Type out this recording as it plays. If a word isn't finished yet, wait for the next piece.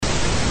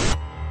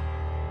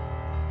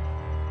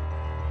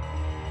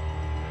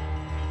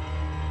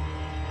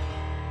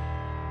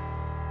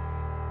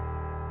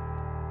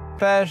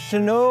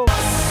professional. No,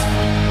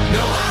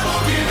 I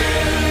won't give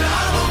in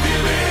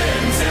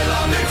till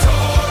I'm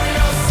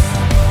victorious.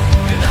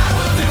 And I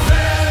will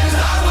defend.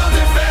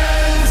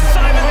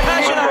 Simon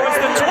Pagenaud is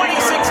the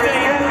 2016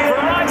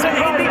 Verizon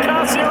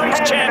IndyCar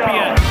Series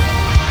champion.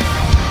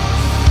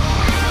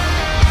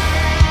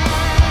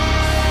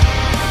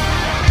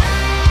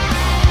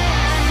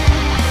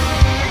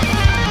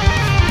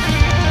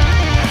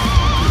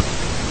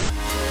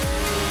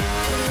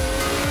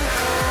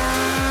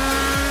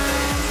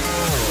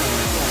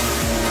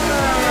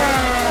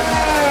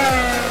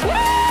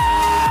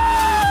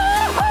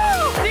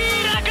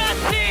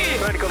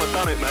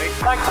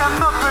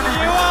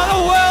 You are the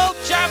world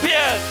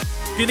champion!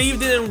 Good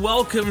evening and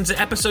welcome to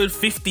episode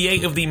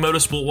 58 of the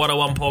Motorsport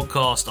 101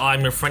 podcast.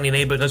 I'm your friendly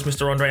neighbour host,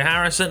 Mr. Andre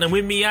Harrison, and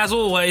with me, as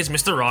always,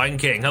 Mr. Ryan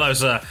King. Hello,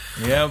 sir.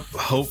 Yep,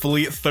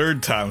 hopefully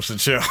third time's the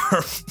charm.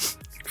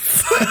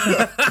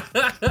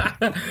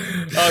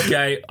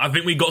 Okay, I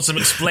think we've got some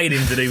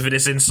explaining to do for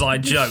this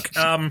inside joke.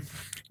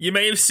 You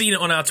may have seen it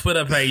on our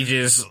Twitter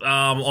pages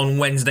on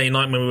Wednesday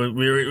night when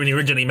we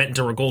originally meant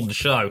to record the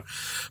show.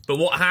 But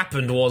what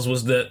happened was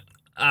that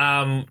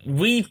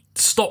we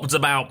stopped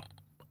about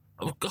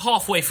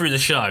halfway through the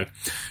show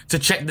to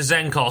check the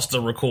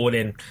Zencastr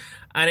recording,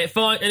 and we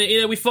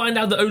find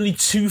out that only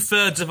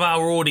 2/3 of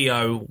our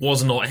audio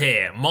was not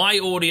here. My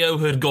audio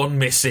had gone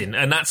missing,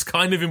 and that's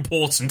kind of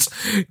important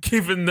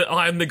given that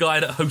I'm the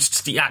guy that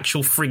hosts the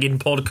actual friggin'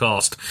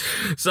 podcast.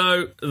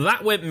 So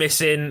that went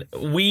missing.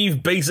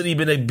 We've basically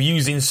been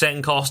abusing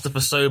Zencastr for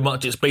so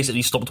much it's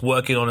basically stopped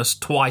working on us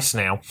twice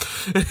now.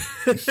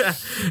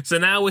 So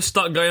now we're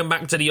stuck going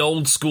back to the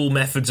old school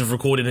methods of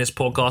recording this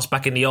podcast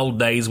back in the old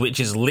days, which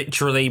is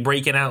literally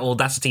breaking out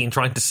Audacity and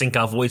trying to sync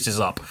our voices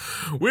up.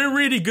 We're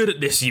really good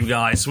at this, you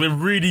guys. We're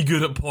really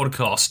good at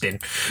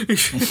podcasting.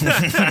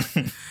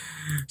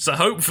 So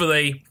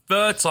hopefully,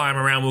 third time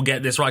around we'll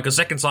get this right, because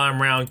second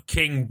time around,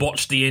 King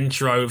botched the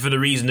intro for the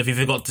reason if he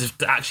forgot to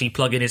actually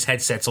plug in his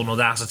headsets on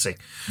Audacity.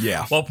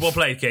 Yeah. Well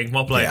played, King.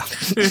 Well played.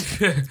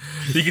 Yeah.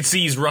 You can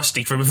see he's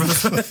rusty from...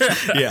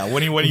 Yeah,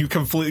 when you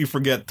completely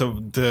forget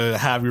to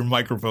have your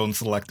microphone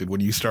selected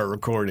when you start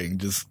recording,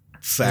 just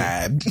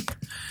sad.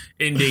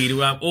 Indeed.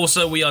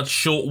 Also, we are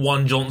short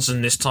one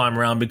Johnson this time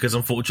around because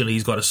unfortunately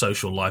he's got a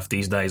social life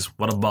these days.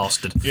 What a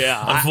bastard.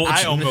 Yeah,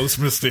 I almost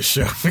missed this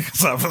show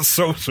because I have a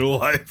social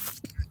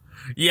life.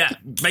 Yeah,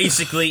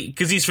 basically,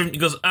 because in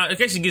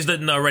case you guys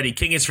didn't know already,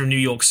 King is from New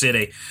York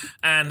City,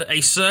 and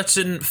a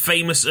certain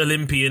famous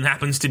Olympian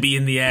happens to be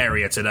in the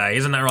area today.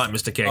 Isn't that right,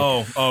 Mr.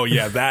 King? Oh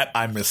yeah, that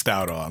I missed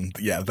out on.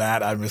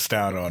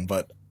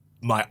 But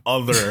my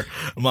other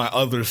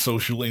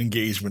social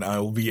engagement I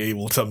will be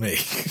able to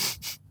make.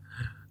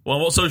 Well,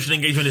 what social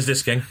engagement is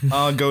this, King?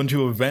 Going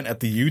to an event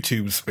at the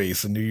YouTube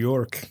space in New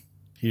York,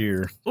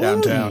 here,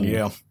 downtown,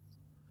 yeah.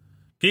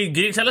 Can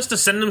you tell us to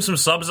send them some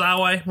subs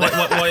our way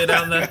while you're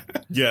down there?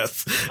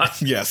 Yes.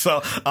 Yes,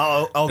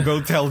 I'll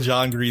go tell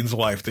John Green's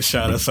wife to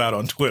shout us out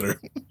on Twitter.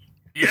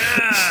 Yeah!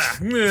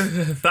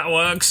 That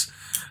works.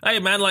 Hey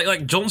man,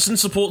 like Johnson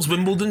supports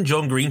Wimbledon,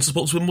 John Green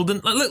supports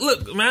Wimbledon. Like,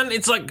 look, man,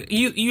 it's like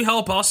you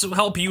help us,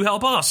 help you,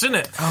 help us, isn't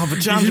it? Oh, but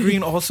John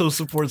Green also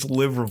supports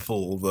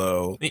Liverpool,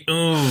 though.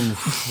 Ooh,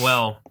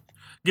 well,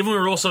 given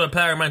we're also a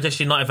pair of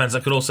Manchester United fans,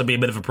 that could also be a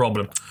bit of a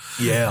problem.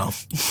 Yeah.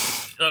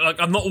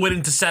 I'm not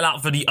willing to sell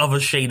out for the other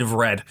shade of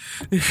red.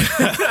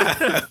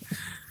 That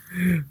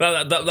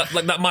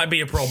might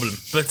be a problem.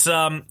 But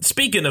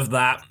speaking of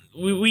that,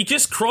 we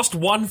just crossed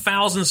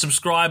 1,000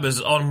 subscribers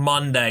on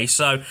Monday,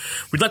 so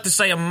we'd like to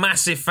say a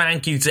massive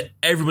thank you to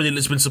everybody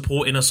that's been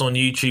supporting us on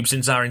YouTube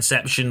since our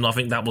inception. I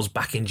think that was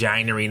back in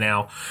January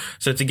now.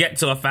 So to get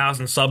to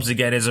 1,000 subs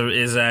again is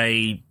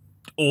a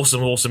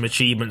awesome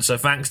achievement. So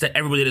thanks to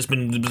everybody that's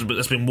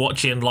been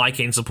watching,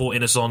 liking,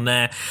 supporting us on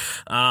there.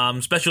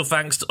 Special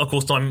thanks, of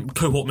course, to my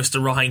cohort,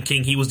 Mr. Ryan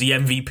King. He was the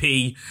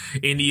MVP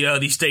in the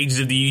early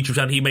stages of the YouTube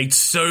channel. He made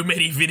so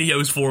many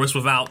videos for us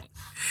without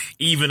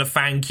even a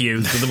thank you,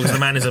 because the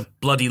man is a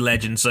bloody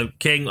legend. So,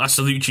 King, I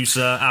salute you,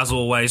 sir, as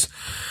always.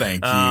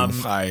 Thank you.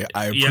 I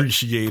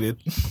appreciate it.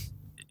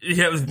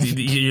 Yeah,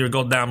 you're a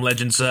goddamn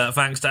legend, sir.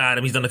 Thanks to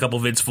Adam, he's done a couple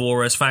of vids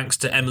for us. Thanks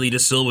to Emily De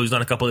Silva, who's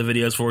done a couple of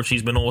videos for us.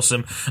 She's been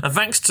awesome. And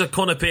thanks to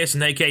Connor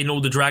Pearson, aka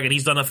Nord the Dragon.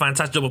 He's done a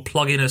fantastic job of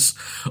plugging us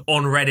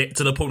on Reddit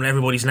to the point where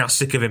everybody's now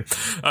sick of him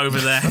over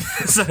there.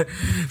 so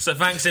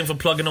thanks to him for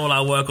plugging all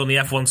our work on the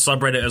F1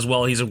 subreddit as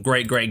well. He's a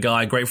great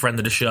guy, great friend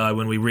of the show,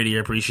 and we really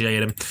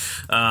appreciate him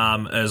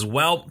as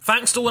well.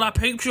 Thanks to all our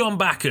Patreon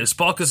backers: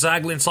 Parker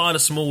Zaglin, Tyler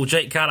Small,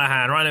 Jake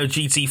Callahan, Rhino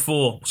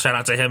GT4, shout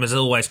out to him as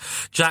always,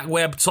 Jack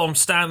Webb, Tom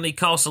Stanley,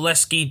 Carl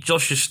Selesky,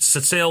 Josh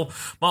Satil,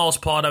 Miles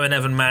Pardo, and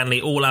Evan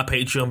Manley, all our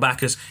Patreon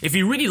backers. If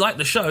you really like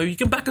the show, you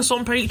can back us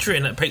on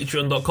Patreon at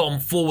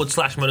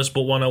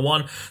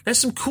patreon.com/motorsport101. There's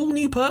some cool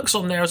new perks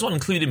on there as well,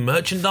 including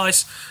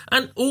merchandise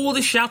and all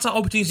the shout-out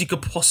opportunities you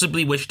could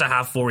possibly wish to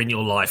have for in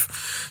your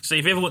life. So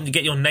if you ever want to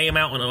get your name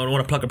out and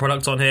want to plug a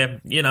product on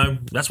here, you know,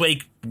 that's where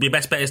your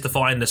best bet is to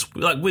find us.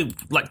 We're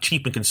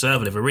cheap and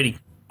conservative. We're really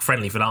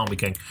friendly for that, aren't we,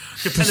 King?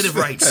 Competitive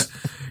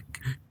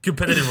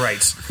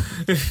rates.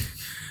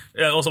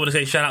 Also want to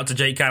say shout out to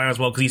Jake Cannon as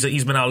well, because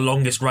he's been our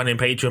longest running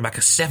Patreon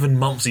backer. 7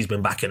 months he's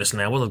been backing us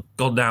now. What a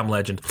goddamn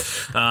legend.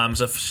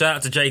 So shout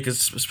out to Jake,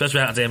 special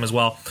shout out to him as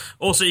well.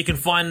 Also, you can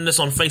find us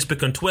on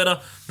Facebook and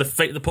Twitter. The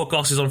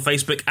podcast is on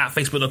Facebook at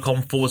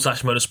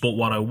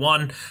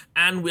facebook.com/motorsport101.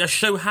 And our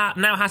show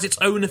now has its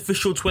own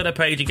official Twitter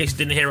page, in case you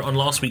didn't hear it on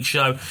last week's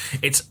show.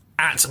 It's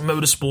at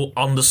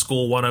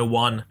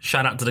motorsport_101.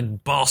 Shout out to the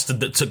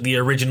bastard that took the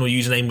original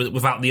username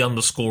without the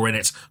underscore in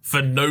it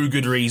for no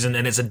good reason,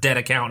 and it's a dead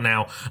account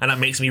now, and that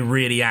makes me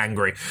really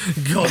angry.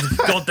 God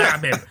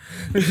damn him.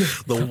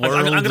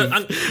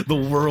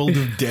 The world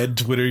of dead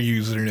Twitter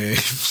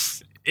usernames.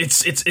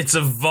 It's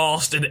a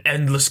vast and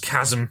endless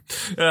chasm,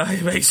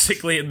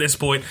 basically, at this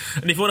point.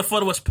 And if you want to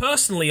follow us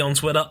personally on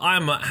Twitter,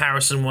 I'm at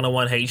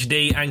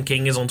Harrison101HD, and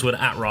King is on Twitter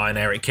at Ryan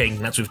Eric King.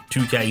 That's with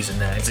 2 Ks in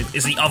there.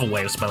 It's the other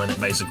way of spelling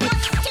it, basically.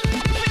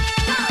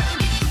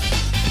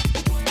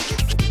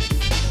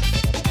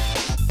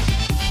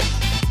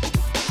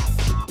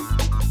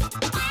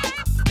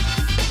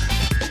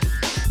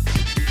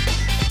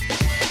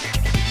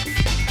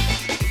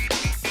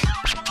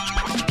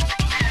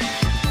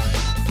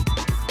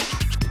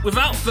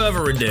 Without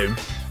further ado,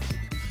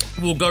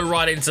 we'll go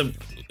right into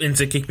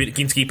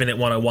keeping it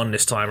 101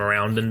 this time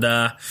around, and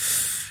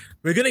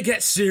we're gonna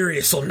get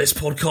serious on this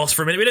podcast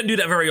for a minute. We don't do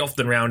that very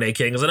often around here,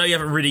 King, because I know you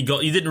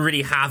didn't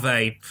really have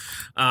a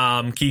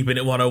keeping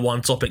it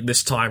 101 topic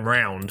this time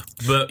round,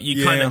 but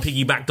you kind of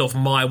piggybacked off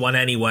my one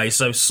anyway.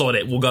 So sod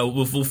it.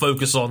 We'll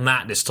focus on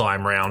that this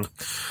time round.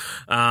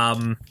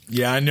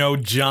 I know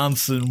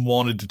Johnson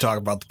wanted to talk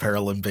about the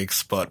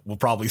Paralympics, but we'll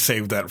probably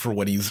save that for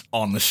when he's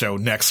on the show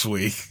next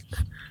week.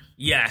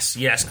 Yes,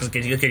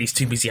 because he's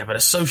too busy having a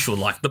social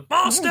life, the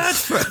bastard!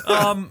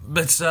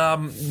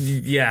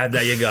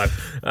 There you go.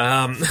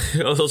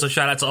 Also,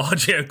 shout out to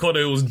RJ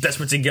O'Connor, who was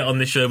desperate to get on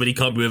this show, but he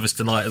can't be with us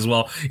tonight as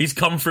well. He's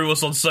come through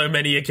us on so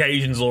many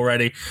occasions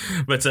already,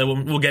 but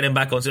we'll get him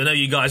back on. So I know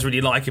you guys really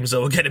like him,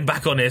 so we'll get him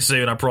back on here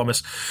soon, I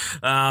promise.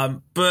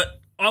 But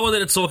I wanted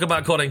to talk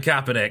about Colin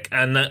Kaepernick,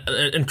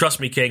 and trust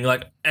me, King,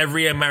 like,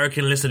 every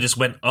American listener just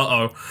went,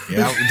 uh-oh.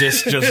 Yeah,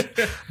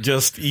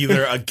 just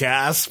either a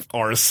gasp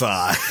or a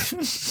sigh.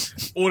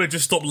 Or they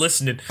just stopped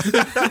listening.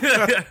 Just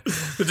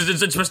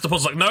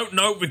like, no,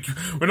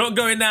 we're not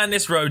going down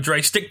this road,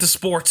 Dre. Stick to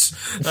sports.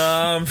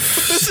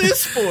 This is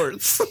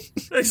sports.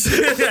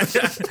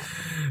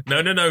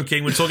 No,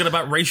 King. We're talking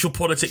about racial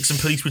politics and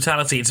police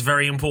brutality. It's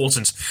very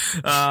important.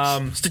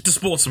 Stick to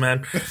sports,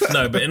 man.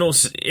 No, but in all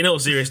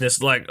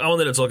seriousness, like, I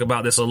wanted to talk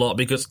about this a lot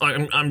because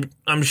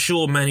I'm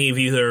sure many of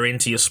you who are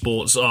into your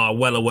sports are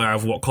well aware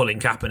of what Colin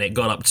Kaepernick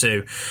got up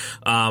to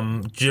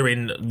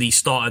during the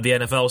start of the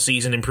NFL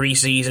season. In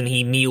preseason,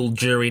 he kneeled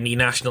during the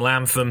national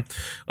anthem,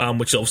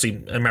 which is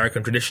obviously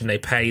American tradition. They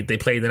played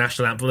the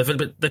national anthem.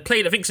 But they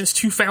played, I think, since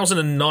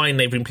 2009.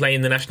 They've been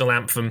playing the national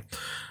anthem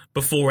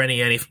before all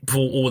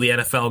the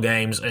NFL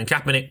games, and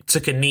Kaepernick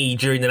took a knee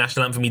during the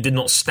national anthem. He did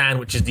not stand,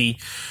 which is the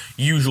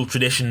usual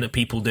tradition that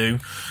people do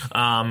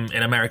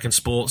in American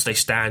sports. They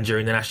stand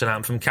during the national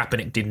anthem.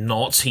 Kaepernick did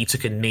not. He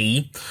took a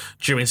knee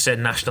during said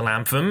national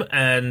anthem,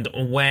 and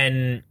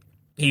when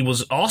he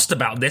was asked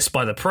about this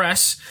by the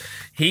press,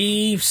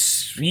 he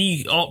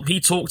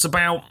talked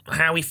about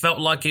how he felt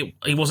like he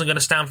wasn't going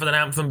to stand for the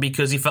anthem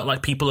because he felt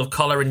like people of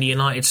color in the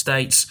United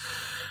States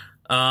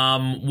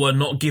were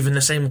not given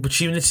the same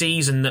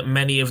opportunities, and that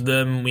many of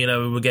them,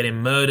 were getting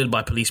murdered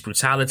by police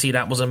brutality.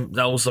 That was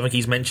something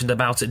he's mentioned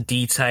about in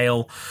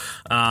detail,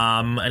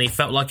 and he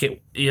felt like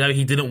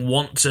he didn't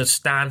want to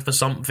stand for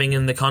something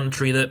in the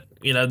country that,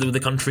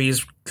 the country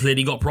has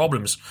clearly got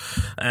problems,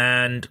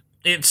 and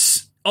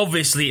it's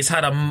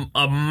had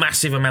a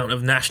massive amount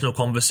of national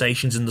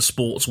conversations in the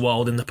sports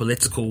world, in the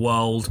political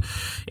world,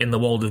 in the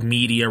world of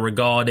media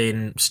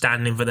regarding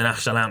standing for the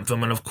national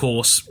anthem. And of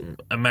course,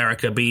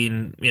 America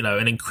being,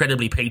 an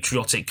incredibly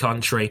patriotic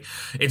country,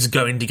 it's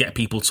going to get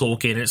people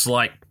talking. It's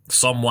like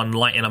someone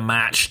lighting a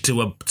match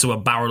to a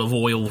barrel of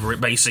oil,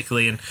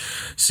 basically, and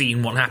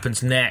seeing what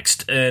happens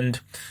next. And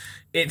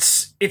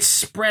it's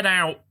spread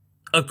out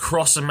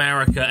across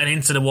America and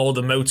into the world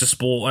of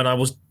motorsport.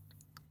 And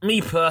me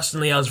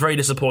personally, I was very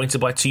disappointed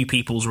by two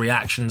people's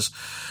reactions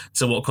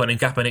to what Colin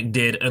Kaepernick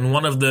did, and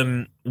one of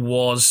them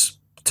was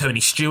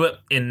Tony Stewart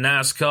in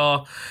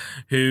NASCAR,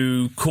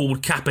 who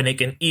called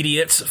Kaepernick an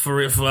idiot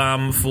for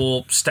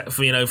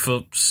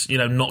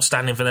not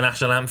standing for the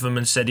national anthem,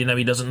 and said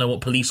he doesn't know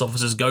what police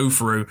officers go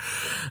through,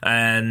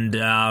 and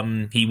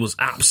he was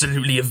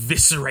absolutely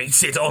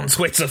eviscerated on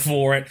Twitter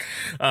for it.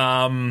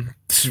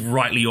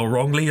 Rightly or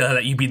wrongly, I'll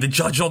let you be the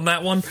judge on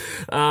that one.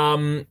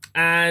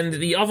 And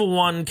the other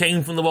one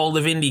came from the world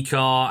of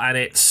IndyCar, and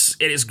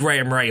it's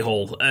Graham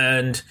Rahal,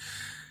 and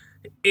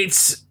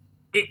it's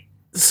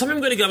something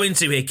I'm going to go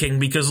into here, King,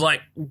 because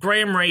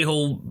Graham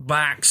Rahal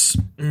backs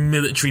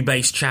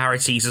military-based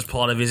charities as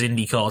part of his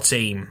IndyCar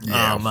team,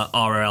 at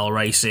RRL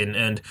Racing,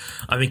 and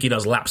I think he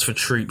does laps for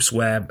troops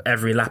where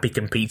every lap he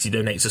competes, he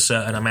donates a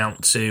certain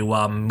amount to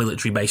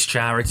military-based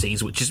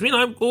charities, which is,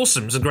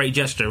 awesome. It's a great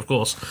gesture, of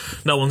course.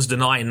 No one's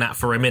denying that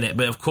for a minute,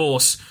 but of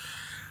course,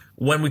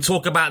 when we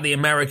talk about the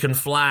American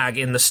flag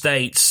in the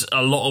States,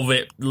 a lot of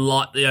it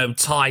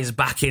ties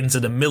back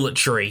into the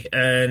military.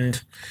 And,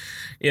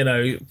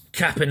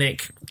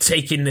 Kaepernick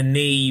taking the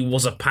knee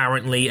was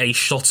apparently a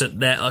shot at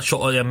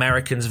the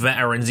Americans'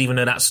 veterans, even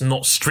though that's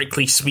not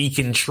strictly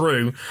speaking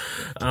true.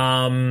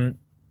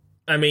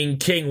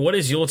 King, what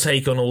is your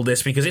take on all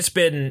this? Because it's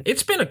been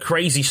a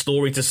crazy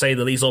story, to say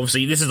the least.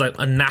 Obviously, this is like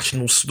a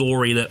national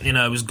story that,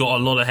 has got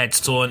a lot of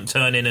heads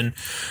turning, and,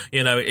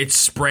 it's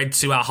spread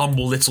to our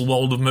humble little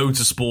world of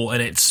motorsport,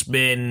 and it's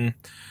been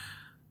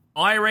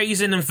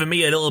eye-raising and, for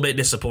me, a little bit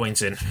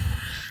disappointing.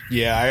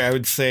 Yeah, I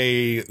would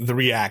say the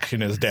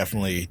reaction is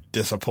definitely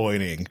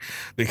disappointing,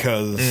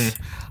 because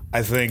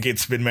I think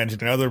it's been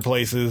mentioned in other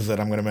places, and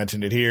I'm going to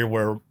mention it here,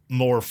 where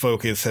more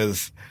focus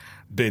has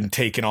been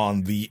taken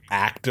on the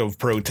act of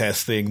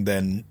protesting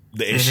than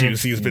the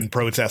issues he's been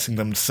protesting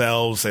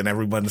themselves, and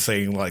everyone's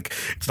saying, like,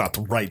 it's not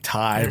the right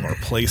time or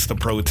place to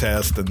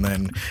protest. And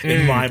then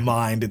in my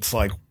mind, it's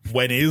like,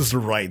 when is the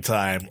right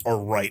time or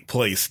right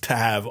place to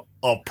have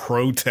a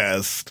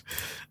protest?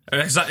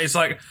 It's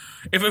like,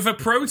 if a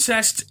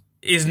protest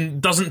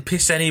doesn't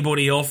piss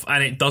anybody off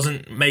and it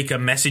doesn't make a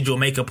message or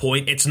make a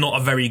point, it's not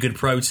a very good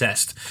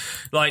protest.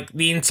 Like,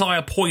 the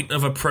entire point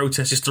of a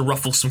protest is to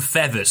ruffle some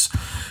feathers,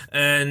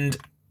 and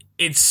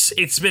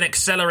it's been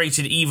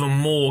accelerated even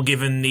more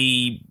given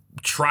the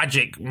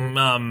tragic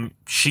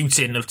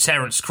shooting of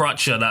Terence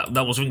Crutcher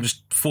that was, I think,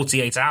 just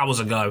 48 hours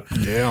ago.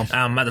 Yeah.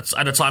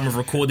 At the time of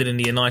recording in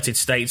the United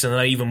States,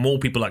 and even more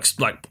people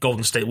like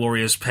Golden State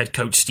Warriors head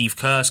coach Steve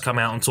Kerr's come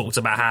out and talked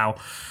about how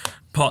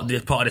part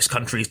of this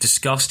country is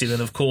disgusting,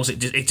 and of course it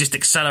just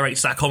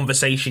accelerates that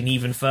conversation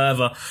even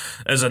further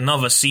as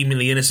another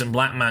seemingly innocent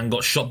black man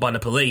got shot by the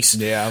police.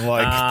 Yeah,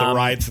 like the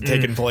riots had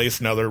taken place,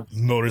 another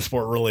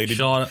motorsport related.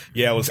 Charlotte.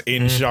 Yeah, it was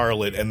in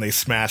Charlotte, and they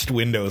smashed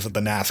windows at the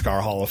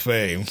NASCAR Hall of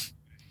Fame.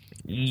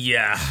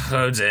 Yeah,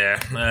 oh dear,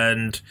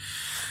 and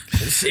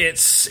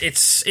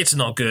it's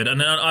not good,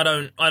 and I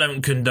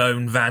don't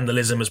condone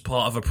vandalism as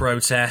part of a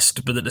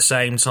protest, but at the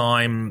same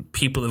time,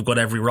 people have got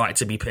every right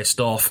to be pissed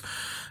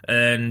off.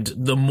 And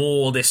the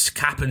more this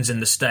happens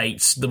in the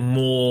States, the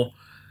more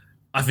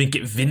I think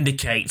it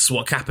vindicates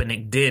what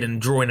Kaepernick did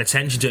and drawing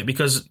attention to it,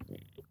 because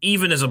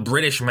even as a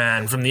British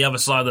man from the other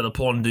side of the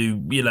pond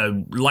who,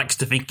 likes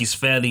to think he's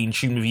fairly in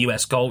tune with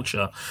US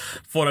culture,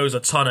 follows a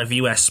ton of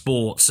US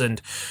sports,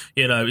 and,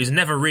 is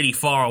never really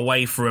far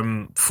away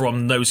from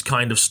those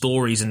kind of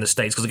stories in the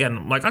States. Because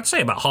again, like, I'd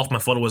say about half my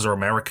followers are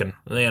American,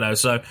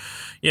 so,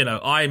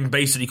 I'm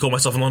basically call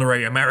myself an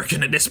honorary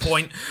American at this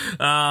point.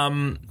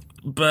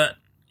 But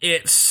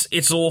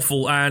it's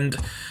awful, and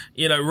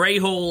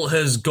Rahal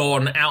has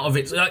gone out of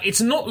it.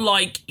 It's not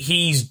like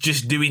he's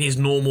just doing his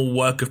normal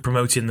work of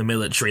promoting the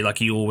military like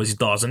he always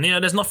does. And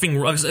there's nothing.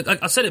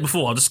 I said it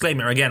before. I'll disclaim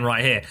it again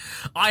right here.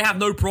 I have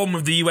no problem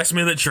with the U.S.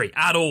 military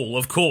at all,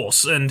 of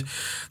course, and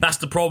that's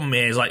the problem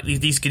here. Is like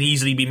these can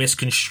easily be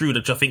misconstrued,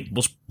 which I think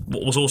was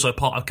also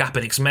part of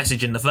Kaepernick's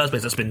message in the first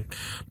place. That's been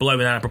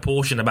blown out of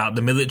proportion about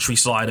the military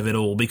side of it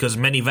all, because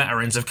many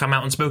veterans have come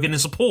out and spoken in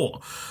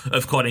support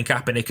of Colin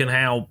Kaepernick and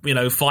how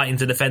fighting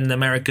to defend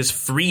America's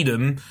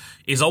freedom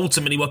is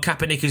ultimately what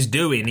Kaepernick is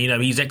doing.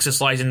 He's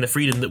exercising the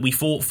freedom that we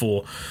fought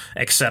for,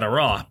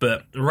 etc.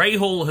 But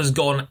Rahal has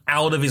gone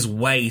out of his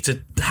way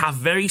to have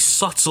very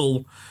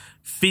subtle,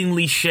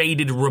 thinly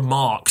shaded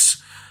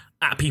remarks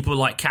at people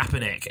like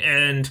Kaepernick,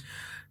 and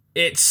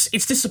it's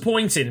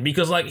disappointing,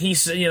 because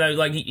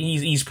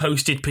he's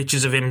posted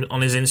pictures of him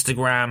on his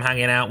Instagram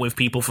hanging out with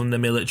people from the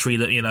military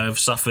that have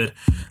suffered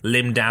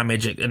limb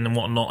damage and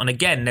whatnot. And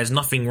again, there's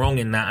nothing wrong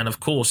in that, and of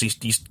course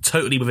he's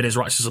totally within his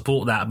rights to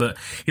support that. But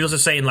he's also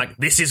saying, like,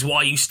 this is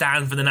why you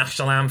stand for the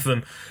national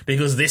anthem,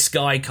 because this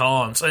guy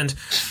can't. And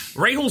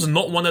Rahal's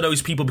not one of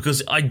those people,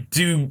 because I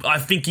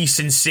think he's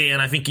sincere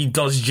and I think he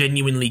does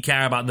genuinely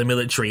care about the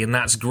military, and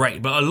that's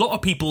great. But a lot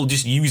of people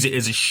just use it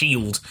as a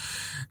shield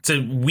to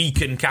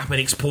weaken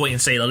Kaepernick's point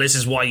and say, oh, this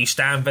is why you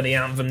stand for the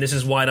anthem, this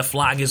is why the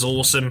flag is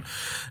awesome.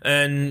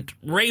 And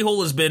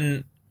Rahal has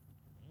been,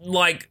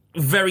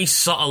 very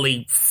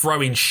subtly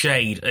throwing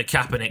shade at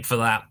Kaepernick for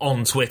that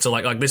on Twitter.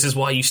 Like this is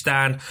why you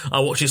stand. I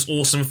watched this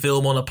awesome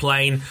film on a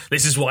plane.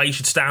 This is why you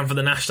should stand for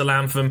the national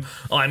anthem.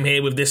 I'm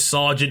here with this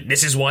sergeant.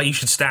 This is why you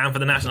should stand for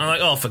the national. I'm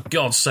like, oh, for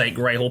God's sake,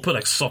 Rahal, put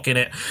a sock in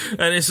it.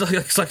 And it's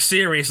like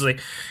seriously,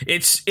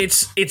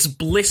 it's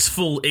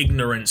blissful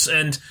ignorance.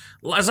 And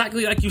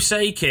exactly like you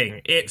say,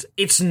 King,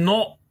 it's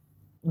not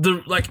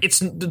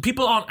the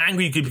people aren't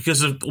angry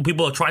because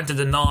people are trying to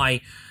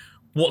deny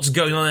what's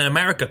going on in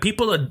America.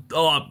 People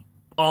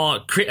are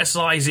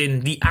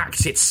criticizing the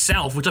act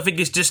itself, which I think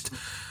is just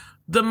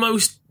the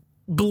most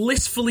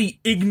blissfully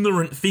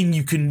ignorant thing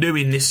you can do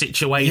in this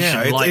situation.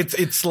 Yeah,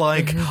 it's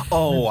like,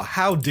 oh,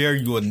 how dare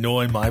you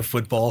annoy my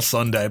football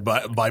Sunday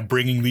by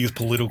bringing these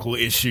political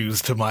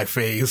issues to my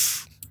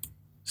face.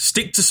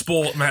 Stick to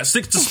sport, man.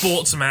 Stick to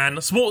sports, man.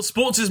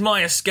 Sports is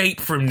my escape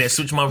from this,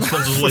 which my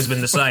response has always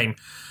been the same.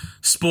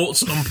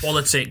 Sports and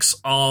politics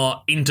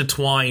are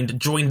intertwined,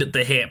 joined at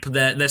the hip.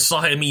 They're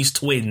Siamese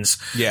twins.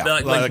 Yeah,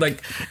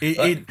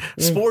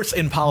 sports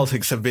and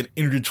politics have been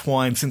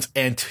intertwined since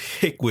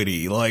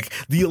antiquity. Like,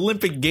 the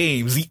Olympic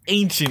Games, the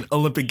ancient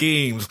Olympic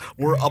Games,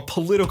 were a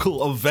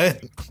political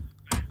event.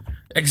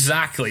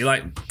 Exactly.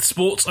 Like,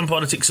 sports and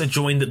politics are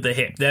joined at the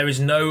hip. There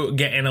is no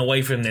getting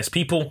away from this.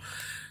 People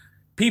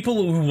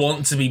who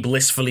want to be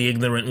blissfully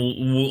ignorant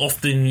will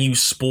often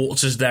use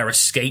sports as their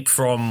escape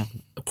from,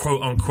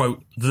 quote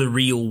unquote, the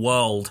real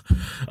world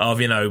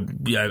of,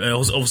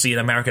 obviously in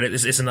America,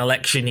 it's an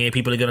election year.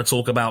 People are going to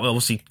talk about,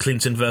 obviously,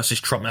 Clinton versus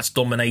Trump. That's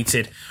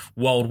dominated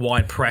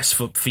worldwide press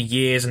for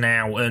years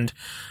now. And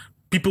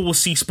people will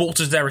see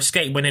sports as their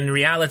escape when in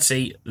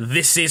reality,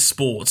 this is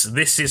sports.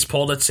 This is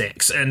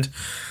politics. And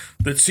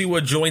the two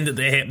are joined at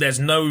the hip. There's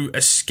no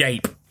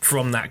escape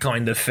from that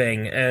kind of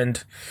thing.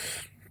 And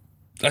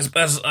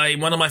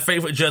one of my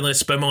favourite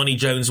journalists, Bomani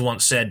Jones,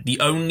 once said, the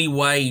only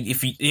way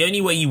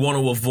you want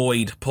to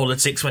avoid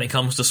politics when it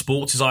comes to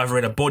sports is either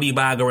in a body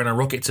bag or in a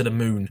rocket to the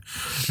moon,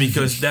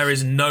 because there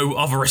is no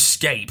other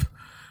escape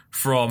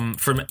from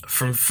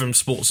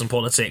sports and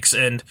politics.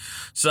 And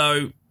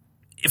so,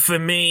 for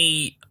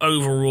me,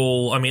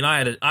 overall, I mean,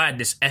 I had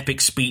this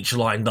epic speech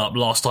lined up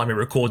last time I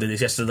recorded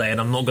this yesterday,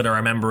 and I'm not going to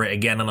remember it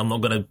again, and I'm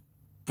not going to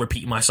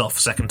repeat myself a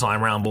second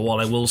time round. But what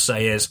I will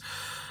say is,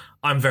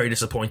 I'm very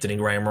disappointed in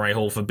Graham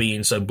Rahal for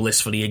being so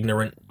blissfully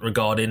ignorant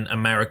regarding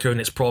America and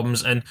its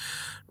problems. And,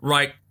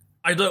 right,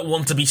 I don't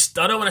want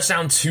to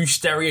sound too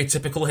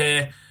stereotypical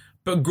here,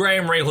 but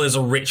Graham Rahal is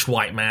a rich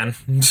white man.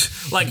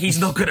 Like, he's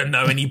not going to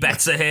know any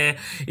better here.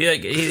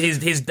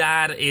 His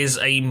dad is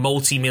a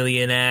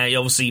multi-millionaire,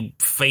 obviously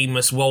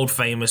world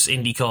famous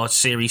IndyCar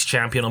series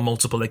champion on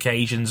multiple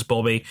occasions,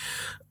 Bobby,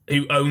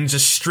 who owns a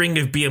string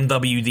of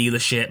BMW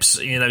dealerships.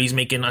 He's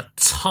making a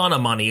ton of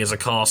money as a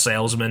car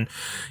salesman.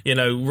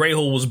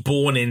 Rahal was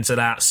born into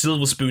that,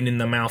 silver spoon in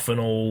the mouth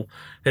and all,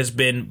 has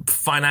been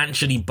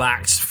financially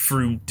backed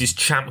through his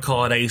Champ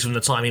Car days from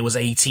the time he was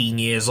 18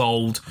 years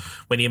old,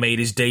 when he made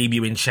his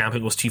debut in Champ.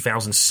 It was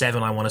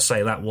 2007, I want to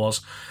say that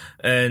was.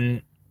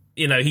 And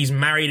he's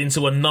married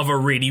into another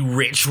really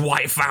rich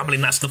white family,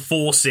 and that's the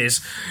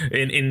Forces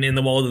in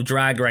the world of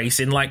drag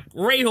racing. Like,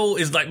 Rahal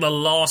is like the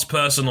last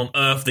person on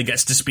earth that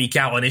gets to speak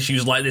out on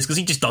issues like this, because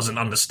he just doesn't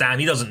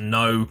understand. He doesn't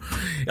know.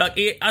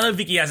 I don't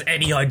think he has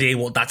any idea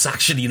what that's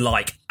actually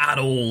like at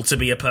all, to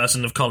be a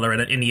person of colour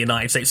in the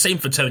United States. Same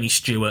for Tony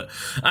Stewart.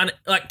 And,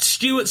 like,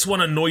 Stewart's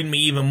one annoyed me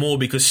even more,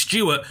 because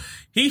Stewart,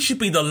 he should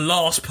be the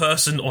last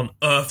person on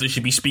earth that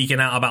should be speaking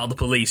out about the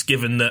police,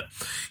 given that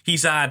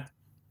he's had,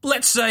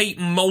 let's say,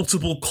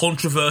 multiple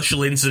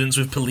controversial incidents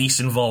with police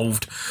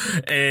involved.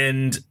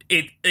 And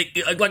it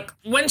like,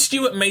 when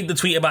Stewart made the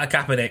tweet about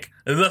Kaepernick,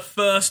 the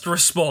first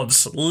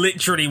response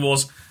literally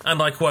was,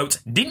 and I quote,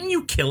 "Didn't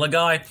you kill a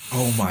guy?"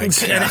 Oh my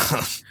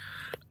God.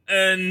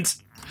 And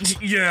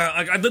yeah,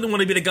 I don't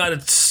want to be the guy to,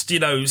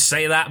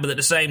 say that, but at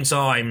the same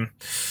time,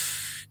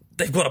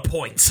 they've got a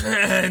point.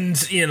 And,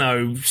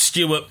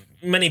 Stewart,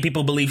 many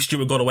people believe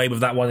Stewart got away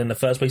with that one in the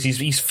first place.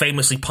 He's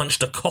famously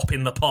punched a cop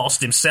in the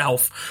past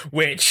himself,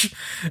 which,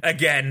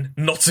 again,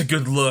 not a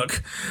good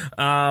look.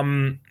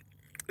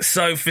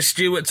 So for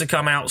Stewart to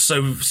come out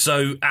so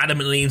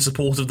adamantly in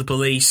support of the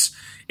police,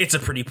 it's a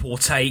pretty poor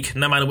take,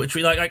 no matter which.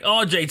 Like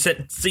RJ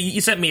said, you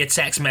sent me a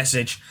text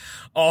message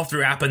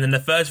after it happened, and the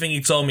first thing he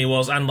told me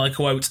was, and I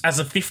quote, "As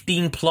a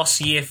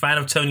 15-plus year fan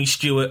of Tony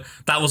Stewart,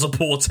 that was a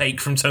poor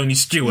take from Tony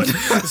Stewart."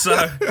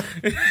 So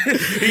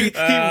he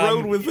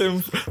rode with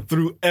him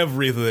through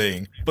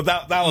everything, but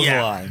that was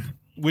a line,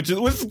 which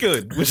is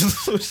good. Which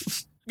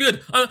is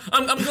good.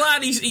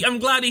 I'm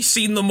glad he's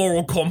seen the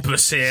moral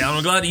compass here.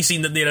 I'm glad he's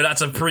seen that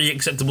that's a pretty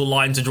acceptable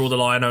line to draw the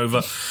line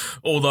over.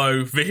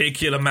 Although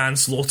vehicular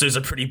manslaughter is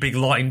a pretty big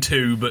line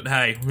too. But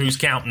hey, who's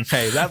counting?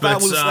 Hey, that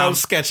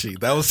was sketchy.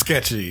 That was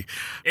sketchy.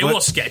 It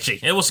was sketchy.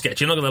 I'm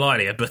not going to lie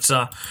to you. But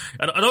I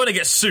don't want to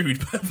get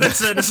sued. But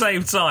at the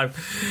same time,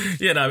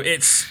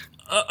 it's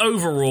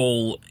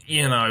overall.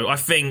 I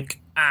think,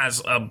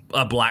 as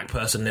a black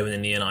person living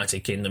in the United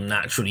Kingdom,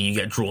 naturally you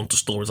get drawn to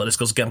stories like this,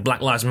 because, again,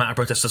 Black Lives Matter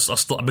protests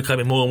are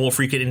becoming more and more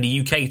frequent in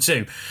the UK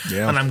too.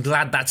 Yeah. And I'm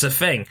glad that's a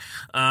thing.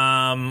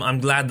 I'm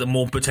glad that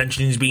more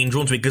attention is being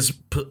drawn to it, because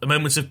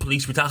moments of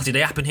police brutality,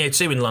 they happen here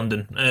too in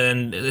London,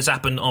 and it's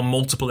happened on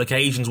multiple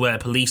occasions where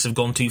police have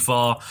gone too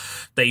far.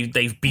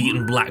 They've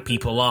beaten black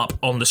people up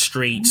on the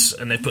streets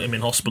and they've put them in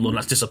hospital, and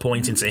that's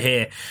disappointing to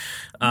hear.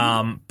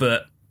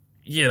 But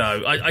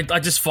I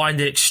just find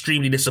it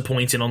extremely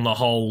disappointing on the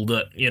whole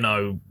that,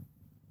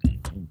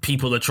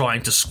 people are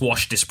trying to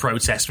squash this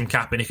protest from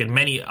Kaepernick and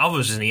many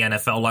others in the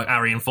NFL, like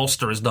Arian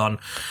Foster has done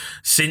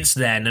since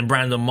then, and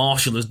Brandon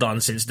Marshall has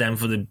done since then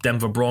for the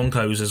Denver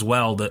Broncos as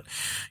well, that,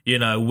 you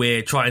know,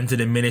 we're trying to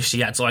diminish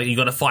the act, like, you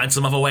got to find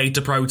some other way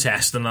to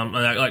protest, and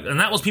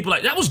that was people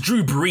like, that was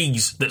Drew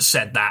Brees that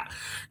said that.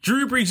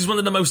 Drew Brees is one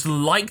of the most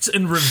liked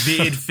and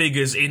revered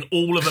figures in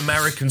all of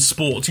American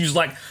sports. He was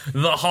like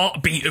the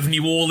heartbeat of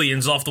New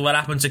Orleans after what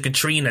happened to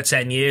Katrina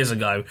 10 years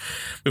ago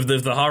with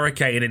the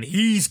hurricane, and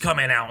he's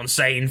coming out and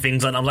saying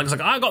things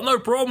like, I got no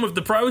problem with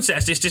the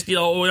protest, it's just, you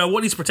know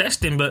what he's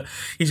protesting, but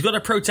he's got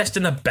to protest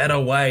in a better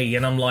way.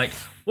 And I'm like,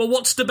 well,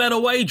 what's the better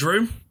way,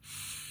 Drew?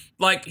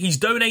 Like, he's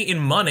donating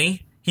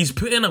money. He's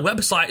put in a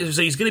website,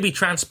 so he's going to be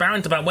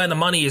transparent about where the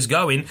money is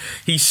going.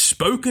 He's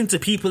spoken to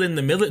people in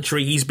the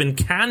military. He's been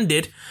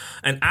candid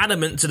and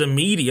adamant to the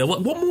media.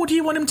 What more do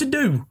you want him to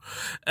do?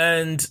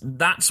 And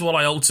that's what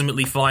I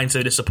ultimately find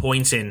so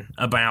disappointing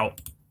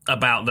about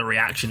the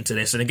reaction to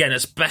this. And again,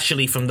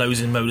 especially from those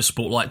in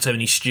motorsport like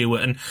Tony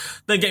Stewart. And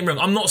don't get me wrong,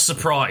 I'm not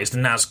surprised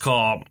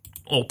NASCAR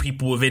or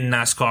people within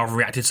NASCAR have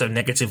reacted so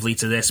negatively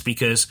to this,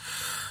 because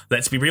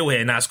let's be real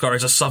here, NASCAR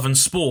is a Southern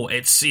sport.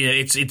 It's, you know,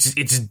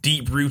 it's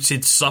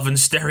deep-rooted Southern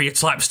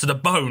stereotypes to the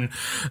bone.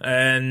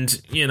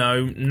 And, you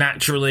know,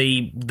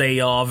 naturally, they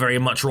are very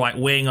much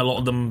right-wing. A lot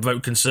of them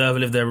vote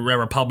conservative. They're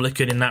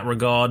Republican in that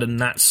regard, and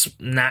that's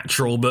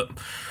natural. But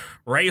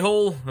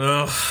Rahal,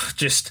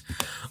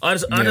 I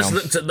just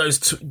looked at those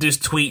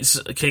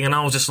tweets, King, and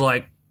I was just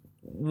like,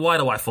 why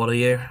do I follow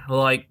you?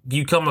 Like,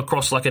 you come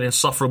across like an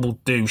insufferable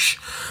douche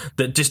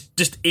that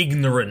just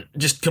ignorant,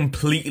 just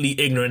completely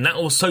ignorant.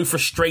 That was so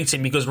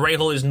frustrating because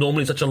Rahal is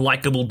normally such a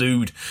likable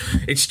dude.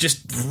 It's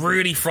just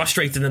really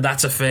frustrating that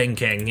that's a thing,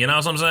 King. You know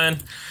what I'm saying?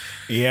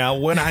 Yeah,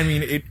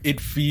 it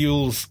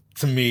feels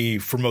to me,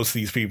 for most of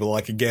these people,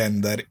 like,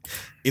 again, that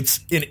it's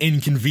an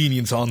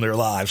inconvenience on their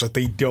lives, that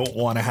they don't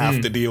want to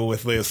have to deal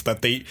with this,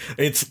 that they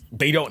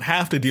don't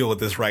have to deal with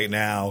this right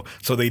now,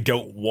 so they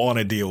don't want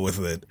to deal with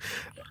it.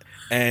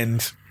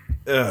 And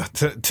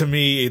to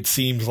me, it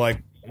seems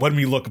like when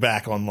we look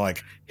back on,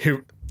 like,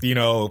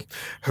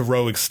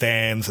 heroic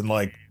stands and,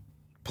 like,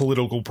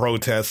 political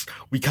protests,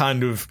 we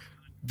kind of,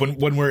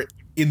 when we're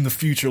in the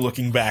future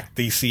looking back,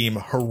 they seem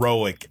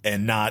heroic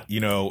and not,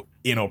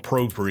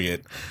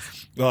 inappropriate.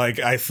 Like,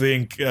 I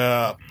think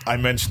I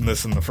mentioned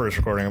this in the first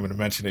recording, I'm going to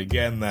mention it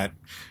again, that,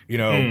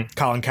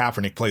 Colin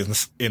Kaepernick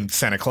plays in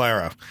Santa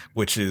Clara,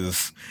 which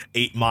is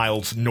 8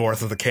 miles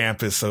north of the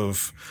campus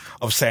of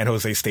San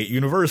Jose State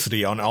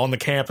University. On the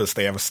campus,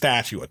 they have a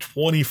statue, a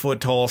 20-foot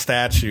tall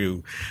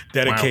statue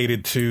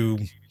dedicated to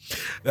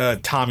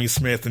Tommy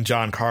Smith and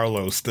John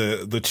Carlos,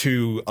 the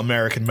two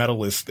American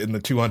medalists in the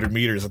 200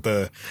 meters at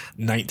the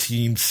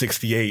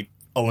 1968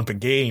 Olympic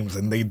Games,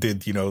 and they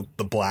did,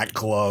 the black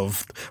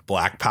gloved,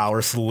 black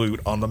power salute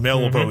on the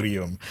medal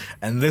podium.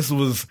 And this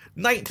was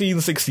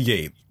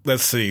 1968.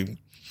 Let's see.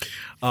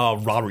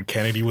 Robert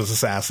Kennedy was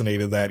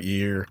assassinated that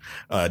year.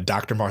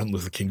 Dr. Martin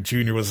Luther King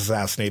Jr. was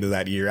assassinated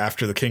that year.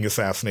 After the King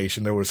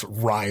assassination, there was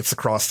riots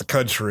across the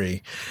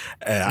country.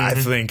 I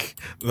think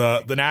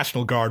the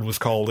National Guard was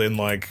called in,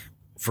 like,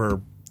 for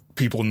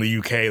people in the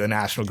UK, the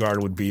National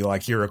Guard would be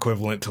like your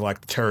equivalent to,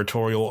 like, the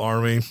Territorial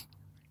Army.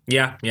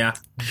 Yeah.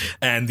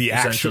 And the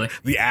actual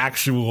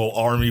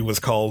army was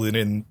called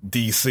in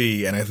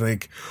DC, and I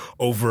think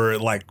over,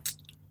 like,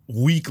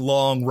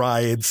 week-long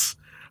riots,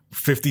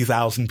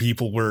 50,000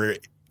 people were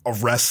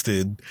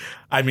arrested.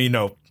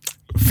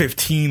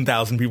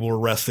 15,000 people were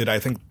arrested. I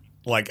think,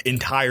 like,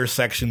 entire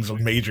sections of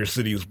major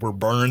cities were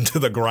burned to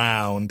the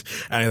ground,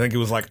 and I think it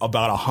was, like,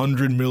 about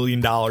 $100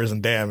 million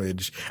in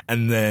damage.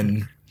 And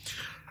then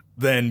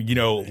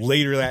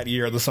later that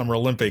year at the Summer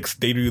Olympics,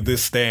 they do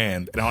this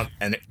stand,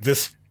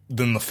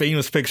 then the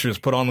famous picture is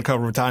put on the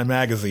cover of Time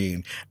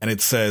magazine, and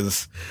it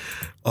says,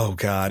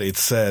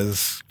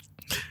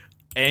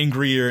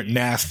 angrier,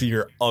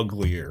 nastier,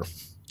 uglier.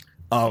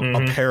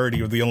 A parody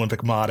of the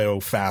Olympic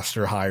motto,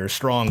 faster, higher,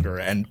 stronger.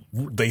 And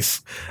they,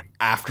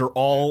 after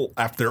all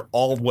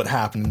what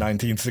happened in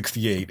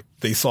 1968,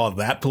 they saw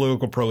that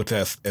political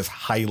protest as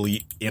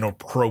highly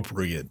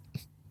inappropriate.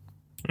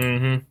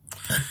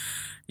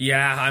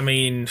 Yeah,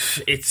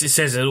 it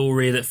says it all,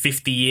 really, that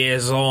 50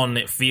 years on,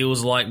 it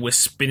feels like we're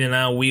spinning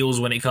our wheels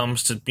when it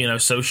comes to,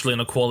 social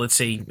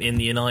inequality in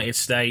the United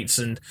States,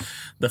 and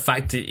the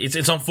fact that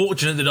it's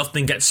unfortunate that it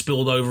often gets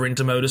spilled over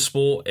into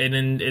motorsport,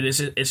 and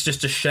it's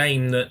just a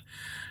shame that,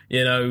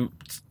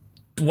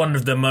 one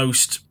of the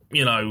most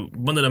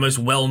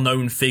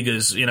well-known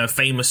figures,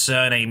 famous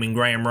surname in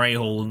Graham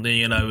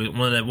Rahal,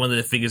 one of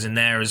the figures in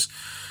there is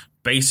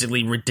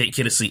basically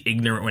ridiculously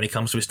ignorant when it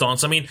comes to his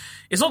stance.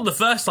 It's not the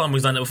first time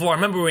we've done it before. I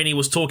remember when he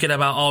was talking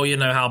about,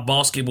 how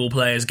basketball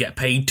players get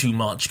paid too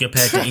much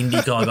compared to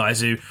IndyCar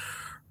guys who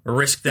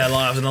risk their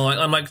lives, and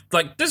I'm like,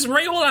 does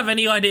Rahal have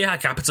any idea how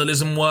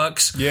capitalism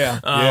works? Yeah,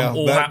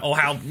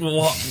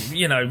 the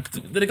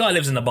guy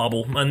lives in a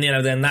bubble, and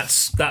then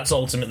that's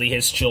ultimately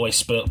his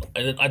choice. But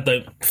I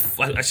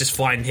just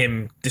find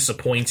him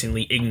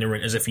disappointingly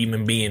ignorant as a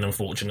human being,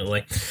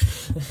 unfortunately.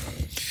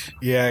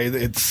 Yeah,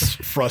 it's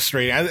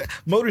frustrating.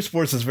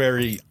 Motorsports is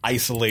very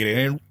isolated,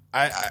 and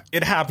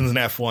it happens in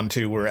F1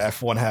 too, where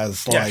F1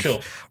 has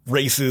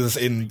races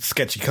in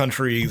sketchy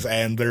countries,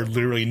 and they're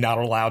literally not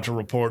allowed to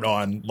report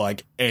on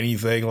like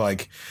anything,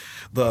 like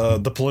the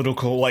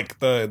political, like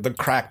the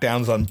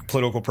crackdowns on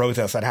political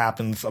protests that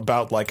happens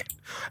about like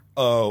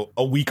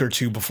a week or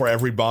two before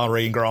every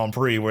Bahrain Grand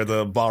Prix, where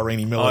the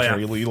Bahraini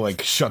military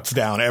like shuts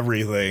down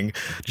everything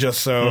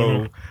just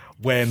so.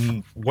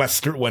 When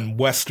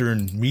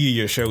Western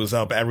media shows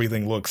up,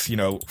 everything looks,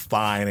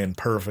 fine and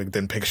perfect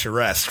and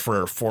picturesque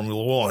for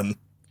Formula One.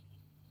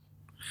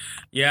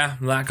 Yeah,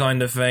 that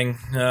kind of thing.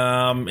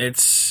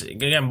 It's,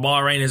 again,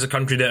 Bahrain is a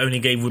country that only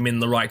gave women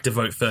the right to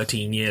vote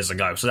 13 years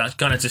ago. So that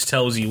kind of just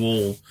tells you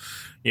all,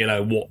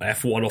 what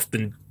F1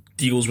 often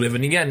deals with.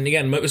 And again,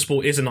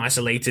 motorsport is an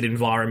isolated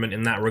environment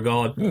in that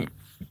regard.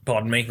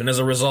 Pardon me. And as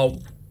a result,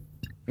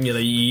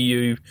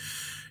 you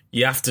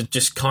have to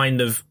just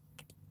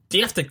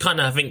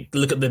I think,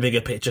 look at the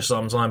bigger picture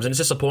sometimes. And it's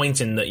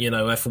disappointing that,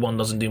 F1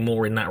 doesn't do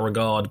more in that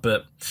regard.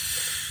 But,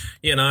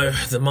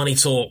 the money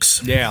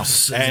talks. Yeah,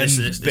 and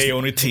they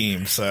own a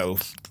team, so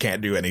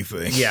can't do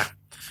anything. Yeah.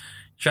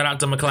 Shout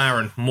out to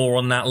McLaren. More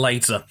on that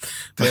later.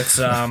 But,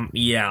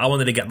 I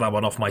wanted to get that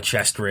one off my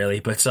chest, really.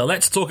 But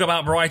let's talk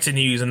about brighter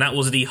news, and that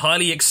was the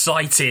highly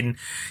exciting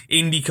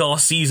IndyCar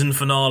season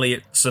finale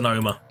at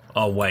Sonoma.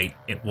 Oh, wait,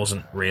 it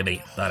wasn't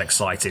really that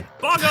exciting.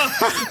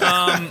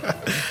 Bugger!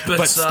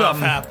 But stuff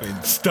happened.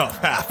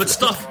 But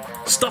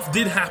stuff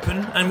did happen,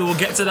 and we will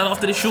get to that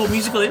after this short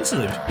musical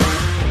interlude.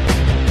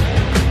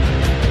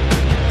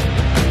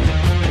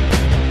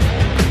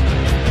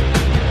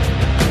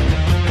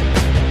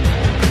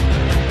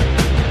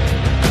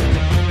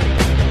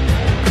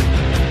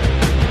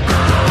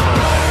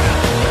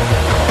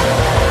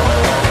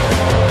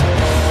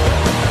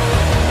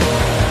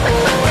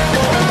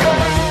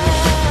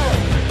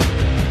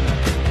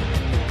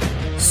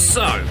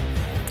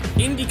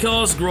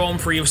 IndyCar's Grand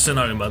Prix of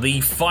Sonoma,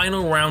 the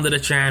final round of the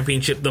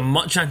championship, the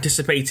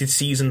much-anticipated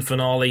season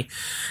finale.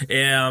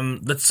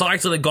 The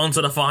title had gone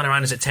to the final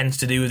round, as it tends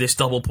to do with this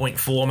double-point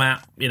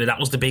format. That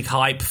was the big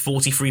hype.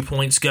 43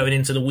 points going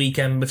into the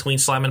weekend between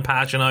Simon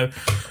Pagenaud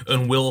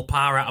and Will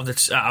Power out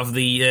of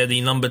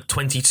the number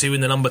 22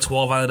 and the number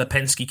 12 out of the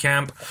Penske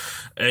camp.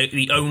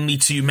 The only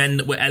two men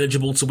that were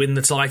eligible to win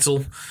the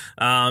title.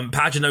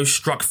 Pagenaud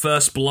struck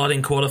first blood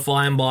in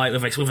qualifying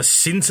with a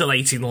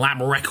scintillating lap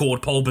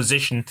record pole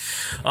position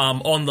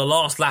on the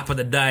last lap of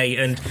the day.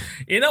 And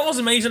what was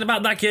amazing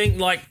about that, King?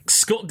 Like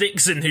Scott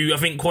Dixon, who I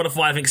think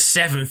qualified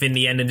 7th in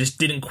the end and just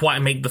didn't quite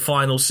make the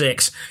final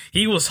 6.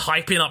 He was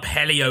hyping up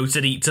Helio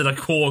to the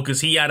core because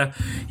he had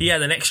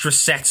an extra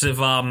set of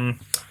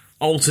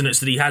alternates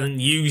that he hadn't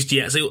used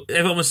yet. So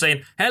everyone was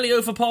saying,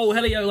 Helio for pole,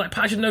 Helio, like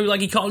Pagenaud, like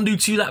he can't do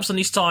 2 laps on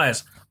his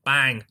tyres.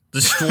 Bang.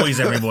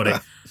 Destroys everybody.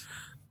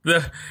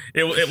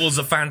 It was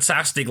a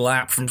fantastic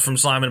lap from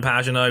Simon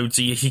Pagenaud.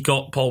 He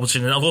got pole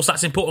position, and of course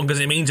that's important because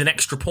it means an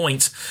extra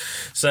point.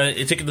 So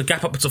it took the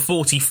gap up to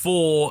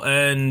 44,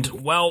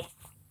 and well,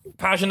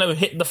 Pagenaud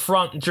hit the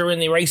front during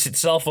the race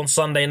itself on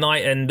Sunday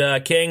night,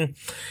 and King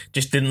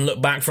just didn't look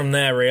back from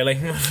there, really.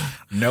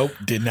 Nope,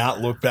 did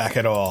not look back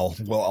at all.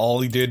 Well, all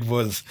he did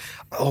was,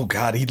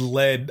 he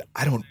led.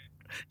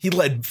 He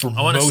led for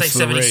most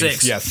of the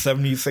race. Yeah,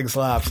 76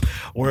 laps,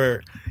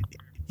 where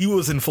he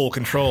was in full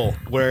control,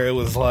 where it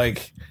was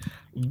like,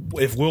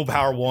 if Will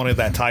Power wanted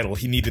that title,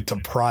 he needed to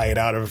pry it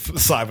out of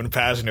Simon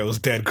Pagenaud's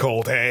dead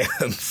cold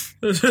hands.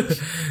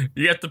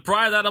 You have to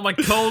pry that out of my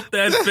cold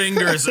dead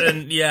fingers.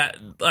 And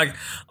I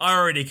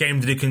already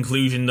came to the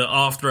conclusion that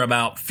after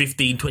about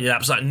 15, 20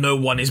 laps, no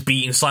one is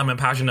beating Simon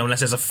Pagenaud unless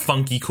there's a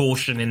funky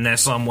caution in there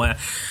somewhere.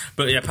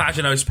 But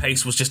Pagenaud's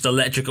pace was just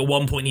electric. At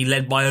one point, he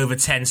led by over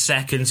 10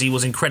 seconds. He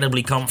was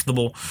incredibly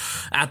comfortable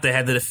at the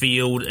head of the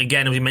field.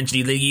 Again, as we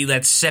mentioned, he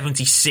led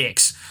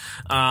 76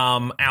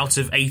 out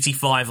of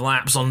 85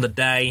 laps on the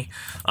day.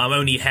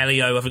 Only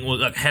Helio, I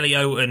think,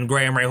 Helio and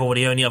Graham Rahal were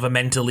the only other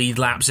men to lead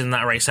laps in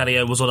that race.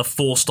 Helio was on a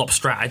 4-stop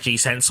strategy,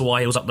 hence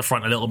why he was up the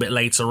front a little bit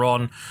later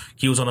on.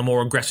 He was on a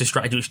more aggressive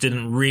strategy, which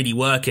didn't really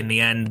work in the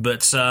end.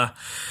 But,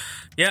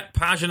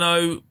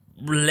 Pagenaud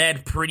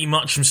led pretty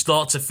much from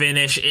start to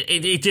finish.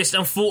 It just,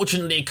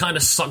 unfortunately, it kind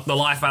of sucked the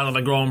life out of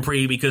the Grand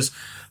Prix because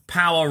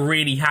Power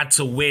really had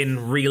to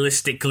win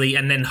realistically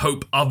and then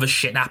hope other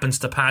shit happens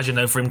to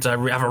Pagenaud for him to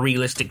have a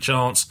realistic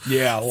chance.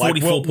 Yeah,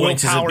 44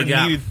 points is a big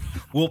gap.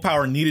 Will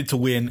Power needed to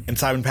win, and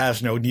Simon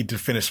Pagenaud needed to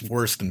finish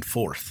worse than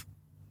 4th.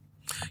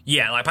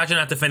 Yeah, Pagenaud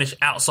had to finish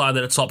outside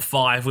of the top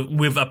 5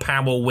 with a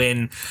Power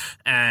win,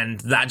 and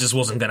that just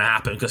wasn't going to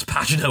happen because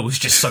Pagenaud was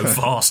just so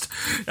fast.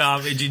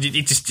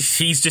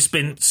 He's just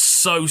been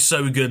so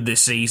good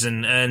this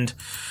season, and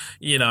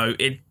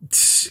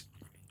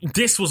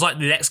this was like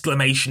the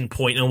exclamation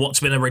point on what's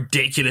been a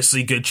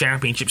ridiculously good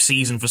championship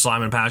season for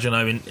Simon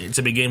Pagenaud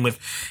to begin with.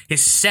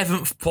 His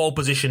 7th pole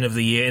position of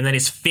the year, and then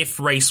his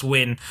 5th race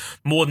win,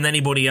 more than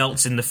anybody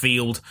else in the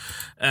field.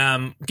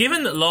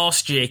 Given that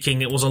last year,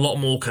 King, it was a lot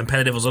more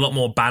competitive, it was a lot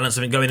more balanced.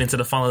 I mean, going into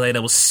the final day,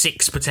 there was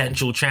 6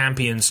 potential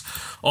champions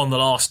on the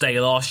last day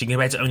last year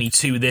compared to only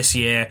 2 this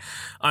year.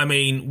 I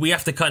mean, we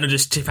have to kind of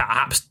just tip our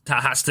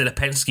hats to the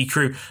Penske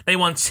crew. They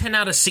won 10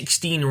 out of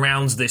 16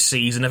 rounds this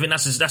season. I think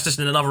that's just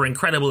another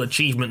incredible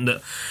achievement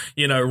that,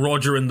 you know,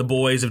 Roger and the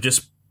boys have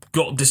just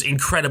got this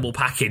incredible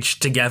package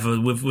together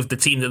with the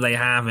team that they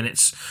have, and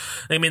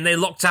I mean, they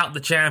locked out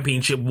the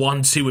championship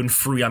 1, 2, and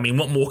 3. I mean,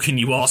 what more can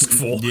you ask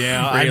for?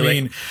 Yeah, really?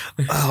 I mean,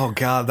 oh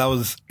god, that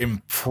was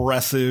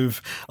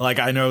impressive. Like,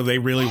 I know they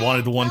really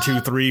wanted the 1, 2,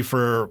 3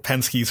 for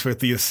Penske's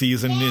 50th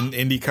season in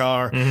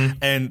IndyCar,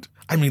 and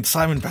I mean,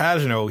 Simon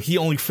Pagenaud, he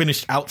only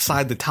finished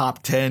outside the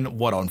top 10,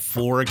 on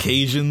 4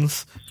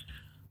 occasions?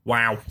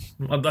 Wow,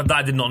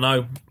 I did not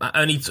know.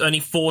 Only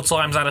 4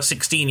 times out of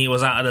 16 he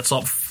was out of the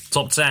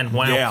top 10.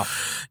 Wow.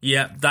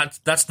 Yeah,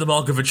 that's the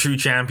mark of a true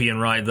champion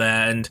right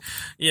there. And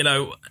you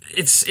know,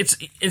 it's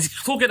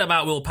talking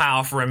about Will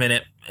Power for a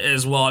minute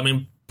as well. I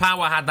mean,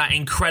 Power had that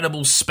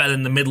incredible spell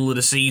in the middle of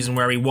the season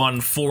where he won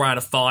 4 out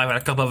of 5, had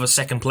a couple of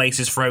second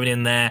places thrown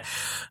in there.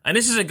 And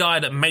this is a guy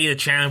that made a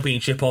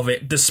championship of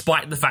it,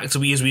 despite the fact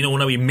that as we all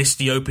know, he missed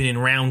the opening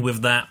round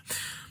with that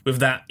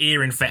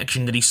ear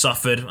infection that he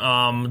suffered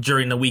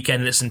during the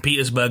weekend at St.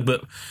 Petersburg.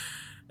 But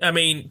I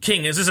mean,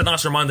 King, this is a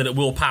nice reminder that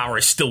Will Power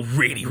is still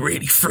really,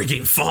 really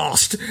frigging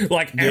fast,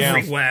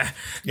 everywhere.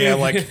 Yeah,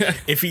 like,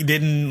 if he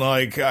didn't,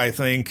 like, I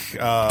think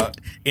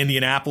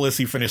Indianapolis,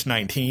 he finished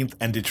 19th,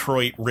 and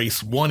Detroit,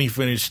 race 1, he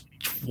finished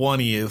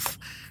 20th,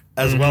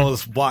 as well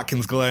as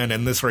Watkins Glen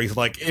in this race.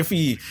 Like, if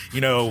he, you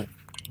know,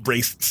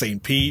 raced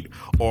St. Pete,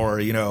 or,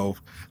 you know,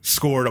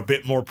 scored a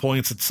bit more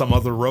points at some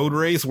other road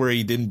race where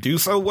he didn't do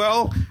so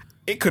well,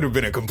 it could have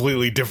been a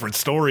completely different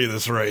story,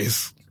 this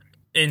race.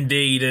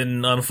 Indeed,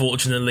 and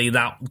unfortunately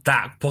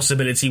that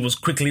possibility was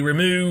quickly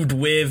removed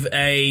with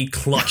a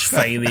clutch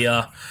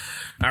failure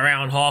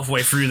around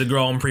halfway through the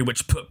Grand Prix,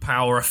 which put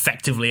Power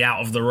effectively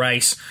out of the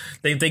race.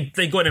 They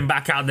got him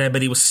back out there,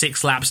 but he was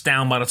 6 laps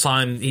down by the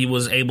time he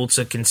was able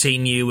to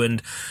continue,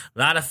 and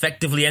that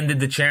effectively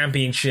ended the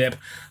championship.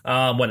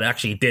 Well, it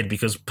actually did,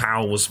 because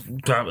it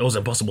was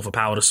impossible for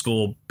Power to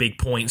score big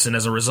points, and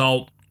as a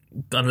result,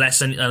 unless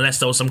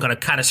there was some kind of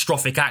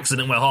catastrophic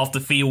accident where half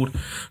the field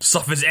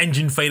suffers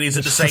engine failures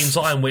at the same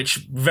time, which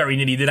very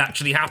nearly did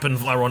actually happen,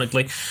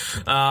 ironically.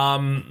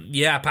 Pagenaud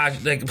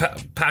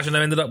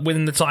ended up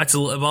winning the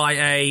title by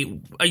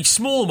a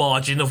small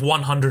margin of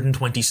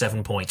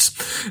 127 points.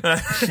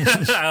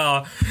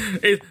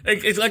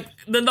 It's like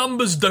the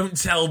numbers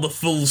don't tell the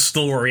full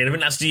story, and I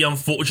think that's the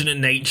unfortunate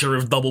nature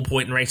of double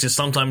point races.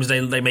 Sometimes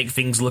they make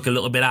things look a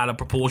little bit out of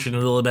proportion, a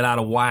little bit out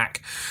of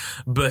whack,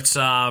 but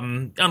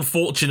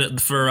unfortunate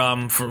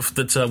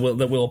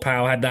that Will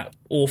Power had that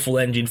awful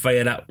engine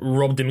failure that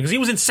robbed him, because he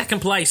was in second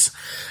place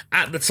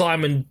at the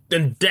time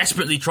and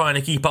desperately trying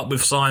to keep up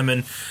with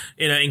Simon,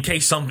 you know, in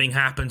case something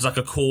happens, like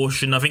a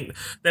caution. I think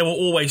they were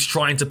always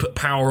trying to put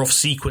Power off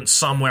sequence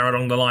somewhere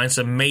along the line,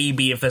 so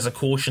maybe if there's a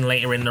caution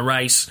later in the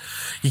race,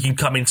 he can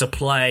come into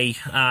play,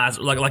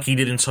 like he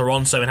did in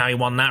Toronto and how he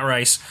won that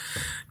race.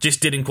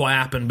 Just didn't quite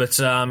happen, but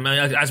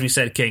as we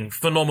said, King,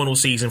 phenomenal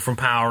season from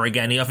Power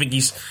again. I think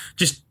he's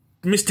just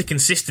Mr.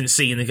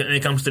 Consistency when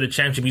it comes to the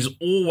championship. He's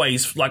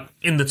always like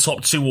in the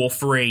top 2 or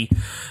 3,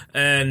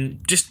 and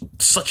just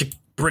such a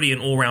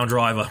brilliant all-round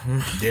driver.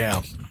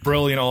 Yeah,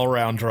 brilliant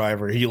all-round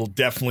driver. He'll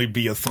definitely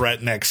be a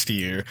threat next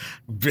year.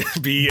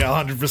 Be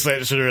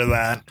 100% sure of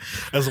that,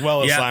 as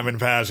well as Simon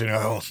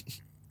Pagenaud.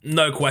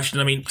 No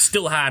question. I mean,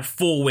 still had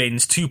 4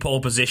 wins, 2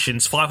 pole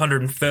positions,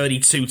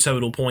 532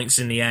 total points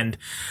in the end.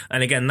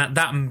 And again,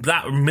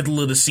 that middle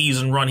of the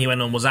season run he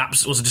went on was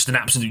just an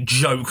absolute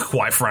joke,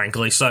 quite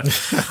frankly. So,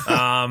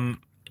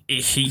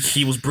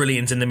 he was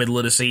brilliant in the middle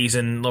of the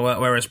season,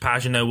 whereas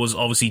Pagenaud was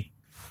obviously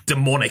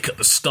demonic at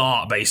the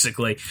start,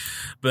 basically.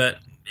 But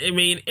I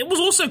mean, it was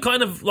also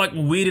kind of like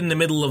weird in the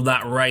middle of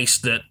that race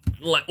that,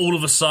 like, all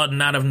of a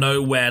sudden, out of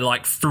nowhere,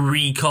 like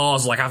 3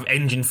 cars like have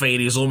engine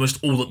failures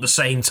almost all at the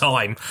same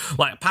time.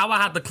 Like, Power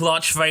had the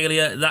clutch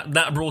failure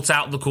that brought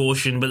out the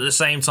caution, but at the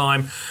same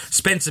time,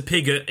 Spencer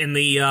Pigot in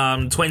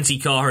the 20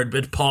 car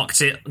had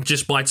parked it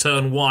just by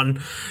turn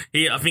 1.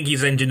 I think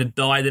his engine had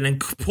died, and then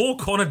poor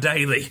Connor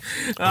Daly.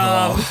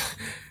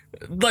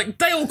 Like,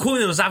 Dale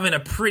Coyne was having a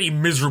pretty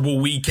miserable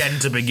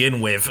weekend to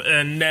begin with,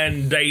 and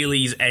then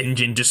Daly's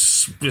engine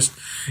just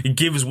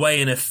gives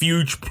way in a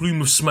huge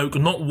plume of smoke,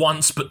 not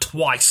once but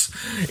twice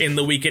in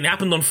the weekend. It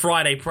happened on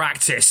Friday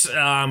practice. It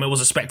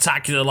was a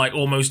spectacular, like,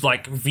 almost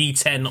like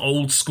V10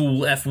 old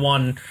school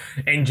F1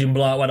 engine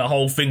blowout where the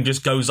whole thing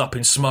just goes up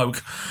in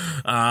smoke.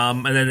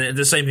 And then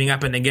the same thing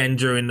happened again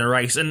during the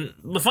race. And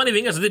the funny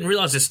thing is, I didn't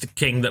realise this,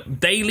 King,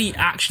 that Daly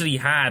actually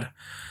had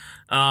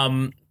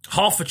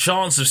half a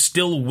chance of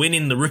still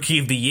winning the Rookie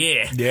of the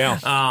Year. Yeah.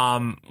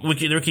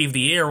 Rookie of the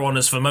Year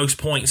honours for most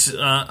points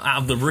out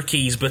of the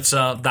rookies, but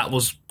that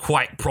was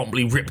quite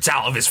promptly ripped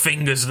out of his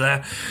fingers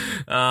there.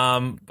 I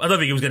don't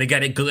think he was going to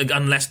get it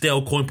unless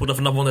Dale Coyne put off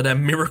another one of their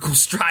miracle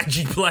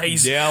strategy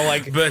plays.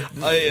 Yeah, but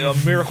a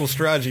miracle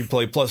strategy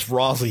play, plus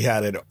Rossi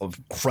had an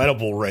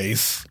incredible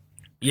race.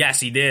 Yes,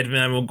 he did.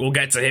 Man, we'll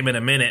get to him in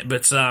a minute,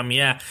 but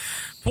yeah.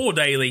 Poor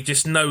Daly,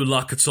 just no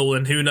luck at all,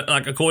 and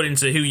according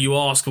to who you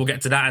ask, we'll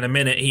get to that in a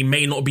minute, he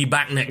may not be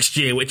back next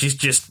year, which is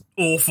just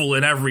awful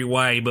in every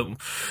way, but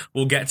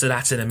we'll get to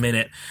that in a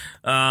minute.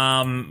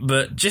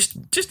 But just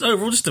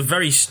overall, just a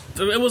very,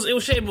 it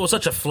was shame it was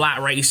such a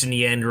flat race in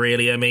the end,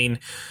 really. I mean,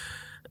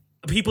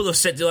 people have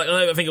said, like,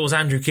 I think it was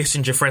Andrew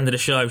Kissinger, friend of the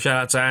show, shout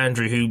out to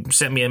Andrew, who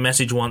sent me a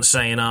message once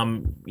saying,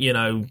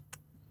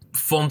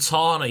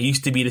 Fontana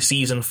used to be the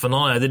season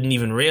finale. I didn't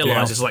even realise.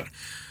 Yeah. It's like,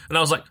 and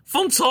I was like,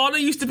 Fontana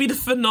used to be the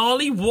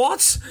finale?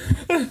 What?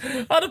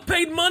 I'd have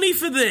paid money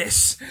for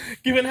this.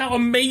 Given how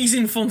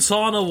amazing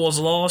Fontana was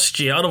last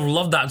year, I'd have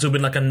loved that to have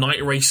been like a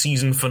night race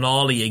season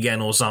finale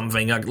again or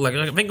something. Like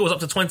I think it was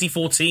up to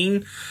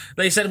 2014.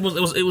 They said it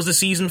was the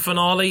season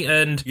finale,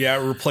 and yeah,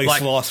 it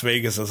replaced Las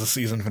Vegas as a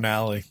season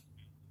finale.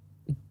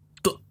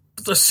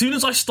 As soon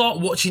as I start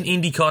watching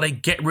IndyCar, they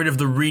get rid of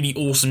the really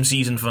awesome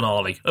season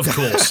finale. Of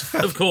course.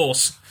 Of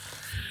course.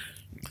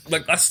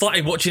 Like, I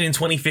started watching in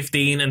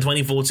 2015, and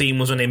 2014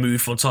 was when they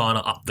moved Fontana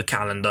up the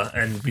calendar,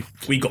 and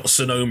we got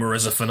Sonoma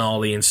as a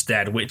finale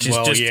instead, which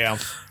is yeah.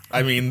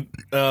 I mean,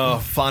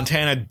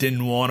 Fontana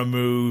didn't want to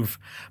move,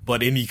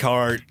 but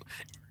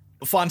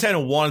Fontana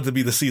wanted to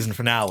be the season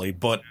finale,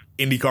 but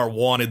IndyCar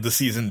wanted the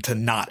season to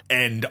not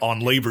end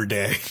on Labor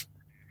Day.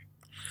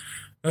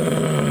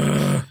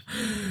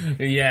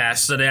 Yeah,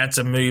 so they had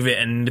to move it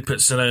and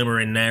put Sonoma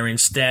in there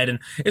instead. And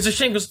it's a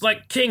shame because,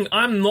 like, King,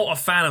 I'm not a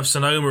fan of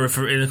Sonoma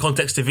in the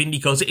context of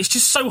IndyCar. It's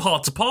just so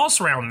hard to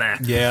pass around there.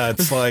 Yeah,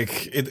 it's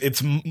like,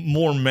 it's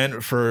more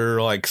meant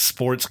for, like,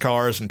 sports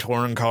cars and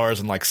touring cars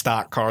and, like,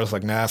 stock cars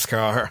like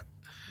NASCAR.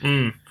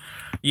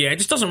 Yeah, it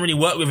just doesn't really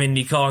work with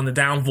IndyCar and the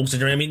downforce.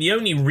 I mean, the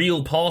only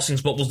real passing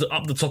spot was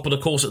up the top of the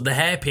course at the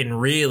hairpin,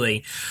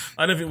 really.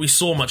 I don't think we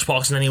saw much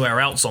passing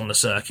anywhere else on the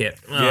circuit.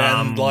 Yeah,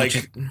 and,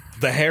 like,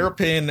 the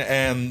hairpin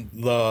and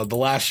the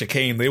last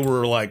chicane, they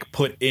were, like,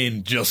 put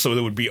in just so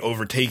there would be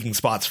overtaking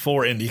spots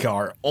for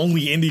IndyCar.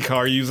 Only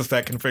IndyCar uses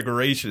that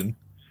configuration.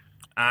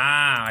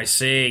 Ah, I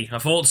see. I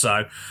thought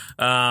so. As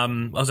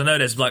I know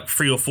there's like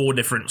 3 or 4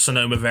 different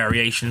Sonoma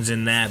variations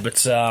in there,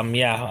 but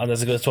yeah,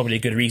 there's probably a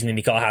good reason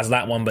IndyCar has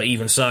that one, but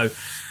even so,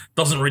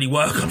 doesn't really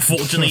work,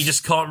 unfortunately. You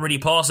just can't really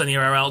pass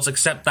anywhere else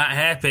except that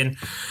hairpin.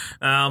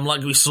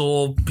 Like we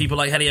saw people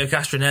like Helio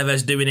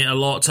Castroneves doing it a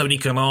lot, Tony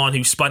Kanaan,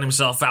 who spun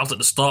himself out at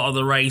the start of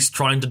the race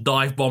trying to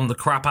dive bomb the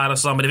crap out of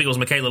somebody. I think it was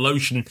Michaela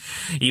Lotion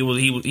he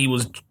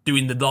was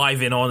doing the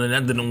dive in on, and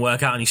that didn't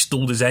work out, and he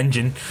stalled his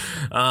engine,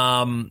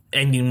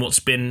 ending what's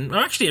been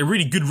actually a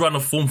really good run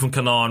of form from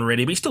Kanaan,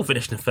 really, but he still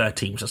finished in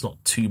 13th, so that's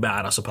not too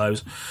bad, I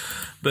suppose.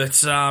 But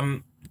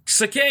so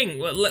King,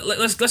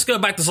 let's go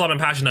back to Simon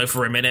Pagenaud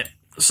for a minute.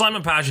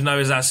 Simon Pagenaud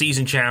is our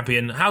season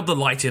champion. How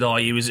delighted are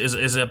you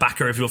as a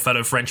backer of your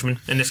fellow Frenchman?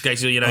 In this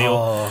case,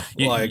 your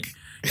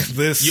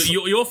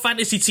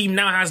fantasy team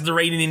now has the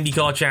reigning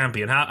IndyCar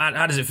champion.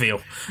 How does it feel?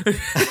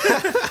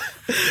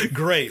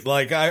 Great.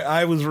 Like,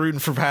 I was rooting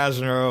for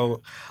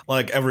Pagenaud,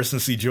 like, ever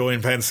since he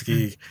joined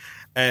Penske,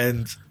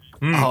 and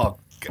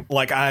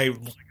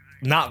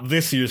not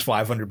this year's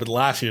 500, but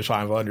last year's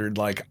 500,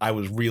 like, I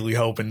was really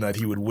hoping that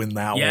he would win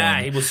that one. Yeah,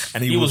 he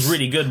was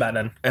really good back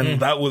then.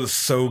 And that was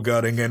so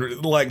gutting.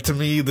 And, like, to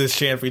me, this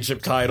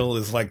championship title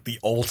is, like, the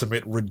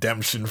ultimate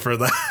redemption for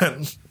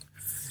that.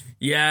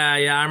 Yeah,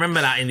 I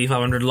remember that Indy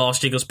 500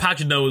 last year, because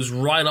Pagenaud was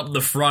right up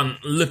the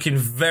front, looking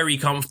very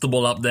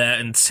comfortable up there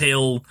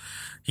until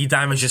he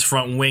damaged his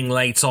front wing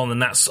late on, and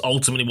that's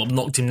ultimately what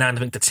knocked him down, I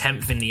think, to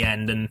 10th in the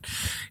end. And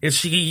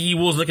he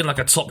was looking like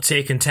a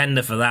top-tier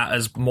contender for that,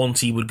 as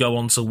Monty would go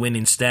on to win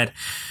instead.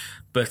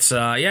 But,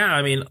 yeah,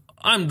 I mean,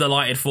 I'm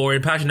delighted for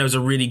him. Pagenaud's a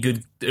really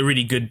good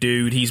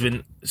dude. He's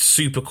been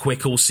super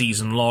quick all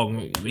season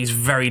long. He's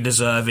very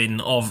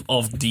deserving of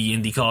the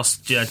IndyCar,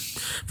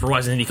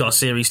 Verizon IndyCar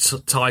Series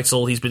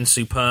title. He's been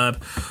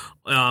superb.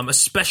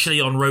 Especially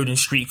on road and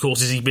street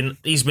courses,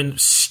 he's been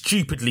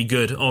stupidly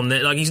good on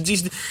there. Like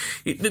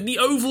the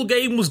oval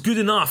game was good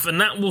enough,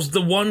 and that was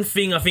the one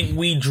thing I think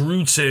we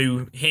drew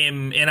to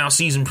him in our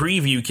season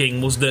preview,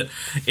 King, was that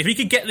if he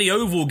could get the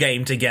oval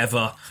game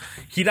together,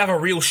 he'd have a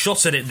real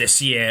shot at it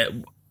this year.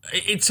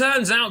 It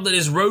turns out that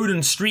his road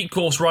and street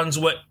course runs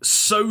were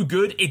so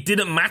good, it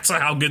didn't matter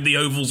how good the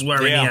ovals were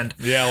in the end.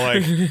 Yeah,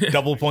 like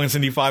double points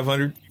Indy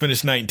 500,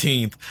 finished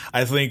 19th.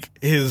 I think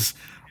his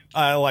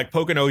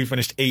Pocono, he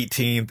finished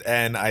 18th,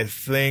 and I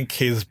think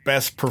his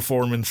best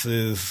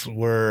performances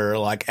were,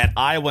 like, at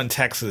Iowa and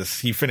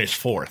Texas, he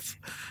finished 4th.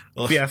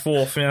 Yeah,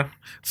 4th, yeah.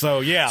 So,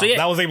 yeah,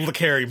 that was able to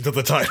carry him to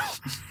the title.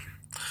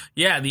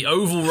 Yeah, the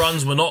oval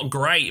runs were not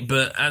great,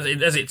 but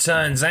as it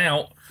turns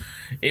out,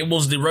 it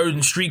was the road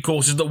and street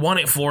courses that won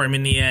it for him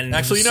in the end.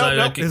 Actually,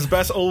 his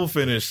best oval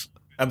finish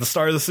at the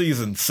start of the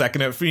season,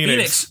 second at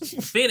Phoenix.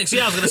 Phoenix,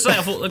 yeah, I was going to say,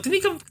 I thought, like, did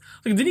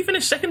he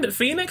finish second at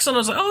Phoenix? And I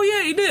was like, oh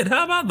yeah, he did.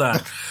 How about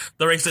that?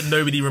 The race that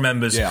nobody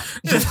remembers. Yeah.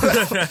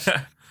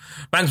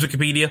 Thanks,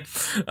 Wikipedia.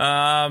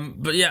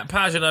 But yeah,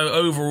 Pagenaud,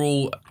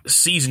 overall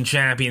season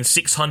champion,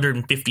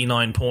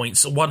 659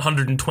 points,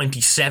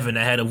 127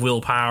 ahead of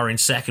Will Power in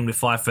second with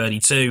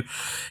 532.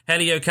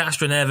 Helio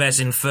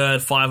Castroneves in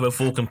third,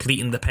 504,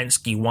 completing the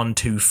Penske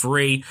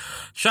 1-2-3.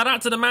 Shout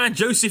out to the man,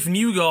 Joseph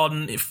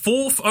Newgarden,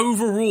 fourth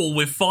overall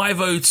with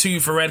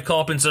 502 for Ed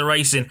Carpenter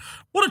Racing.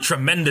 What a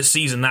tremendous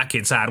season that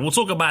kid's had. We'll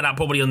talk about that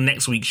probably on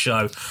next week's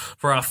show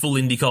for our full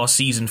IndyCar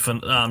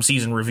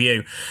season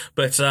review.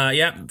 But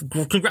yeah,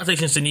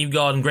 congratulations to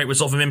Newgarden. Great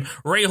result from him.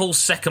 Rahal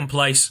second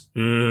place.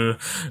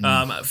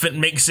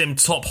 Makes him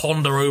top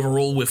Honda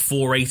overall with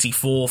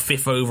 484.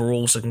 Fifth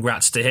overall, so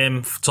congrats to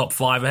him. Top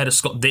five ahead of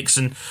Scott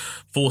Dixon.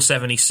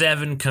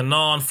 477,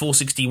 Kanaan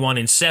 461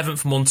 in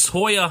seventh,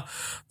 Montoya,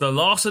 the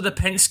last of the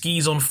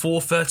Penskes on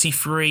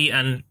 433,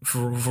 and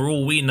for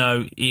all we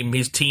know,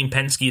 his Team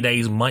Penske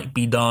days might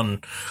be done.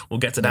 We'll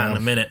get to that in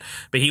a minute.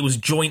 But he was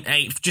joint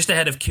eighth, just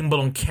ahead of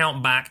Kimball on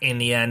countback in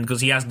the end,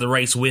 because he has the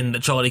race win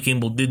that Charlie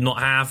Kimball did not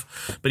have,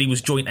 but he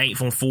was joint eighth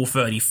on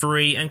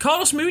 433, and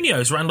Carlos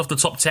Munoz ran off the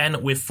top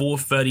 10 with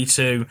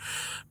 432,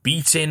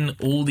 beating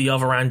all the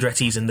other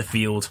Andrettis in the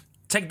field.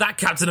 Take that,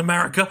 Captain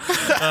America.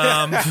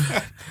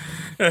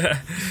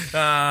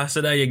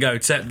 So there you go.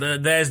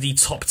 There's the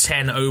top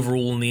 10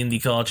 overall in the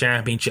IndyCar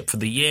Championship for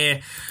the year.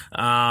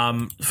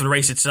 For the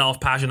race itself,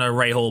 Pagenaud,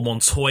 Rahal,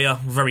 Montoya.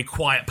 Very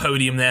quiet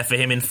podium there for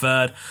him in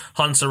third.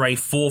 Hunter-Reay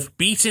fourth,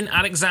 beating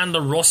Alexander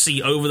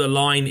Rossi over the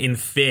line in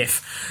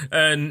fifth.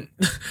 And,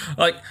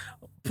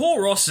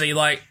 poor Rossi,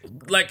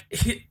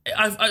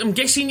 I'm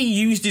guessing he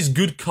used his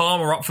good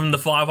karma up from the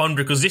 500,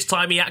 because this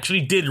time he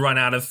actually did run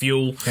out of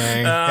fuel.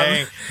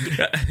 Hey,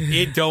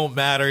 it don't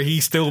matter.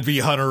 He still beat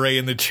Hunter-Reay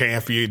in the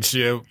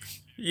championship.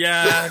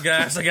 Yeah, I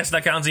guess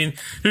that counts in.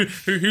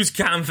 Who's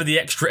counting for the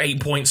extra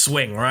 8-point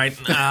swing, right?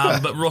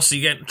 But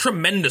Rossi, again,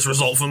 tremendous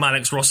result from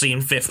Alex Rossi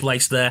in fifth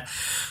place there.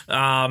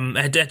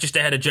 Just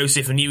ahead of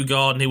Joseph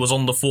Newgarden, who was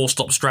on the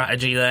 4-stop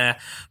strategy there.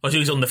 He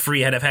was on the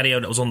 3 ahead of Helio,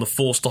 that was on the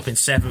 4-stop in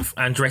seventh.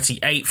 Andretti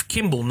eighth,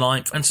 Kimball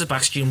ninth, and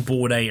Sebastian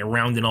Bourdais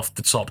rounding off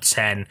the top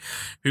 10.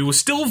 Who was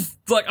still,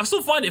 I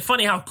still find it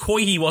funny how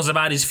coy he was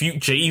about his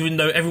future, even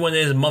though everyone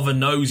in his mother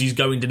knows he's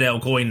going to Dale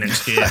Coyne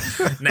next year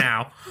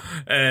now.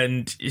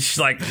 And it's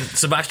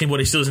Sebastian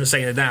Bourdais still isn't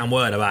saying a damn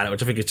word about it,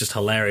 which I think is just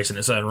hilarious in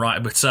its own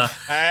right. But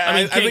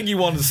I think he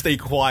wanted to stay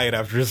quiet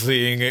after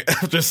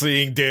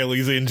seeing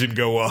Daly's engine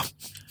go up.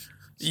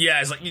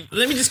 Yeah, it's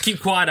let me just keep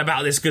quiet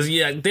about this, because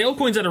Dale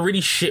Coyne's had a really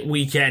shit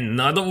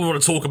weekend. I don't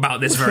want to talk about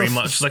this very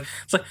much.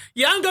 It's like,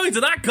 I'm going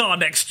to that car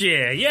next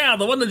year. Yeah,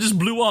 the one that just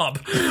blew up.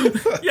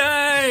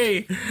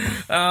 Yay!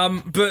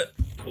 But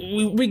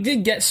we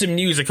did get some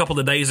news a couple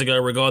of days ago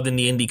regarding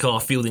the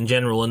IndyCar field in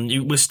general,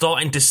 and we're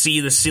starting to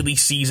see the silly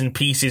season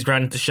pieces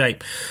run into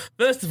shape.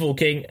 First of all,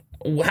 King,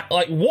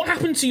 what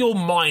happened to your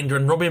mind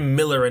when Robin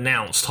Miller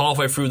announced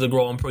halfway through the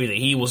Grand Prix that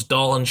he was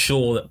darn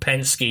sure that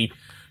Penske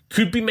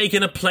could be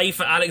making a play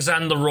for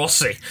Alexander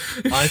Rossi?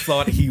 I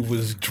thought he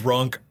was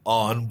drunk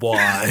on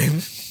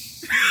wine.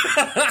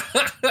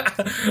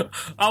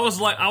 I was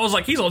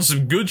like, he's on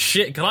some good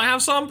shit. Can I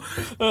have some?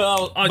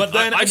 But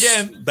then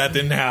again, that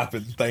didn't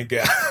happen. Thank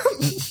God.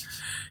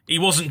 He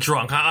wasn't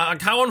drunk.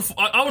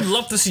 I would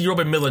love to see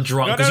Robin Miller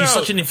drunk, because he's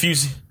such an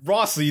enthusiast.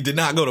 Rossi did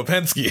not go to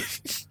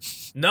Penske.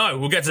 No,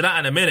 we'll get to that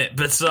in a minute.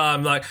 But I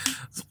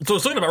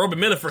was talking about Robin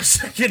Miller for a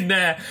second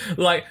there.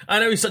 I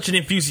know he's such an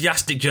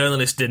enthusiastic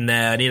journalist in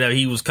there, and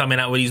he was coming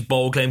out with these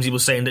bold claims. He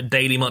was saying that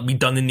Daly might be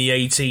done in the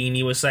 18.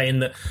 He was saying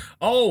that,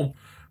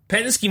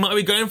 Penske might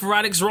be going for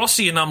Alex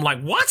Rossi, and I'm like,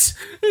 what?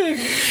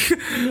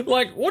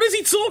 What is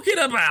he talking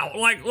about?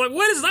 Where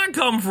does that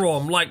come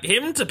from?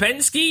 Him to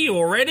Penske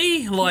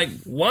already?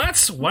 What?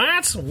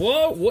 What?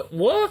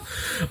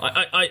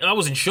 I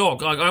was in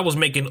shock. I was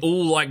making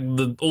all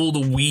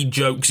the weed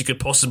jokes you could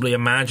possibly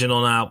imagine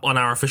on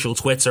our official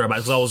Twitter about,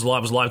 because I was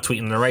live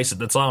tweeting the race at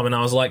the time, and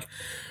I was like,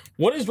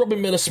 what is Robin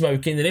Miller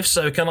smoking? And if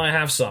so, can I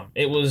have some?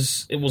 It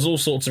was all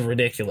sorts of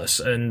ridiculous,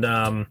 and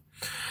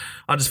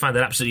I just find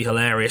it absolutely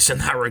hilarious in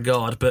that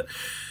regard. But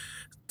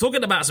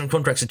talking about some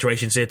contract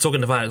situations here,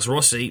 talking about Alex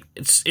Rossi,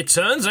 it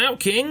turns out,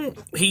 King,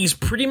 he's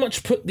pretty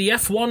much put the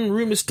F1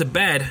 rumours to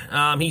bed.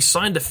 He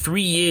signed a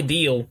 3-year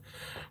deal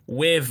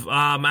with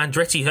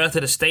Andretti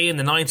Hertha to stay in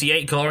the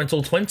 98 car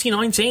until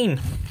 2019.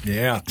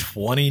 Yeah,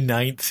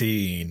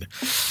 2019.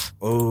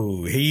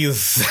 Oh,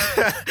 he's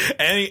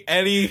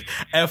any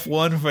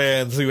F1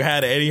 fans who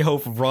had any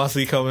hope of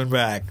Rossi coming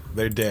back,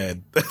 they're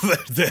dead.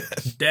 They're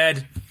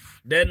dead.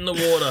 Dead in the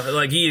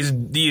water. He is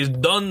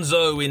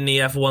donezo in the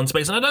F1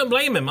 space, and I don't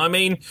blame him. I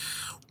mean,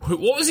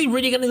 what was he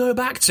really going to go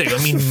back to?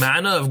 I mean,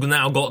 Manor have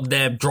now got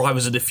their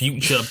drivers of the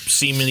future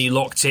seemingly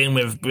locked in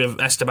with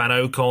Esteban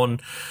Ocon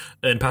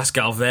and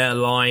Pascal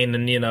Wehrlein,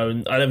 and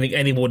I don't think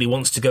anybody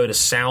wants to go to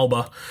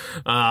Sauber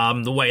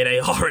the way they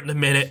are at the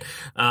minute.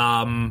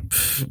 I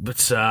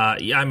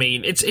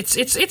mean,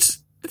 it's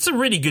it's a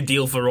really good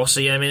deal for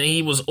Rossi. I mean,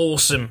 he was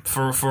awesome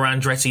for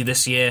Andretti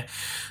this year.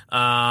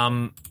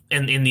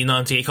 In the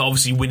 98 car,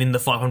 obviously winning the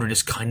 500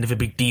 is kind of a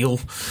big deal.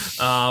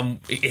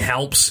 It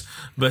helps,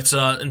 but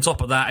on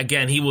top of that,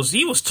 again, he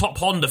was top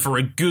Honda for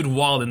a good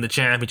while in the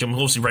championship.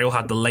 Obviously, Rail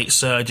had the late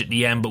surge at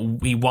the end, but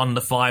he won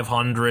the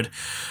 500.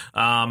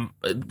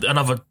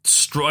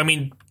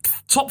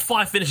 Top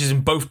 5 finishes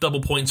in both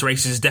double points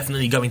races is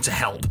definitely going to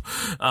help.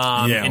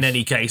 In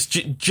any case,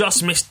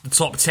 just missed the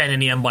top 10 in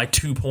the end by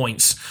 2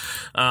 points.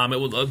 It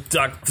was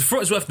for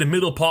what it's worth, the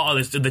middle part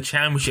of the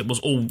championship was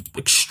all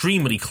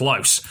extremely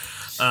close.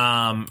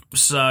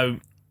 So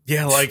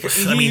yeah, like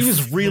he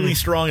was really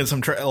strong at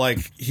some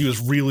he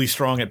was really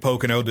strong at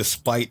Pocono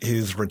despite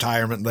his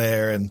retirement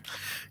there, and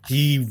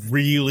he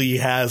really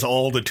has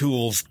all the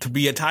tools to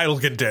be a title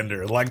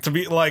contender.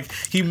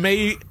 He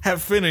may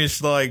have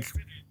finished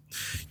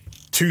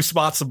 2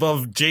 spots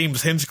above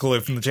James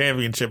Hinchcliffe in the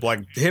championship.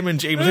 Him and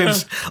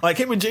James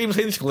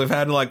Hinchcliffe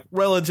had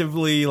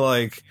relatively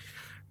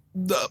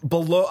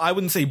below, I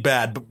wouldn't say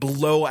bad, but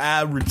below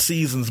average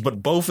seasons,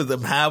 but both of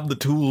them have the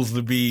tools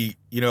to be,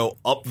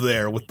 up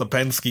there with the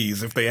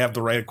Penske's if they have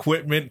the right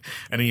equipment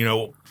and,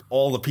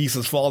 all the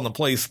pieces fall into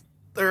place.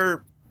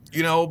 They're,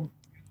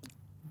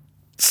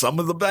 some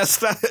of the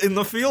best in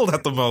the field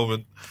at the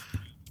moment.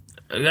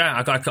 Yeah,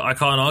 I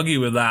can't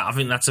argue with that. I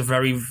think that's a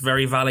very,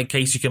 very valid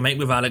case you can make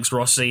with Alex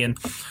Rossi, and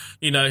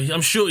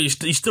I'm sure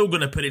he's still going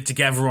to put it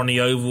together on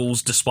the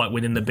ovals, despite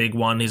winning the big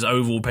one. His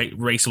oval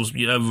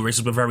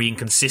races were very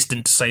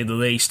inconsistent, to say the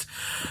least.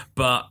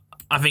 But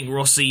I think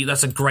Rossi,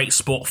 that's a great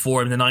spot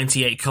for him. The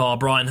 98 car,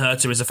 Brian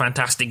Herter is a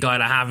fantastic guy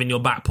to have in your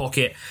back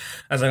pocket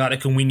as a guy that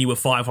can win you a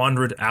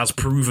 500, as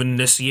proven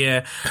this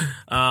year.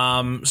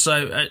 And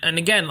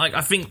again,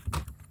 I think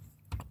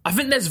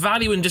there's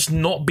value in just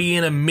not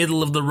being a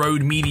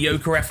middle-of-the-road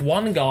mediocre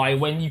F1 guy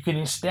when you can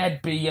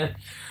instead be a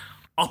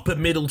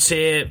upper-middle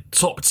tier,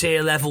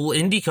 top-tier level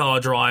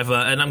IndyCar driver,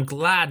 and I'm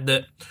glad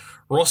that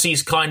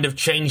Rossi's kind of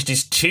changed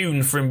his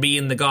tune from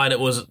being the guy that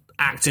was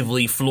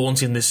actively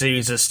flaunting the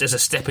series as a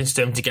stepping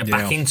stone to get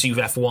back into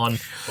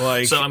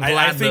F1. So I'm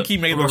glad I think he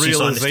made the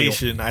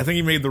realization. I think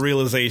he made the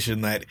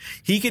realization that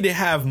he could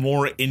have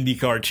more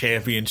IndyCar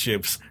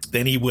championships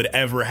than he would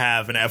ever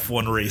have in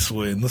F1 race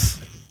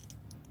wins.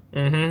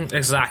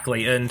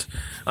 Exactly, and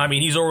I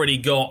mean he's already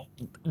got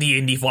the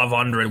Indy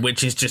 500,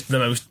 which is just the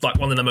most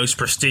one of the most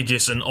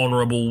prestigious and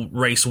honourable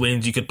race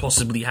wins you could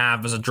possibly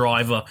have as a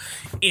driver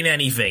in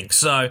anything.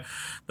 So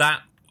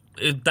that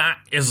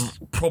is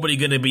probably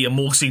going to be a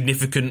more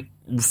significant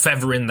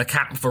feather in the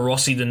cap for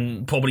Rossi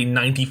than probably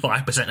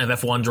 95% of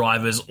F1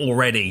 drivers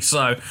already.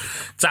 So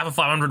to have a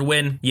 500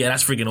 win, yeah,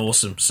 that's freaking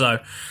awesome. So.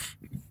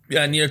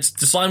 And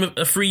to sign a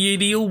 3-year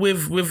deal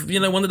with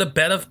one of the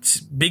better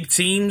big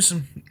teams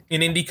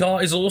in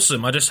IndyCar is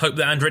awesome. I just hope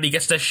that Andretti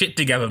gets their shit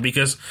together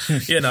because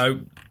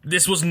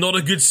this was not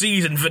a good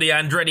season for the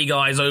Andretti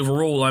guys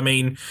overall. I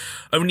mean,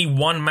 only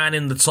one man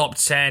in the top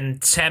 10,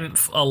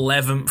 10th,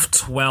 11th,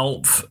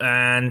 12th,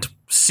 and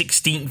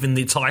 16th in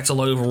the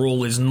title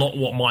overall is not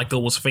what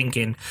Michael was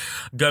thinking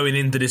going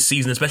into this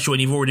season, especially when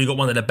you've already got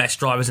one of the best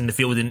drivers in the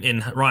field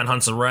in Ryan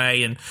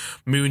Hunter-Reay, and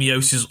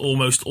Munoz is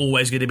almost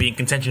always going to be in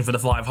contention for the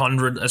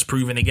 500, as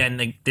proven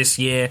again this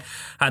year.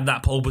 Had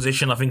that pole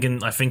position, I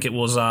think it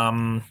was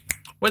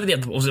where did he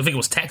have I think it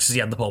was Texas he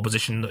had the pole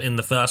position in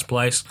the first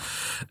place.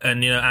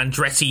 And,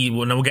 Andretti,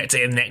 we'll get to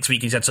him next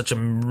week. He's had such a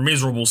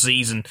miserable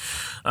season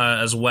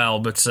as well.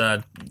 But,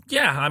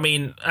 yeah, I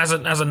mean, as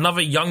another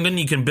young gun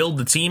you can build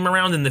the team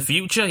around in the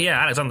future, yeah,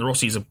 Alexander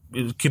Rossi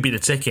could be the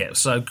ticket.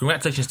 So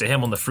congratulations to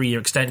him on the 3-year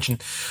extension.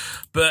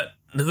 But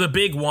the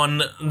big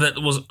one that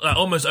was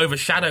almost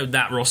overshadowed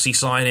that Rossi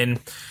signing,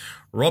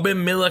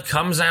 Robin Miller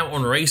comes out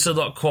on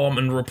Racer.com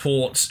and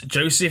reports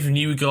Joseph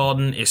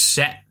Newgarden is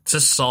set to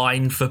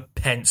sign for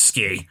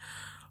Penske.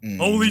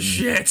 Holy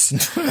shit.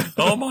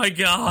 Oh my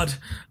god.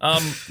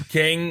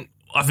 King,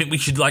 I think we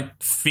should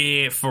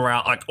fear for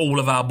all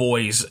of our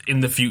boys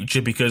in the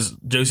future, because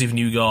Joseph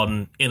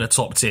Newgarden in a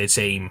top tier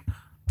team,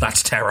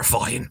 that's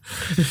terrifying.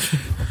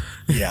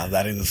 Yeah,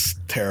 that is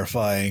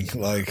terrifying.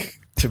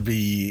 To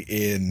be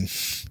in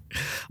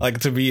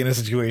a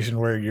situation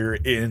where you're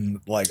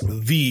in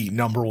the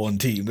number one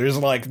team. There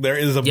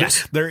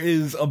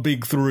is a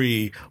big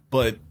three,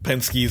 but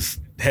Penske's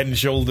head and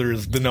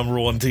shoulders the number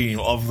one team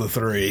of the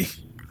three.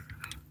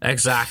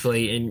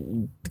 Exactly.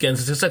 And again,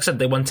 as I said,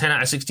 they won 10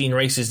 out of 16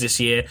 races this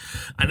year,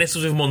 and this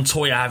was with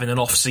Montoya having an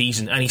off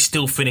season, and he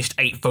still finished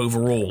 8th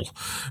overall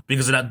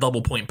because of that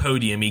double point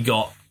podium he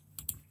got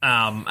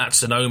at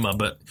Sonoma.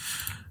 But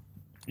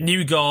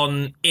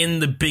Newgarden in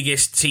the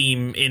biggest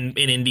team in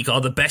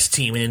IndyCar, the best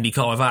team in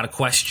IndyCar without a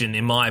question,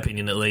 in my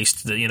opinion at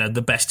least,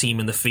 the best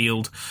team in the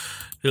field.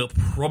 He'll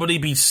probably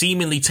be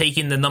seemingly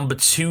taking the number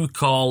 2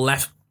 car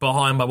left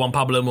behind by Juan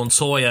Pablo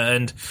Montoya.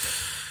 And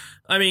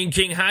I mean,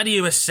 King, how do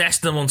you assess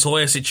the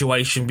Montoya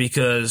situation?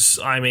 Because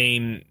I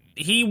mean,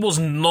 he was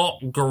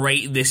not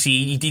great this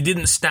year. He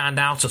didn't stand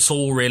out at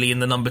all really in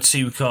the number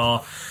 2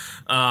 car.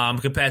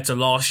 compared to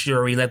last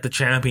year. He led the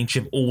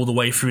championship all the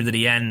way through to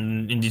the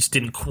end and just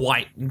didn't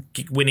quite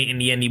win it in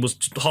the end. He was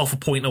half a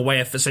point away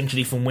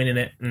essentially from winning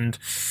it, and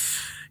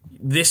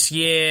this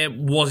year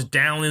was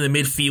down in the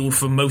midfield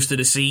for most of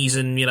the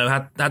season. You know,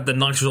 had the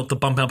nice result to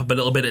bump up a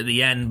little bit at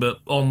the end, but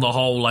on the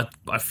whole, I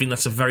think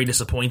that's a very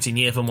disappointing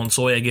year for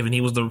Montoya, given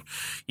he was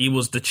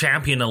the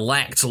champion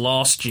elect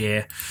last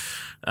year.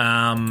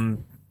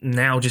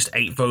 Now just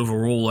 8th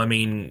overall. I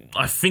mean,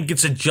 I think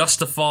it's a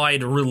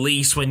justified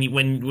release when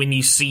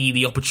you see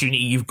the opportunity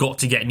you've got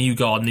to get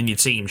Newgarden in your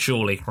team,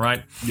 surely,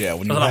 right? Yeah,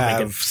 when you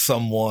have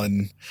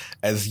someone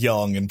as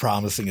young and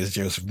promising as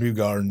Joseph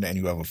Newgarden and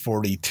you have a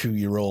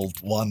 42-year-old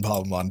Juan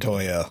Pablo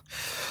Montoya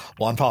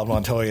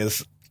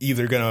is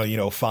either going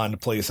to, find a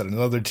place at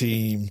another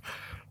team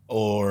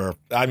or,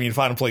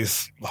 find a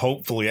place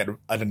hopefully at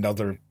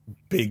another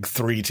big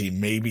 3 team,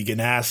 maybe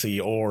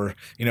Ganassi, or,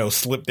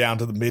 slip down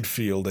to the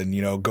midfield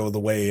and, go the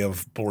way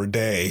of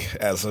Bourdais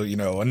as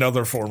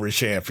another former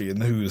champion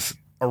who's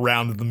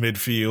around the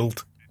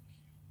midfield.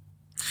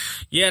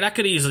 Yeah, that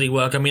could easily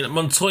work. I mean,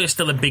 Montoya's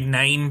still a big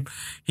name.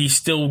 He's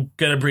still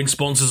going to bring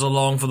sponsors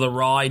along for the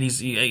ride.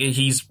 He's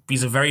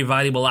a very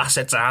valuable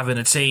asset to have in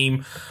a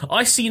team.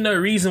 I see no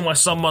reason why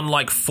someone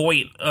like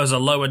Foyt as a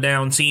lower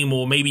down team,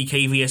 or maybe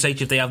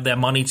KVSH if they have their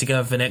money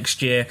together for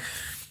next year,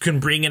 can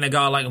bring in a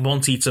guy like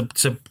Monty to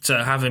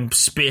have him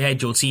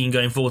spearhead your team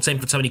going forward. Same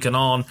for Tony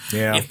Kanaan,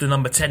 if the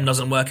number 10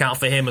 doesn't work out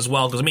for him as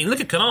well. Because, look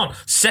at Kanaan,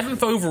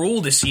 7th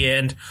overall this year,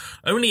 and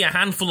only a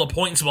handful of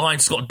points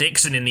behind Scott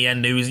Dixon in the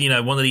end, who's,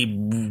 one of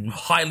the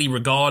highly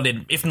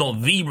regarded, if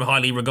not the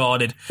highly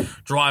regarded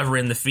driver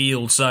in the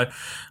field. So,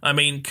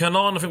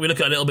 Kanaan, I think we look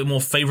at a little bit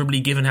more favourably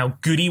given how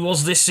good he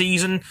was this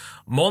season.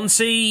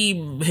 Monty,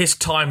 his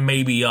time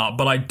may be up,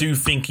 but I do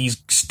think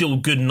he's still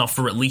good enough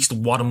for at least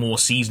one more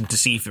season to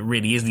see if it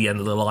really is the end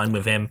of the line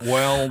with him.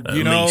 Well,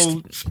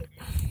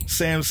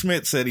 Sam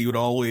Smith said he would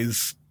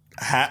always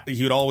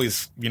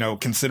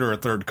consider a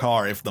third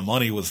car if the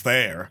money was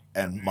there,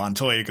 and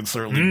Montoya can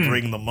certainly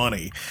bring the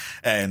money.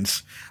 And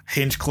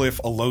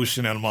Hinchcliffe,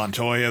 Aloshin, and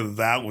Montoya,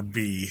 that would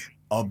be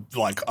a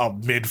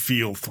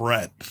midfield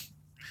threat.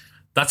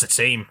 That's a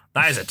team.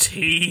 That is a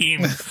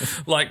team.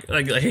 like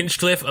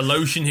Hinchcliffe,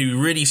 Aloshin,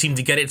 who really seemed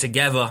to get it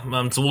together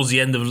towards the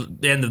end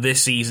of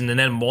this season, and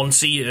then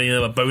Monty,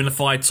 a bona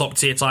fide top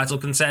tier title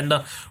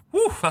contender.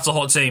 Whew, that's a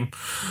hot team.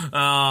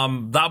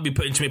 That would be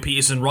putting Schmidt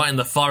Peterson right in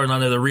the fire, and I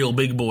know the real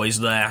big boys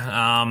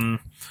there.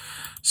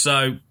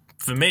 So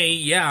for me,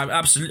 yeah,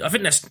 absolutely. I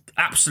think there's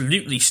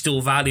absolutely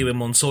still value in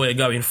Montoya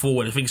going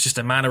forward. I think it's just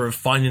a matter of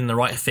finding the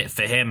right fit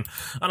for him.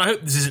 And I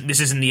hope this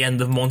isn't the end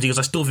of Monty, because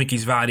I still think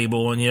he's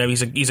valuable, and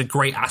he's a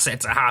great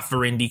asset to have for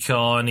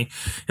IndyCar, and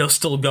he'll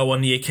still go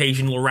on the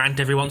occasional rant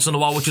every once in a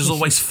while, which is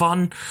always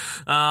fun.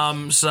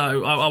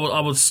 So I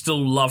would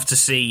still love to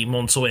see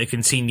Montoya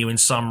continue in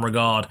some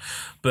regard.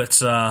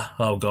 But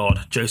oh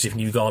god, Joseph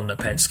Newgarden at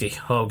Penske.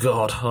 Oh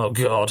god.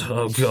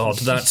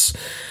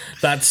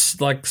 That's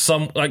like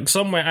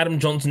somewhere Adam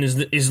Johnson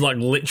is like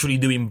literally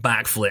doing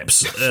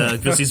backflips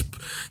because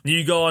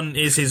Newgarden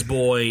is his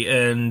boy,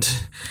 and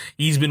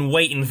he's been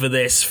waiting for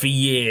this for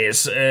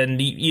years,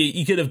 and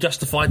he could have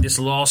justified this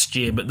last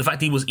year, but the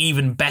fact he was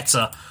even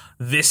better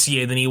this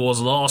year than he was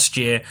last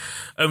year,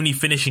 only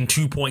finishing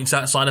 2 points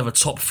outside of a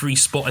top 3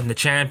 spot in the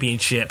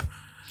championship.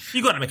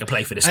 You got to make a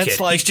play for this kid.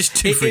 He's just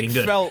too freaking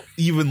good. It felt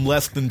even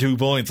less than 2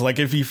 points. Like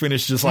if he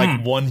finished just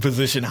one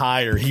position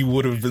higher, he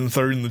would have been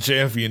third in the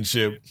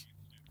championship.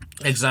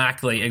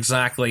 Exactly, and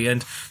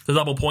the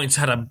double points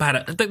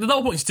the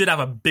double points did have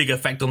a big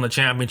effect on the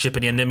championship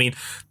in the end. I mean,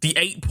 the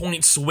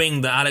 8-point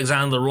swing that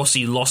Alexander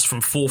Rossi lost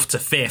from 4th to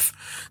 5th,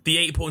 the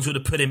 8 points would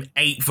have put him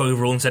 8th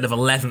overall instead of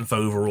 11th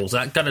overall. So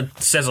that kind of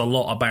says a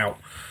lot about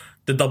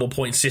the double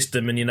point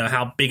system and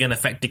how big an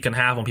effect it can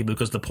have on people,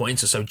 because the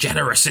points are so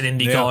generous in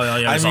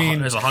IndyCar.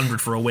 There's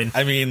 100 for a win.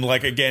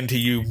 Again, to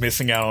you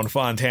missing out on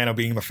Fontana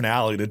being the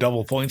finale, the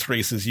double points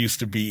races used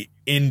to be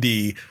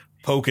Indy,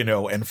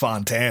 Pocono, and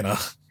Fontana.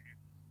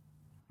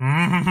 I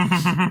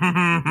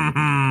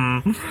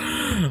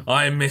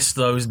miss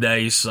those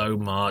days so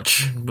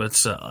much,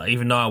 but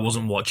even though I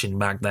wasn't watching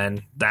back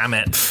then, damn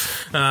it,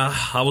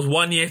 I was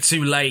 1 year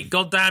too late.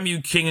 God damn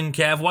you, King and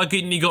Kev, why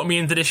couldn't you got me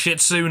into this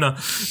shit sooner?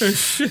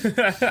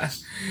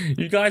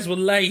 You guys were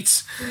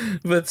late,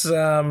 but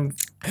all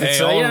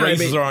the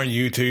races are on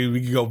YouTube.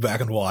 We can go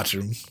back and watch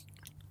them.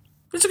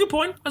 That's a good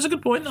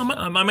point.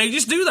 I may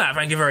just do that.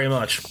 Thank you very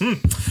much.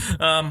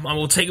 I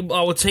will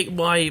take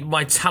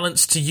my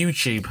talents to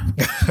YouTube.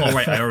 Oh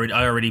right, I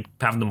already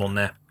have them on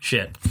there.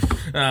 Shit.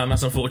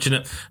 That's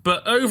unfortunate.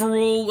 But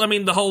overall,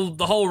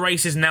 the whole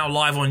race is now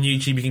live on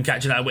YouTube. You can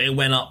catch it out. It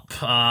went up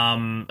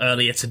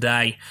earlier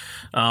today.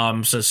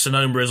 So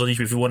Sonoma is on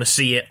YouTube if you want to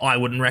see it. I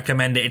wouldn't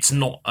recommend it. It's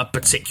not a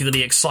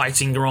particularly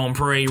exciting Grand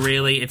Prix,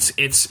 really.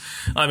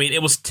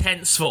 It was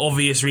tense for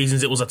obvious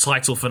reasons. It was a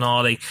title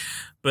finale.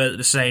 But at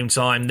the same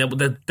time,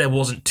 there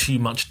wasn't too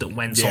much that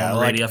went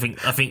on, really. I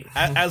think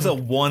as a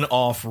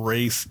one-off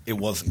race, it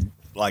wasn't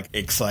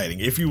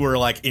exciting. If you were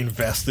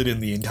invested in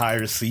the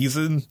entire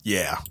season,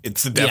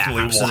 it's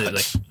definitely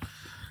watch.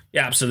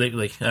 Yeah,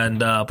 absolutely. And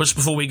just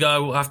before we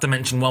go, I have to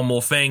mention one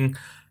more thing.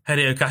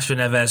 Helio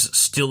Castroneves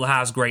still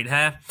has great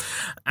hair.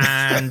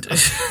 And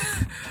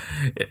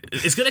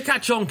it's going to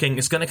catch on, King.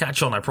 It's going to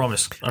catch on, I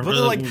promise. But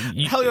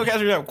Helio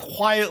Castroneves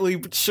quietly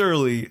but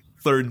surely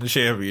third in the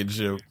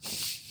championship.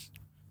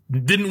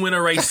 Didn't win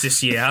a race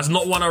this year. Has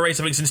not won a race,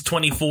 I think, since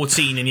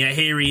 2014, and yet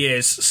here he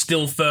is,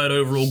 still third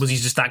overall because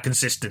he's just that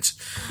consistent.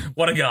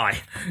 What a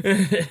guy.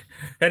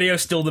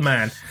 Helio's still the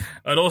man.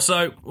 And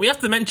also, we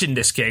have to mention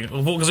this, King,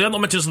 because we have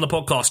not mentioned this on the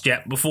podcast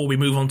yet before we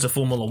move on to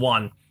Formula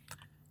One.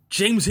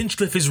 James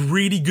Hinchcliffe is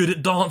really good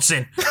at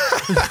dancing.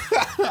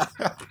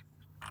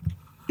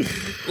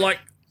 Like,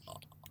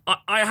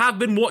 I have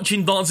been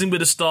watching Dancing with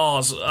the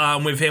Stars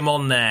with him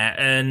on there,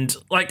 and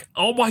like,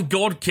 oh my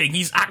god, King,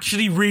 he's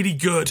actually really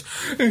good.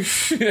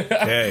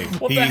 Hey,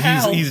 what the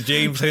hell? He's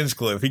James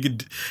Hinchcliffe. He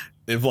could,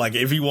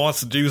 if he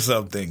wants to do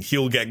something,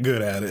 he'll get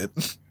good at it.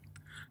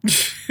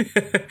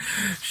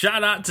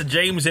 Shout out to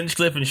James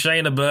Hinchcliffe and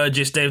Shayna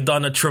Burgess. They've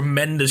done a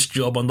tremendous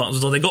job on that.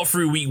 They got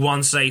through week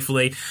one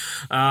safely.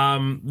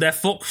 Their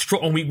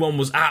foxtrot on week one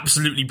was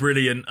absolutely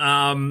brilliant.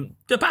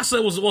 The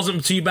passo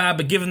wasn't too bad,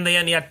 but given they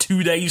only had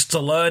 2 days to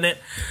learn it,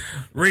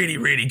 really,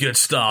 really good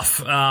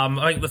stuff.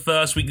 I think the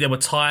first week they were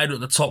tied at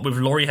the top with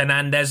Laurie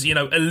Hernandez,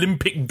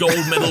 Olympic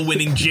gold medal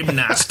winning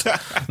gymnast,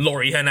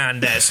 Laurie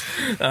Hernandez.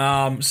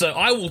 So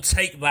I will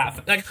take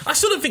that. Like, I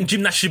still don't think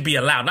gymnasts should be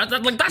allowed.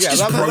 That's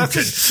just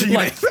broken.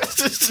 That's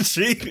just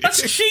cheating.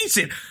 That's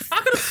cheating.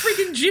 How can a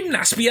freaking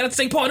gymnast be able to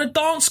take part in a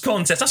dance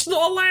contest? That's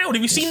not allowed.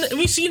 Have you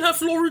seen her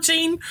floor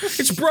routine?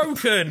 It's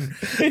broken.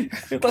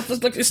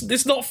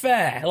 It's not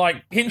fair.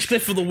 Like,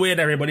 Hinchcliffe for the win,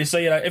 everybody. So,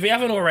 if you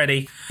haven't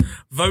already,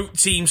 vote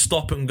Team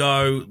Stop and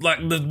Go. Like,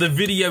 the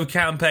video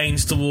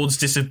campaigns towards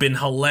this have been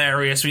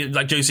hilarious.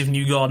 Like, Joseph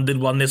Newgarden did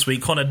one this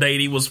week. Connor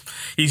Daly was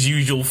his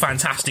usual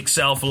fantastic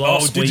self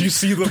last week. Did you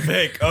see the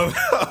pic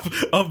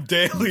of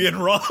Daly and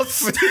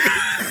Ross?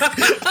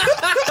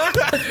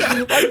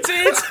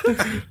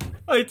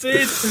 I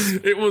did.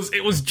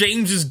 It was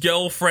James's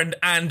girlfriend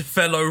and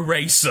fellow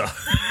racer.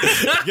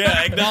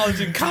 Yeah,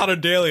 acknowledging Connor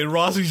Daly, and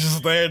Rossi's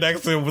just there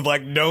next to him with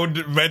like no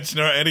mention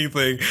or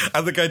anything.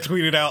 I think I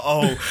tweeted out,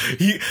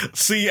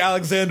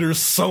 Alexander's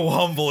so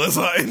humble as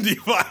our Indy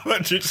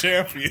 500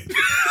 champion.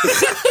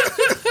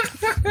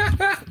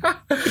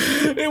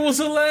 It was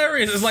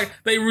hilarious. It's like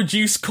they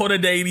reduced Connor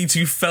Daly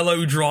to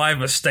fellow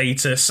driver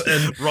status,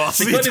 and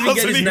Rossi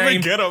doesn't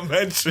even get a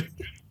mention.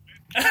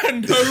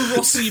 And no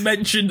Rossi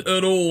mentioned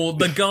at all.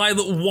 The guy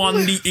that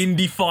won the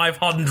Indy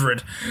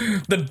 500,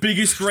 the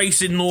biggest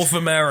race in North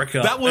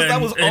America. That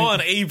was on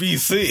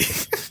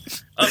ABC.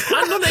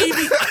 And on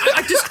ABC,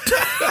 I just.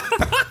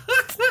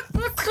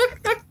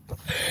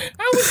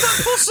 How is that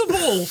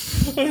possible?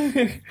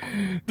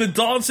 The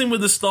Dancing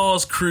with the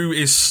Stars crew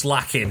is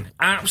slacking.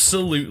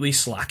 Absolutely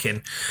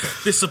slacking.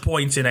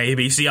 Disappointing,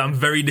 ABC. I'm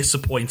very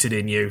disappointed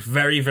in you.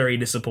 Very, very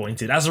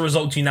disappointed. As a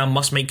result, you now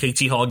must make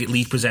Katie Hargett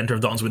lead presenter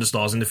of Dancing with the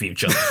Stars in the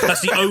future.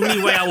 That's the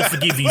only way I will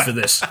forgive you for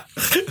this.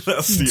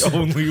 That's the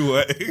only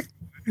way.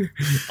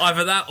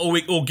 Either that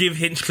or give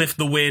Hinchcliffe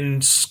the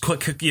win.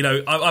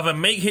 Either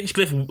make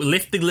Hinchcliffe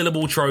lift the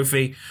Glitterball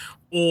trophy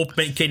or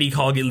make Katie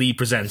Hargett lead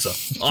presenter.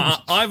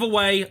 Either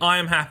way, I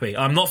am happy.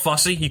 I'm not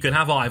fussy. You can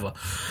have either.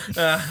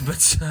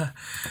 But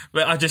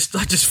I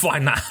just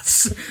find that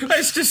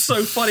it's just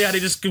so funny how they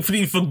just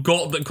completely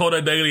forgot that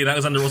Connor Daly and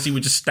Alexander Rossi were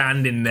just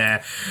standing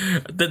there.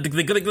 They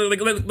got to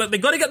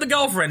get the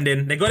girlfriend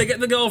in. They got to get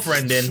the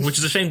girlfriend in, which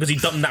is a shame because he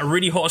dumped that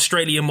really hot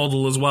Australian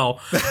model as well.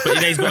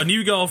 But he's got a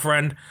new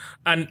girlfriend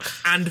and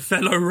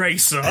fellow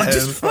racer. I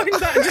just find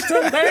that just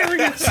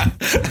hilarious.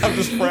 I'm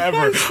just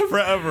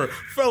forever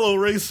fellow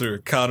racer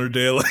Connor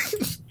Daly.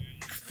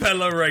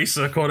 Fellow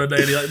racer Connor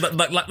Daly.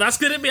 Like that's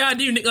going to be our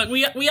new nick. Like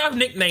we have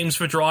nicknames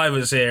for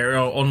drivers here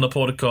on the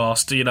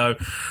podcast.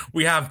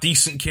 We have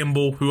Decent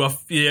Kimball, who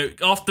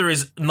after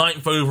his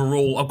 9th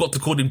overall, I've got to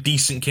call him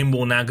Decent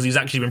Kimball now because he's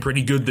actually been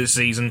pretty good this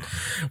season.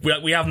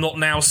 We have Not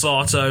Now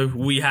Sato.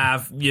 We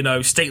have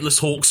Stateless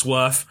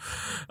Hawksworth.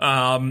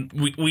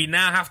 We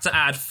now have to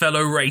add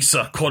fellow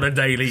racer Connor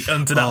Daly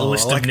onto that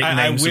list of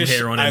nicknames from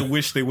here on in. I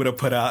wish they would have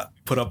put up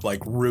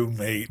like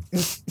roommate.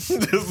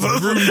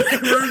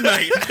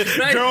 Roommate.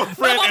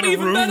 Girlfriend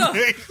and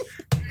roommate.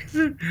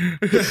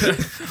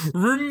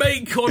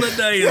 Roommate Connor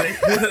Daly.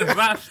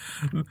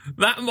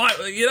 that might.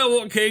 You know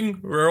what, King?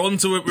 We're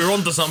onto it. We're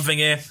onto something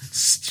here.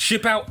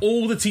 Ship out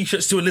all the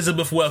t-shirts to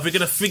Elizabeth Worth. We're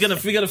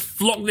gonna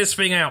flock this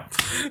thing out.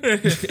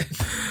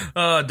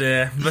 Oh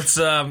dear. But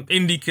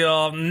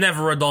IndyCar,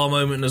 never a dull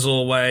moment as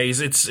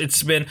always.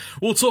 It's been.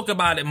 We'll talk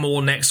about it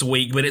more next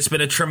week. But it's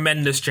been a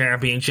tremendous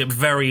championship.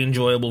 Very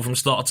enjoyable from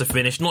start to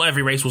finish. Not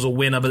every race was a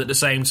winner, but at the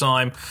same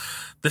time,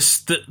 the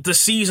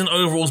season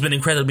overall has been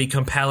incredibly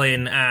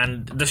compelling,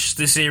 and the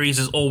series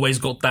has always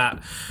got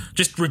that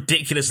just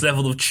ridiculous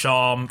level of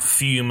charm,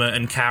 humour,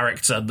 and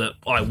character that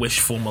I wish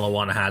Formula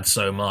One had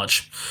so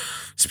much.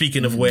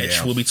 Speaking of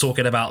which, we'll be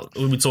talking about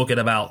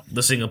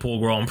the Singapore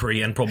Grand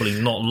Prix and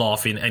probably not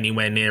laughing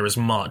anywhere near as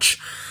much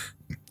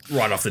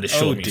right after this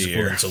short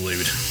musical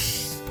interlude.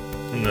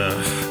 No.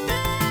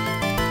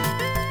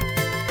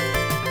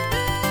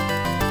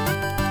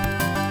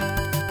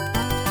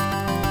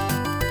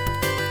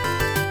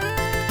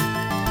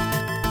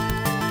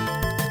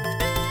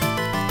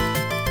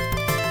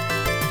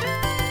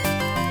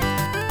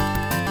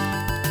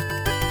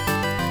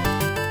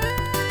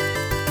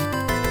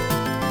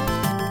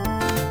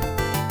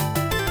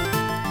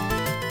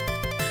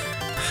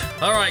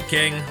 All right,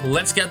 King,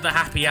 let's get the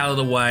happy out of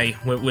the way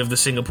with the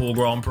Singapore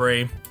Grand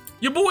Prix.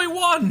 Your boy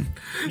won!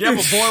 Yeah,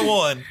 my boy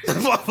won.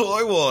 My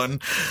boy won.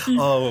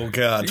 Oh,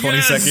 God.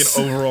 22nd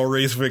overall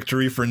race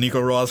victory for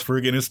Nico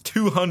Rosberg in his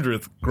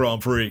 200th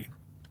Grand Prix.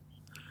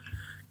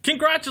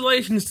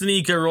 Congratulations to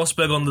Nico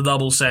Rosberg on the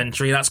double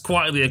century. That's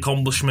quite the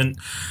accomplishment.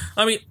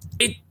 I mean,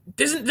 it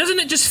doesn't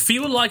it just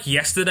feel like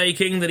yesterday,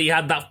 King, that he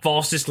had that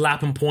fastest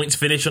lap and points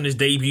finish on his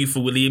debut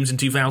for Williams in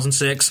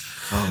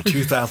 2006? Oh,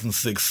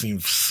 2006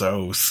 seems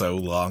so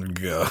long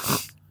ago.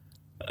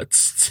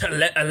 It's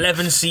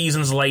 11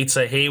 seasons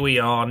later, here we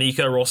are,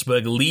 Nico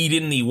Rosberg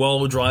leading the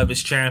World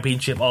Drivers'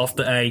 Championship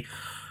after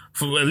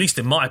for at least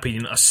in my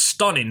opinion, a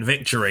stunning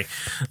victory.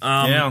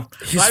 Yeah.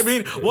 I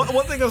mean,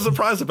 one thing I'm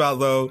surprised about,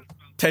 though,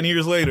 10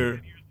 years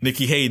later,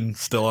 Nicky Hayden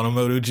still on a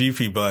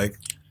MotoGP bike.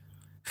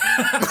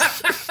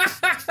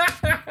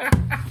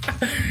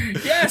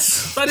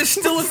 Yes, that is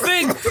still a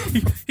thing.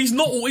 He's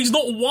not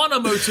won a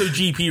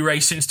MotoGP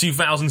race since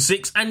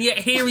 2006, and yet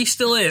here he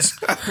still is.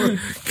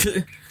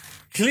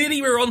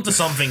 Clearly, we're onto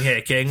something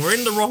here, King. We're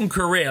in the wrong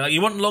career. Like,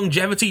 you want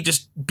longevity?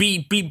 Just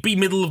be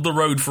middle of the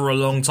road for a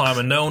long time,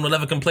 and no one will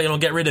ever complain or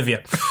get rid of you.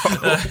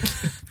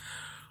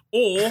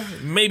 Or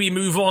maybe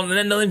move on, and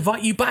then they'll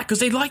invite you back because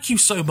they like you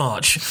so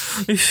much.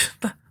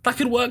 That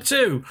could work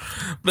too.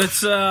 But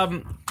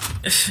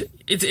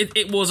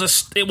it was a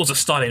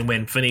stunning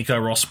win for Nico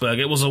Rosberg.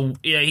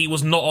 He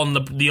was not on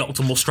the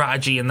optimal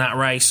strategy in that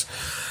race.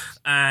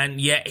 And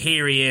yet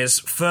here he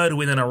is, third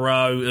win in a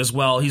row as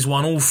well. He's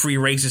won all 3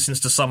 races since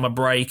the summer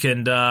break,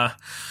 and I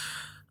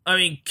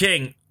mean,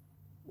 King,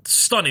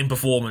 stunning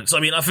performance.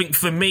 I mean, I think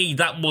for me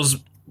that was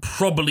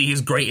probably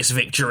his greatest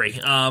victory.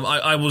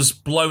 I was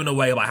blown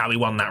away by how he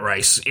won that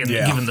race,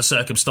 given the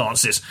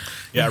circumstances.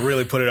 Yeah, I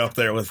really put it up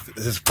there with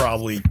his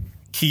probably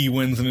key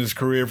wins in his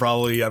career.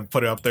 Probably I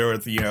put it up there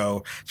with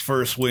his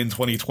first win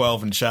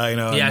 2012 in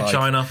China. Yeah,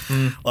 China.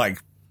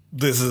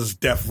 This is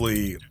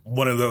definitely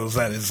one of those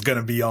that is going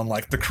to be on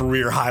the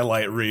career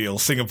highlight reel.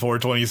 Singapore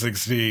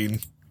 2016.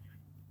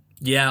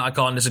 Yeah, I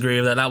can't disagree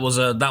with that. That was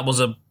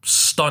a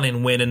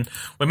stunning win, and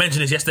we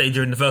mentioned this yesterday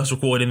during the first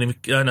recording.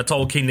 And I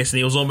told King this, and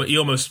he was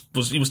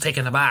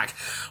taken aback.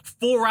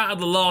 4 out of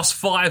the last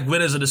 5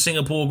 winners of the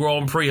Singapore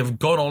Grand Prix have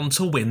gone on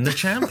to win the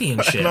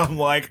championship. And I'm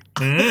like,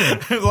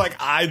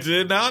 I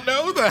did not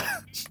know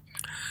that.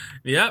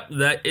 Yep,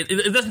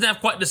 it doesn't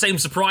have quite the same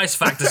surprise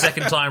factor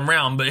second time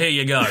round, but here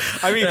you go.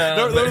 I mean,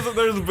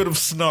 there's a bit of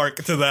snark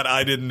to that.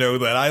 I didn't know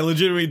that. I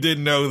legitimately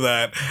didn't know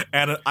that,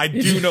 and I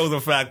do know the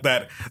fact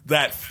that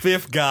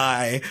 5th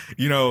guy,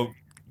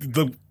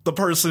 the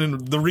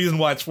person, the reason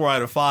why it's 4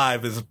 out of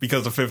 5 is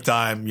because the 5th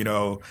time,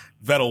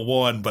 Vettel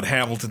won, but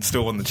Hamilton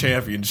still won the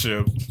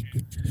championship.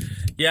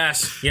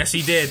 Yes,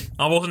 he did.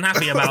 I wasn't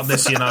happy about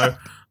this,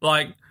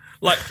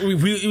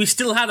 we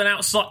still had an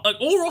outside.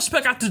 All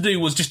Rosberg had to do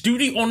was just do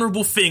the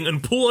honourable thing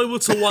and pull over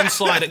to one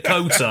side at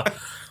Kota.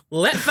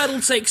 Let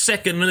Vettel take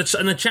second, and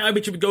the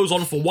championship goes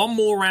on for one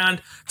more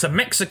round to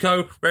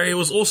Mexico, where he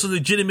was also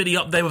legitimately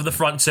up there with the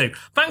front 2.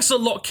 Thanks a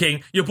lot,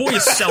 King. Your boy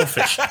is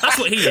selfish. That's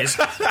what he is.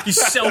 He's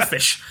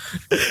selfish.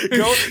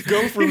 Go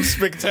from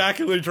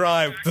spectacular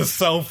drive to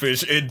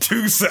selfish in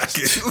 2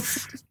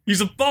 seconds.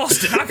 He's a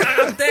bastard.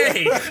 How dare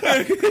he?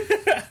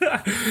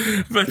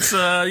 But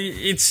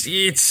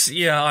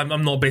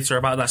I'm not bitter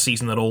about that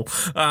season at all.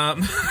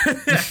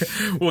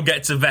 We'll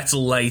get to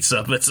Vettel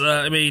later, but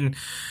I mean,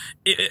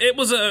 it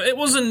was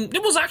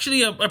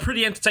actually a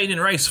pretty entertaining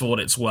race for what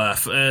it's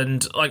worth,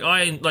 and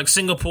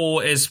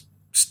Singapore is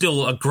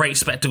still a great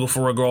spectacle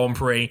for a Grand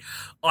Prix.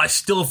 I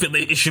still think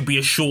that it should be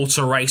a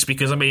shorter race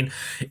because, I mean,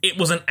 it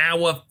was an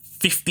hour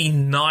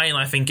 59,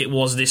 I think it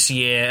was, this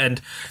year, and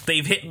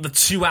they've hit the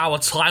 2-hour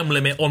time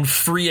limit on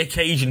 3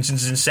 occasions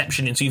since its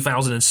inception in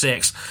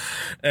 2006.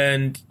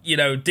 And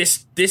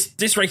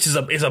this race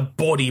is a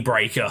body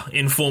breaker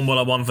in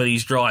Formula One for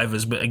these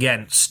drivers. But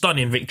again,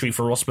 stunning victory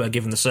for Rosberg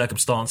given the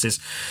circumstances.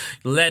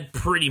 Led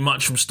pretty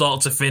much from start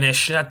to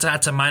finish. Had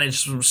to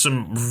manage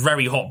some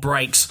very hot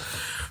breaks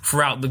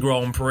throughout the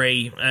Grand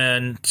Prix,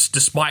 and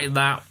despite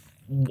that,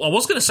 I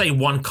was going to say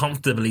won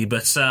comfortably,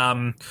 but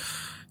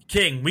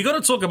King, we got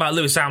to talk about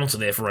Lewis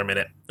Hamilton here for a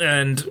minute,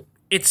 and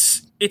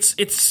it's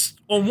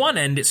on one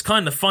end it's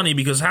kind of funny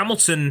because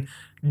Hamilton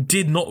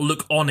did not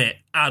look on it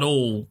at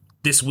all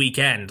this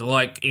weekend.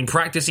 In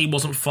practice he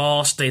wasn't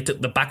fast. They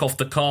took the back off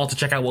the car to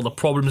check out what the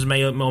problems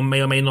may or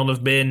may not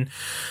have been,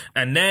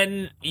 and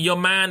then your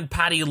man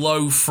Paddy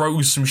Lowe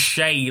throws some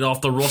shade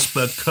after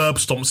Rosberg curb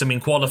stomps him in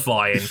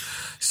qualifying,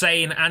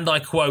 saying, and I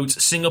quote,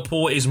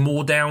 "Singapore is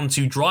more down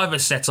to driver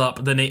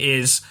setup than it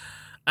is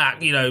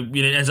at,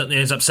 it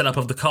ends up setup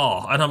of the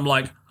car." And I'm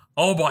like,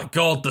 oh my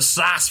god, the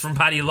sass from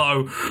Paddy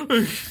Lowe.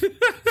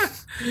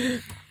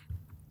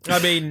 I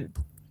mean,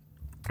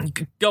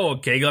 go on,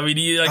 King. I mean,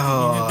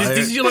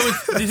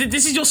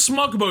 this is your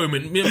smug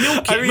moment.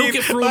 Milk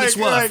it for all it's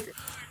worth.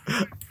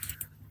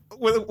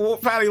 With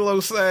what Paddy Lowe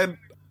said,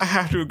 I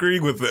have to agree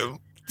with him.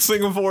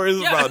 Singapore is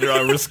about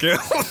driver skill.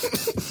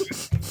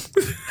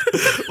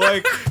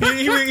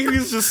 He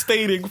was just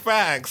stating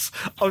facts.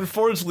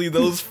 Unfortunately,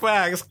 those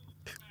facts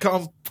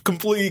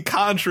completely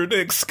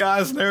contradicts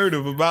Sky's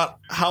narrative about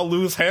how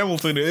Lewis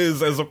Hamilton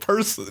is as a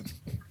person.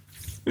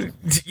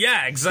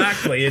 Yeah,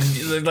 exactly.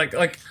 And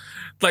like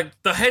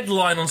the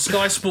headline on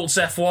Sky Sports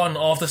F1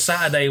 after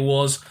Saturday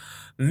was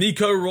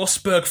Nico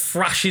Rosberg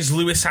thrashes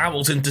Lewis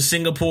Hamilton to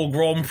Singapore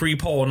Grand Prix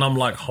pole, and I'm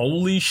like,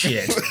 holy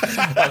shit.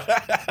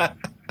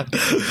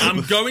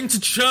 I'm going to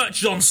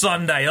church on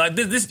Sunday. Like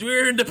this,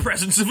 we're in the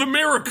presence of a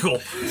miracle.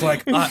 It's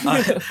like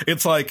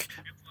it's like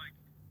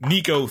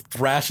Nico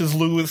thrashes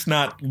Lewis,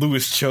 not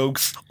Lewis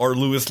chokes or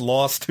Lewis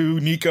lost to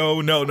Nico.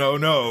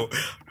 No.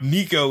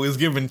 Nico is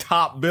given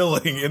top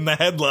billing in the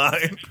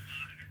headline.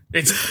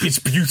 It's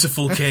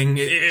beautiful, King.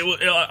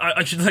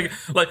 I should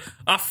like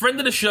our friend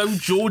of the show,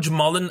 George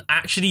Mullen,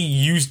 actually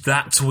used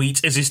that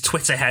tweet as his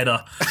Twitter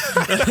header,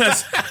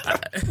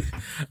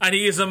 and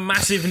he is a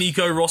massive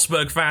Nico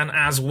Rosberg fan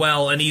as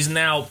well, and he's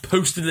now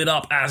posted it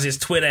up as his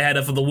Twitter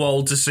header for the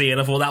world to see. And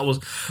I thought that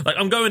was like,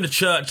 I'm going to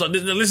church. Like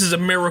this is a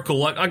miracle.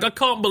 Like I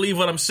can't believe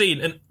what I'm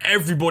seeing, and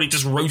everybody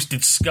just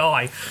roasted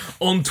Sky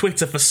on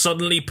Twitter for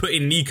suddenly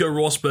putting Nico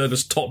Rosberg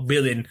as top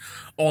billing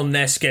on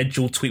their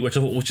scheduled tweet, which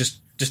I thought was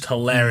just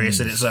hilarious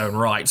in its own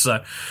right.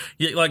 So,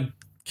 yeah, like,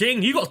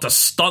 King, you got to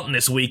stunt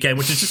this weekend,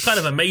 which is just kind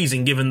of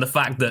amazing given the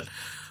fact that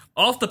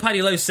after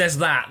Paddy Lowe says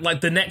that,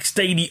 like, the next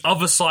day, the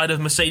other side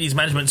of Mercedes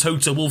management,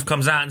 Toto Wolff,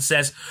 comes out and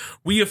says,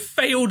 we have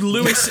failed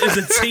Lewis as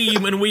a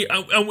team and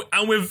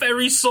we're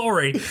very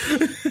sorry.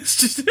 It's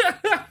just,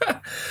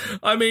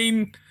 I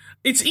mean,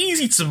 it's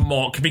easy to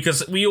mock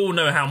because we all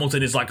know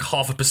Hamilton is like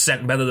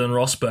 0.5% better than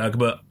Rosberg,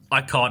 but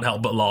I can't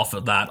help but laugh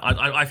at that.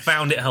 I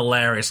found it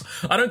hilarious.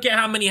 I don't care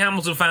how many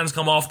Hamilton fans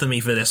come after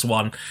me for this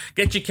one.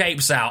 Get your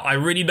capes out. I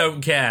really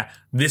don't care.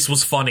 This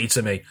was funny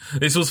to me.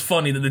 This was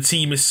funny that the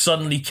team is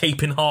suddenly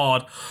caping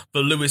hard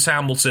for Lewis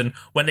Hamilton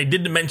when they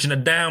didn't mention a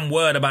damn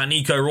word about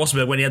Nico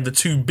Rosberg when he had the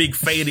two big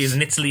failures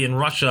in Italy and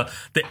Russia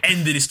that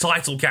ended his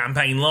title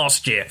campaign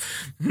last year.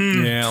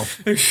 Yeah.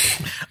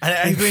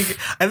 I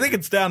think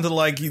it's down to,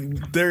 like,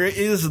 there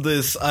is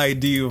this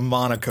idea of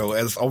Monaco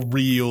as a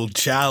real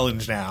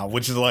challenge now,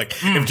 which is like,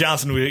 if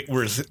Johnson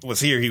was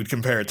here, he would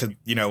compare it to,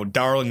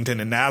 Darlington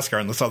and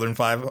NASCAR in the Southern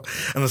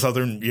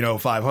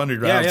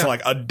 500 rounds. It's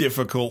like a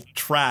difficult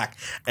track,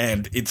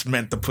 and it's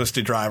meant to push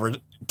the driver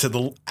to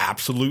the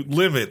absolute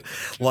limit.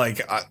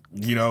 Like,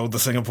 the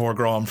Singapore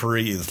Grand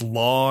Prix is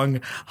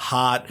long,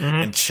 hot,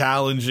 and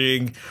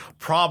challenging.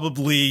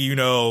 Probably,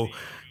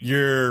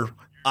 your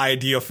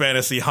ideal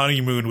fantasy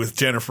honeymoon with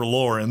Jennifer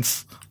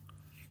Lawrence.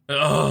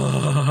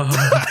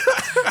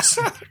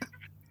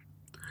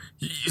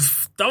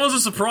 That was a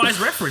surprise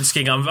reference,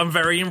 King. I'm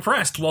very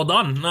impressed. Well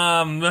done.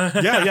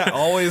 Yeah.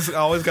 Always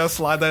gotta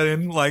slide that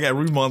in like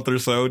every month or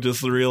so just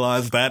to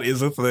realize that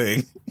is a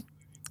thing.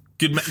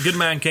 Good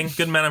man, King.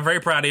 Good man. I'm very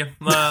proud of you.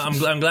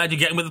 I'm glad you're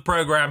getting with the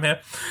program here.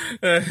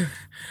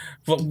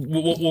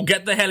 We'll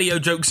get the Helio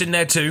jokes in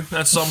there too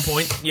at some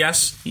point.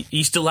 Yes,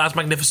 he still has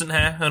magnificent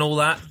hair and all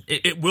that.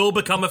 It will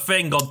become a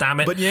thing. God damn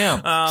it! But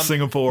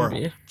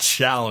Singapore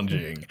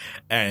challenging,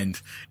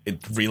 and it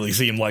really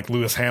seemed like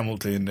Lewis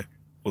Hamilton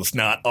was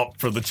not up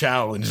for the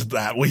challenge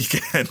that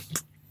weekend.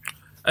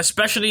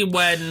 Especially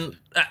when,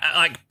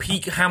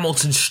 peak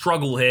Hamilton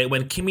struggle here,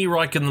 when Kimi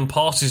Räikkönen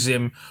passes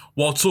him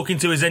while talking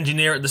to his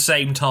engineer at the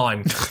same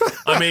time.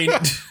 I mean,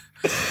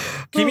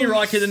 Kimi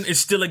Räikkönen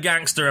is still a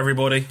gangster,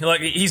 everybody.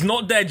 Like, he's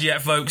not dead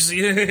yet, folks.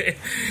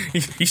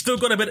 He's still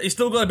got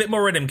a bit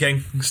more in him,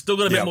 King. Still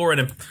got a bit more in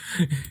him.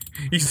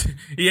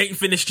 He ain't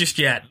finished just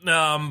yet.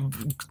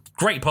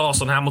 Great pass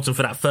on Hamilton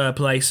for that third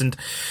place, and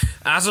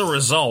as a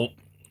result,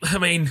 I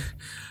mean,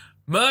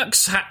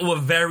 Mercs were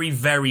very,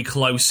 very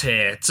close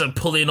here to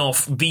pulling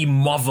off the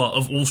mother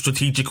of all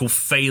strategical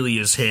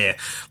failures here.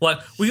 Like,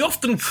 we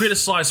often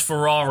criticise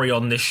Ferrari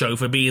on this show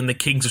for being the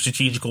kings of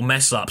strategical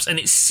mess-ups, and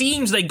it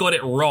seems they got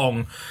it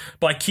wrong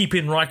by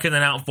keeping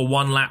Raikkonen out for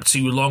one lap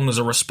too long as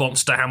a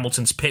response to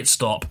Hamilton's pit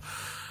stop.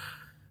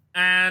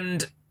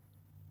 And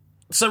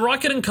so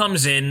Raikkonen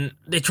comes in,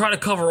 they try to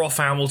cover off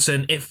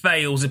Hamilton, it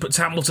fails, it puts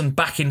Hamilton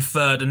back in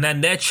third, and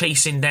then they're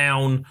chasing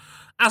down...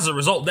 As a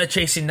result, they're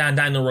chasing down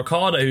Daniel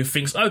Ricciardo, who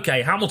thinks,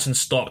 okay, Hamilton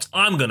stopped,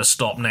 I'm going to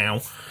stop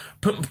now.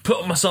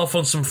 Put myself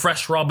on some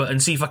fresh rubber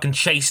and see if I can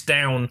chase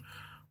down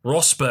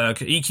Rosberg.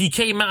 He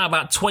came out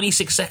about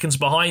 26 seconds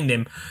behind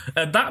him.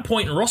 At that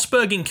point,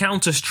 Rosberg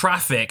encounters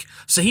traffic,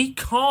 so he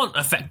can't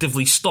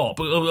effectively stop.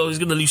 He's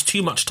going to lose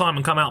too much time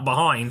and come out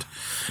behind.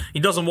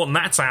 He doesn't want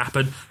that to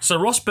happen, so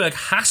Rosberg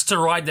has to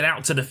ride it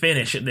out to the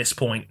finish at this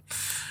point.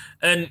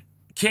 And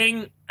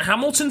King,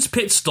 Hamilton's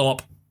pit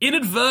stop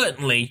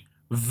inadvertently,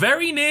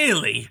 very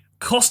nearly,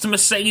 cost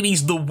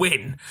Mercedes the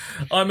win.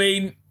 I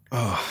mean,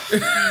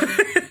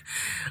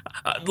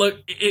 look,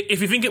 if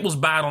you think it was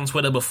bad on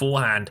Twitter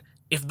beforehand,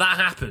 if that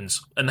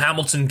happens and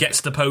Hamilton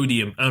gets the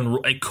podium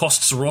and it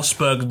costs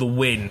Rosberg the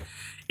win,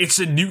 it's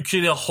a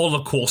nuclear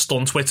holocaust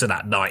on Twitter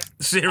that night.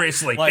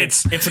 Seriously. Like,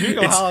 it's a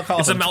nuclear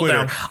holocaust it's a on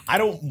meltdown. Twitter. I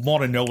don't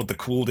want to know what the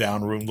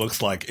cooldown room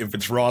looks like if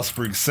it's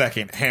Rosberg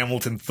second,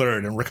 Hamilton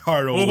third, and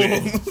Ricciardo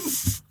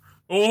wins.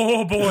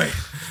 Oh, boy.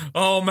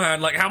 Oh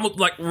man, like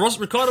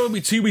Ricardo would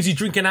be too busy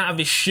drinking out of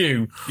his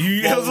shoe.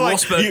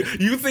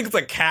 You think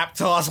the cap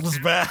toss was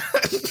bad?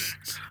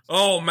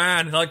 Oh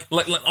man, like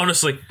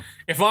honestly,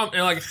 if I'm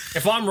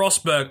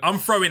Rosberg, I'm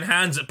throwing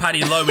hands at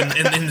Paddy Lowe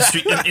in the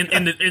street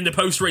in the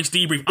post race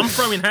debrief. I'm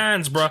throwing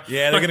hands, bro.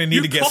 Yeah, they're gonna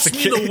need to get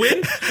security. The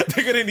win.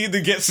 They're gonna need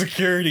to get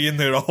security in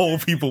there to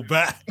hold people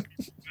back.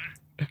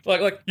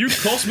 Like you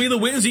cost me the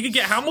win so you could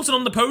get Hamilton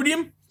on the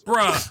podium,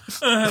 bruh.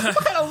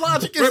 What kind of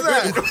logic is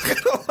that? What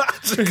kind of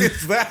logic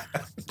is that?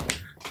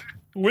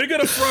 We're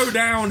gonna throw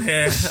down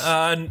here,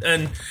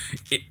 and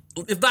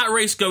if that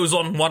race goes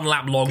on one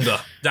lap longer,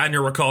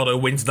 Daniel Ricciardo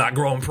wins that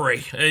Grand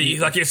Prix.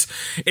 Like it's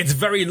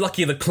very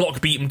lucky the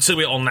clock beat him to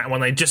it on that one.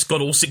 They just got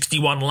all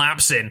 61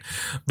 laps in,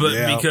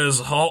 but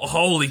because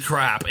holy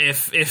crap,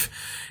 if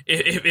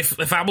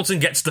Hamilton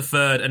gets to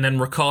third and then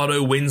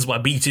Ricciardo wins by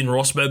beating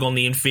Rosberg on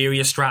the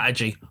inferior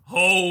strategy,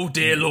 oh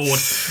dear lord,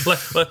 like,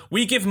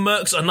 we give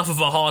Merckx enough of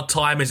a hard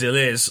time as it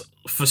is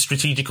for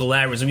strategical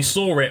errors. We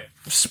saw it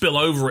spill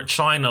over at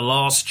China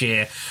last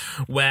year,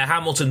 where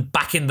Hamilton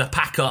backing the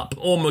pack up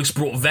almost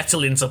brought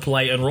Vettel into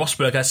play, and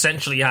Rosberg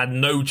essentially had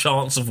no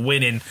chance of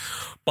winning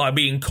by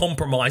being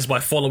compromised by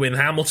following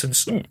Hamilton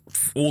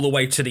all the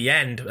way to the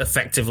end,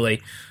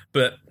 effectively.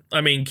 But,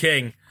 I mean,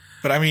 King,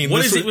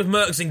 what is it with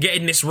Merckx and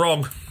getting this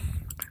wrong?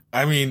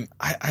 I mean,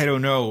 I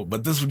don't know,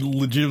 but this would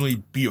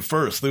legitimately be a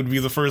first. It would be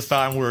the first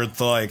time where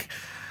it's like,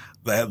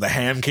 the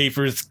ham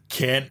capers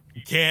can't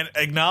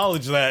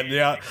acknowledge that.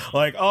 Yeah,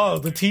 like, oh,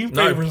 the team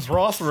favors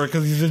Rosberg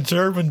because he's a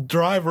German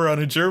driver on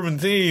a German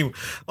team.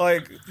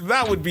 Like,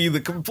 that would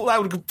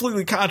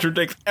completely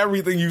contradict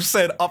everything you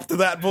said up to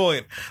that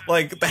point.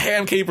 Like, the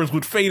ham capers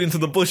would fade into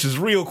the bushes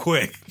real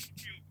quick.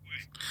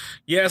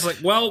 Yeah, it's like,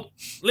 well,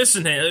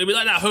 listen here, it'd be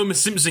like that Homer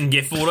Simpson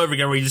gif all over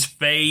again where he just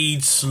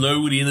fades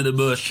slowly into the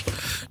bush,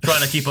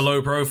 trying to keep a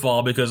low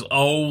profile because,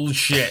 oh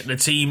shit, the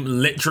team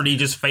literally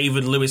just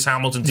favoured Lewis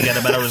Hamilton to get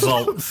a better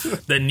result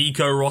than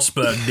Nico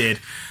Rosberg did.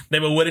 They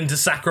were willing to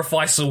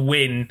sacrifice a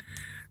win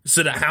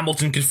so that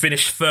Hamilton could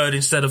finish third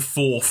instead of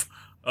fourth.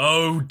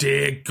 Oh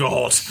dear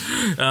God.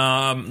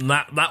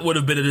 That would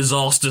have been a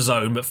disaster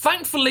zone, but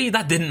thankfully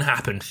that didn't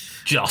happen.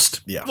 Well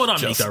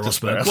done, Nico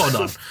Rosberg. Well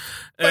done.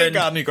 Thank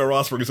God Nico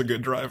Rosberg is a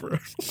good driver.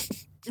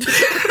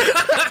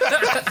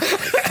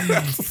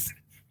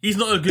 He's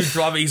not a good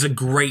driver, he's a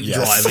great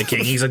driver,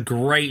 King. He's a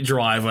great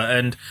driver.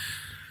 And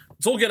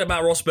talking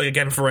about Rosberg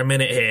again for a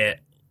minute here,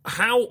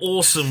 how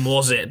awesome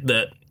was it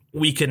that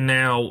we can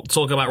now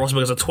talk about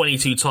Rosberg as a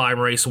 22-time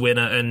race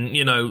winner, and,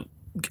 you know,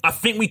 I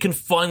think we can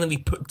finally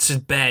put to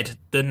bed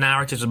the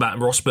narratives about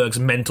Rosberg's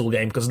mental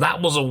game, because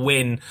that was a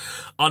win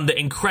under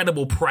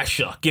incredible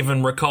pressure,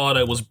 given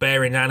Ricciardo was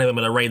bearing down on him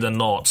at a rate or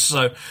not.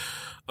 So,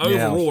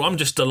 overall, I'm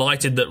just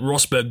delighted that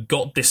Rosberg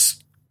got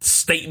this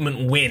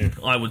statement win,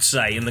 I would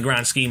say, in the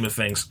grand scheme of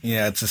things.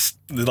 Yeah, it's just,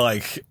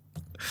 like,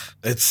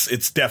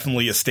 it's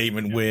definitely a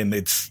statement win.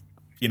 It's,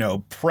 you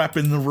know,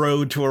 prepping the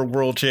road to a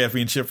world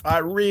championship. I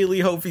really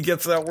hope he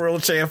gets that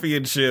world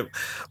championship.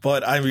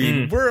 But I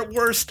mean,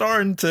 he's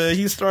starting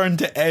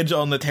to edge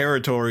on the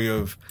territory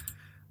of,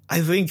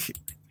 I think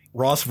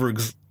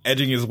Rosberg's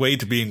edging his way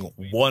to being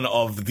one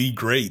of the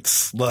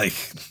greats. Like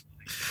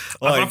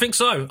I think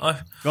so.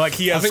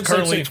 He has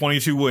currently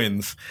 22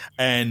 wins,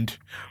 and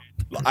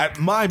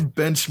my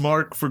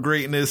benchmark for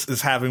greatness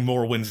is having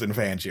more wins than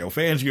Fangio.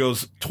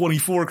 Fangio's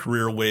 24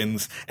 career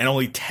wins, and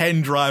only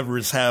 10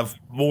 drivers have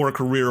more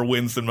career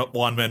wins than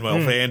Juan Manuel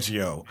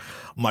Fangio.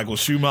 Michael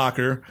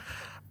Schumacher,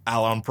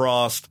 Alain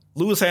Prost,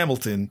 Lewis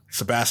Hamilton,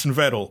 Sebastian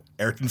Vettel,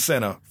 Ayrton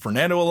Senna,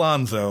 Fernando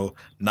Alonso,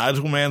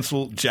 Nigel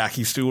Mansell,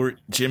 Jackie Stewart,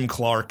 Jim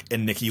Clark,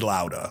 and Niki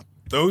Lauda.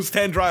 Those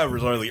 10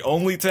 drivers are the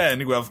only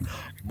 10 who have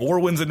more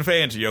wins than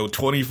Fangio,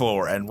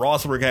 24, and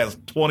Rosberg has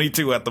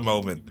 22 at the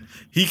moment.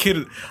 He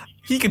could,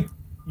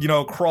 you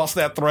know, cross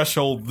that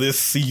threshold this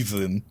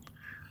season.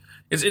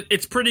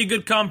 It's pretty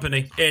good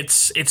company.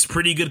 It's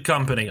pretty good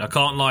company. I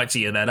can't lie to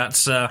you there.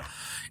 That's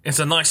it's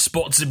a nice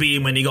spot to be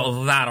in when you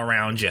got that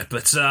around you.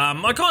 But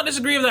I can't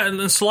disagree with that in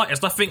the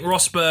slightest. I think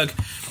Rosberg,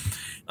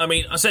 I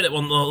mean, I said it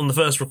on the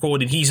first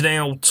recording, he's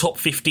now top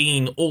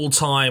 15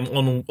 all-time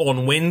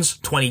on wins,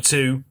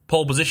 22,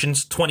 pole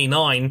positions,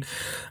 29,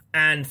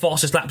 and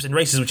fastest laps in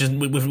races, which is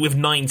with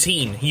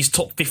 19. He's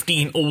top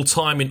 15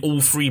 all-time in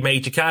all three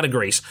major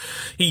categories.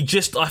 He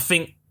just, I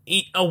think,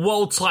 a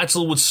world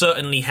title would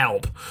certainly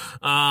help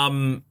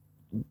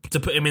to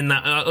put him in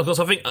that. Because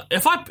I think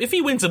if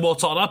he wins a world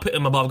title, I'll put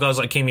him above guys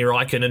like Kimi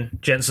Räikkönen,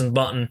 Jenson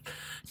Button,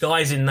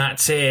 guys in that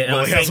tier.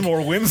 Well, he has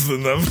more wins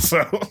than them,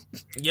 so...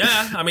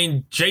 Yeah, I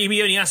mean,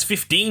 JB only has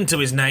 15 to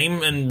his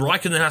name, and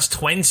Räikkönen has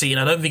 20,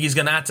 and I don't think he's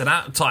going to add to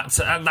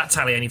that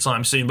tally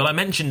anytime soon. But I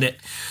mentioned it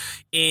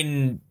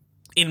in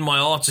my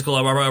article.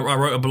 I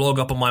wrote a blog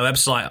up on my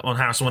website on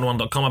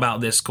Harrison101.com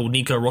about this called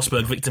Nico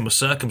Rosberg, Victim of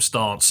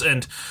Circumstance,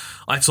 and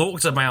I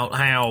talked about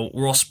how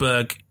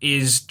Rosberg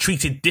is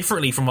treated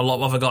differently from a lot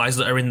of other guys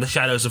that are in the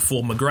shadows of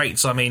former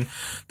greats. I mean,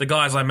 the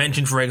guys I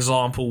mentioned, for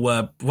example,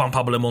 were Juan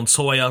Pablo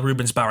Montoya,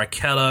 Rubens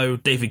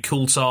Barrichello, David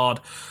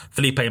Coulthard,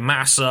 Felipe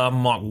Massa,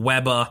 Mark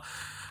Webber.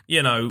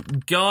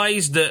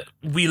 guys that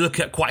we look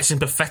at quite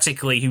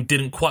sympathetically who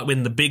didn't quite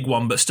win the big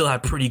one but still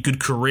had pretty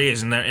good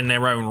careers in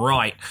their own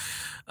right.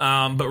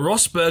 But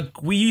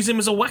Rosberg, we use him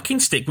as a whacking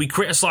stick. We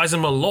criticise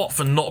him a lot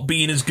for not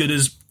being as good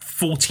as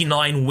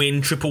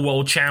 49-win triple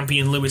world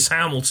champion Lewis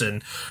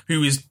Hamilton,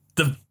 who is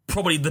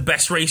probably the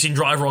best racing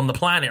driver on the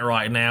planet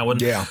right now.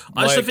 And I just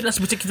don't think that's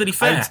particularly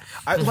fair.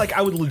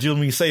 I would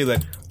legitimately say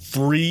that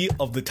 3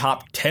 of the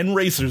top 10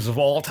 racers of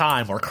all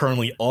time are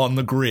currently on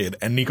the grid,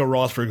 and Nico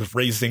Rosberg is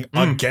racing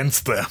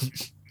against them.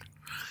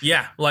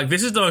 Yeah,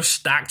 this is the most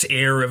stacked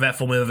era of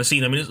F1 we've ever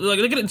seen. I mean, look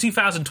at it in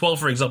 2012,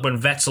 for example, when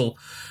Vettel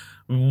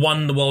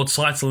won the world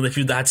title in a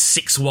feud that had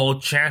 6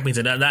 world champions,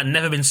 and that had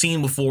never been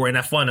seen before in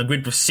F1, a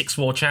grid with 6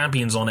 world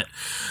champions on it.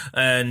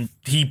 And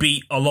he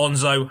beat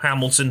Alonso,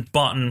 Hamilton,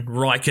 Button,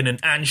 Raikkonen,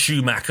 and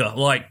Schumacher,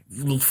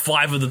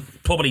 5 of the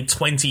probably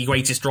 20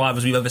 greatest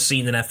drivers we've ever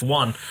seen in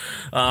F1.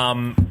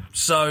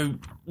 So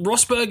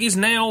Rosberg is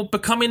now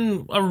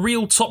becoming a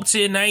real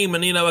top-tier name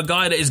and, a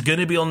guy that is going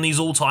to be on these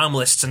all-time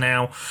lists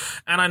now.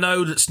 And I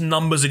know that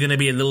numbers are going to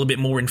be a little bit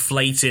more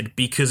inflated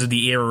because of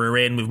the era we're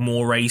in with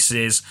more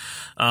races,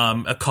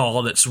 a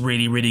car that's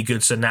really, really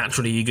good, so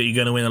naturally you're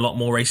going to win a lot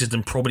more races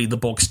than probably the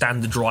bog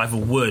standard driver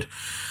would.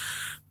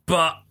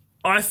 But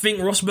I think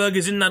Rosberg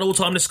is in that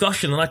all-time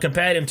discussion, and I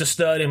compared him to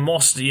Stirling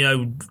Moss,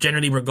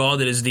 generally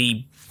regarded as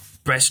the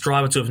best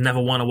driver to have never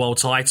won a world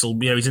title.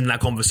 He's in that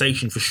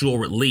conversation for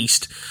sure, at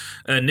least.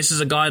 And this is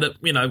a guy that,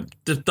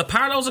 the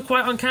parallels are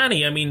quite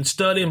uncanny. I mean,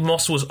 Stirling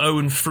Moss was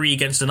 0-3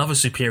 against another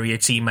superior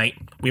teammate.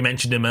 We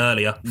mentioned him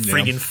earlier,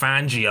 friggin'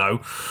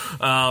 Fangio.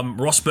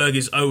 Rosberg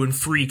is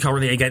 0-3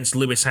 currently against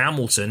Lewis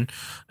Hamilton.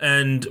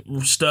 And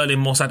Stirling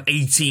Moss had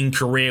 18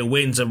 career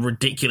wins, a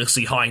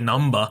ridiculously high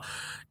number,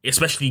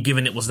 especially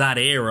given it was that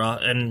era.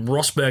 And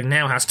Rosberg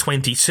now has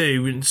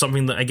 22,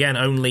 something that, again,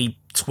 only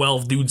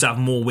 12 dudes have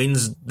more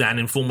wins than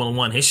in Formula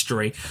 1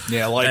 history.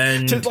 Yeah,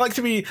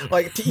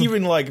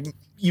 to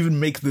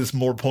even make this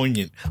more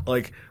poignant,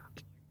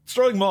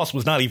 Stirling Moss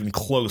was not even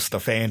close to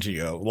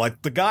Fangio.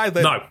 The guy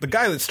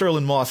that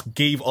Stirling Moss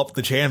gave up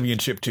the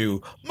championship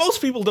to,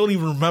 most people don't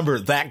even remember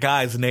that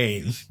guy's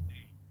name.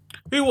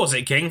 Who was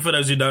it, King, for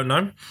those who don't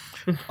know?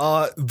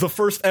 The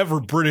first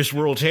ever British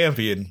world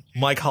champion,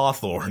 Mike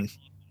Hawthorne.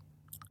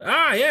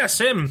 Ah, yes,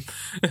 him.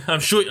 I'm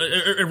sure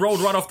it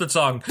rolled right off the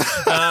tongue.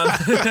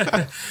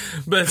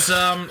 But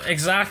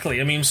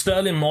exactly. I mean,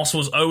 Stirling Moss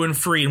was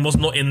 0-3 and was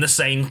not in the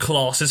same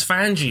class as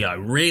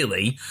Fangio,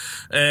 really.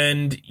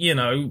 And,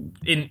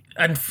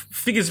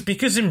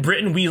 because in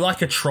Britain we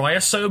like a trier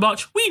so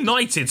much, we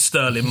knighted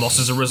Stirling Moss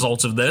as a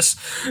result of this.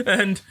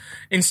 And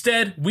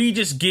instead, we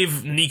just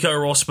give Nico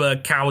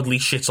Rosberg cowardly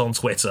shit on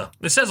Twitter.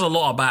 It says a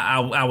lot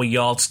about our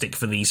yardstick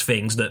for these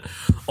things, that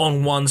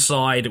on one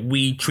side,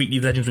 we treat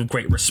these legends with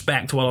great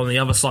respect, while on the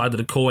other side of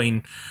the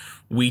coin,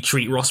 we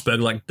treat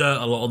Rosberg like dirt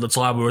a lot of the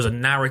time, or as a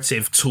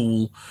narrative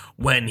tool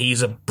when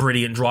he's a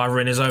brilliant driver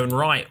in his own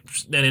right.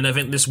 And I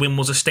think this win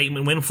was a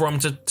statement win for him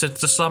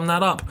to sum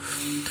that up.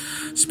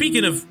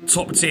 Speaking of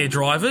top-tier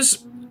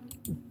drivers,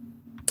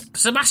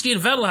 Sebastian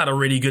Vettel had a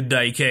really good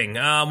day, King.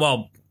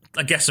 I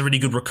guess a really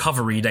good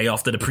recovery day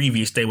after the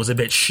previous day was a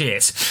bit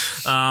shit.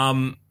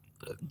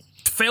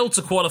 Failed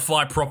to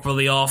qualify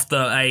properly after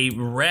a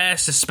rare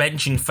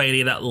suspension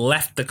failure that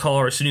left the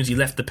car as soon as he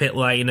left the pit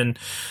lane, and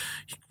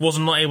was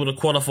not able to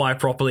qualify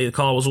properly. The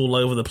car was all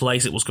over the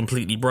place. It was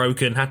completely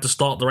broken. Had to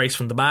start the race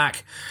from the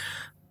back.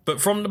 But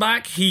from the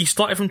back, he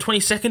started from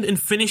 22nd and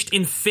finished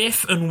in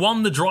 5th and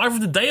won the Driver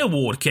of the Day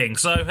award, King.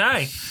 So,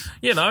 hey,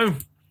 yay,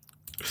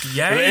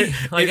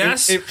 I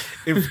guess.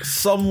 If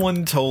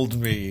someone told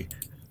me,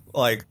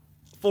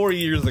 4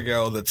 years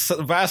ago, that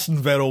Sebastian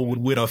Vettel would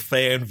win a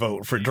fan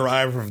vote for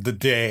Driver of the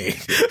Day.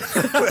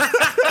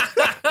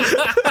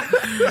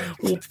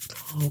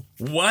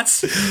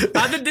 What?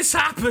 How did this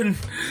happen?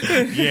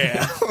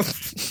 Yeah.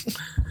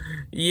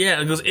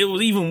 Yeah, because it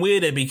was even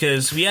weirder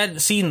because we hadn't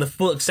seen the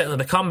full extent of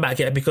the comeback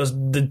yet, because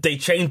they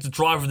changed the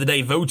Driver of the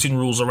Day voting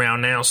rules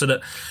around now so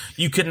that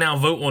you could now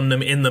vote on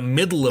them in the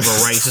middle of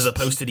a race as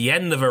opposed to the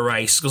end of a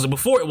race. Because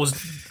before it was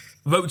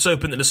votes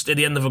open at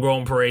the end of a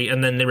Grand Prix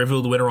and then they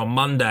reveal the winner on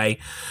Monday.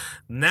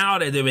 Now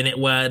they're doing it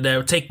where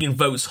they're taking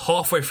votes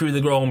halfway through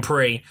the Grand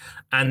Prix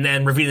and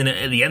then revealing it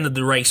at the end of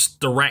the race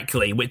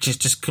directly, which is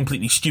just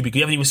completely stupid.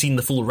 You haven't even seen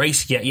the full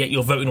race yet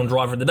you're voting on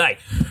Driver of the Day.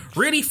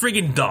 Really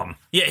friggin' dumb.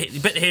 Yeah,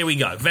 but here we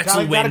go.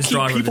 Vettel wins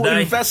Driver of the Day. People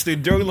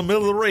invested during the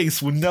middle of the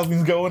race when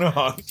nothing's going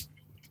on.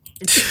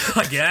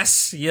 I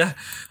guess, yeah.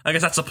 I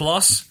guess that's a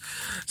plus.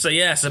 So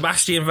yeah,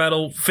 Sebastian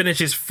Vettel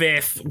finishes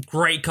 5th.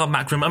 Great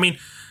comeback from him. I mean,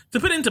 to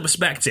put it into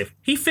perspective,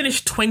 he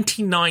finished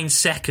 29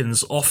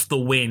 seconds off the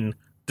win,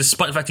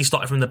 despite the fact he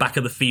started from the back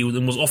of the field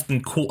and was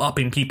often caught up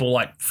in people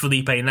like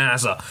Felipe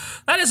Nasr.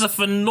 That is a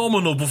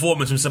phenomenal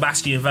performance from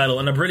Sebastian Vettel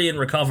and a brilliant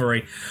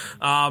recovery.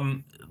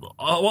 What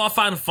I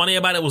found funny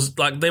about it was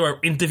they were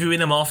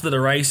interviewing him after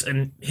the race,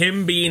 and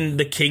him being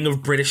the king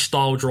of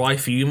British-style dry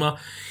humour,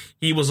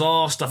 he was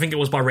asked, I think it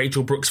was by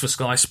Rachel Brooks for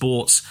Sky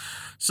Sports,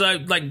 so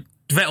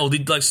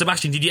Vettel,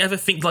 Sebastian, did you ever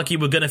think you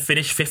were going to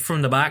finish 5th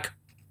from the back?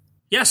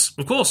 Yes,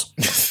 of course.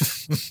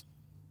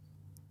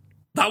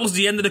 That was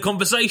the end of the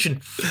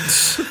conversation.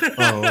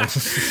 Oh.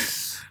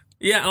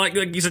 Yeah, like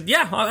he said,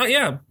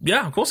 yeah,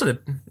 of course I did.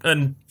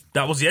 And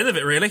that was the end of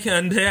it, really.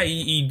 And yeah,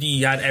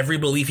 he had every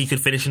belief he could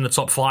finish in the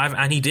top 5,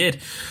 and he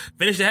did.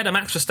 Finished ahead of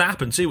Max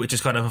Verstappen, too, which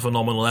is kind of a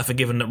phenomenal effort,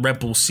 given that Red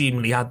Bull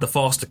seemingly had the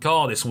faster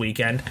car this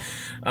weekend.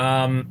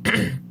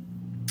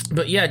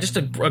 But yeah, just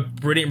a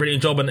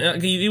brilliant job.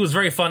 And he was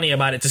very funny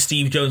about it to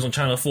Steve Jones on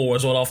Channel 4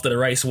 as well after the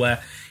race,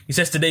 where he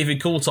says to David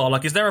Coulthard,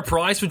 like, is there a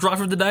prize for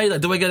Driver of the Day?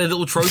 Like, do I get a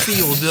little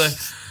trophy, or do I...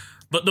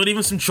 But not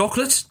even some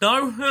chocolates?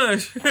 No?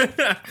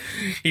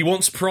 He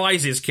wants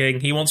prizes, King.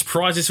 He wants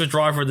prizes for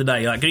Driver of the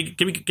Day. Like,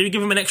 can we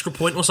give him an extra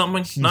point or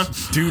something? No?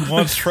 Dude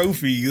wants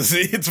trophies.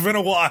 It's been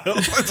a while.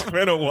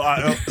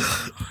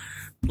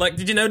 Like,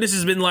 did you know this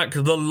has been, like,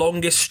 the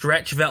longest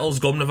stretch Vettel's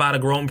gone without a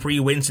Grand Prix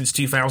win since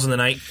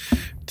 2008?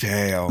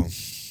 Damn.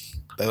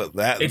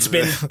 It's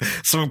been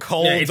some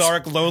cold,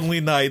 dark, lonely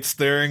nights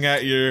staring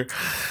at your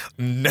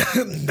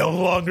no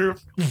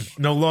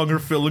longer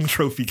filling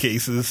trophy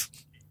cases.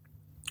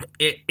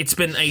 It's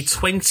been a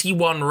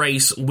 21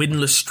 race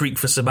winless streak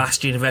for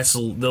Sebastian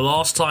Vettel. The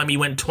last time he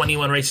went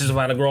 21 races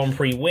without a Grand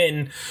Prix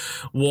win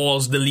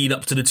was the lead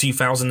up to the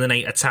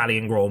 2008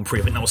 Italian Grand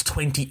Prix. I think that was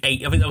 28.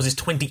 I think that was his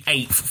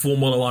 28th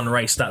Formula One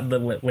race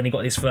when he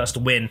got his first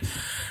win.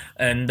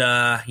 And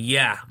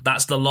yeah,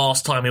 that's the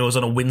last time he was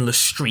on a winless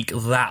streak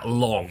that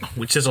long,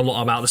 which says a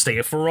lot about the state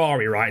of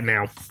Ferrari right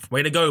now.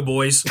 Way to go,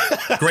 boys!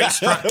 Great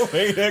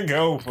Way to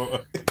go,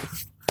 boys.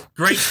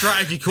 Great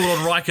strategy call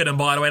on Raikkonen,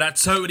 by the way. That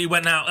totally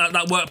went out.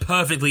 That worked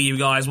perfectly, you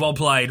guys. Well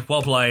played.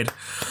 Well played.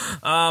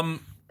 Got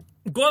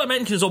to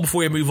mention as well before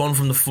we move on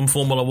from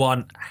Formula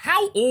One,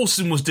 how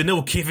awesome was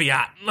Daniil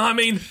Kvyat? I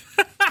mean...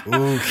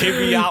 Ooh,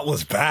 Kvyat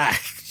was back.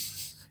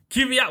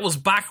 Kvyat was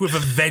back with a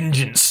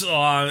vengeance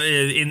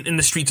in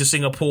the streets of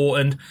Singapore.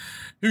 And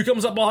who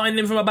comes up behind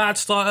him from a bad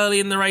start early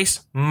in the race?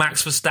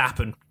 Max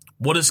Verstappen.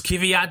 What does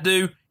Kvyat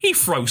do? He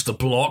throws the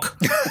block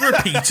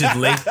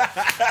repeatedly.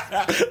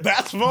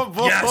 That's my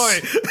boy.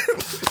 Yes.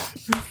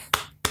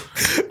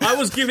 I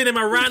was giving him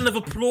a round of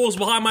applause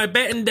behind my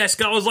betting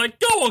desk. I was like,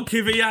 go on,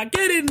 Kvyat,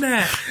 get in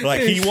there.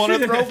 Like, he want to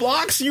throw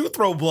blocks? You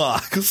throw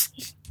blocks.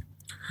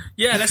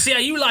 Yeah, let's see how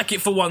you like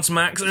it for once,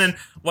 Max. And then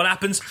what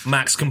happens?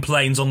 Max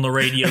complains on the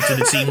radio to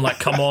the team, like,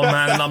 come on,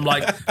 man. And I'm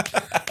like,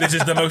 this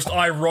is the most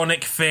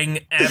ironic thing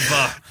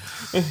ever.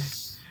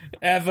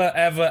 Ever.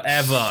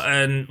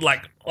 And,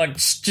 like,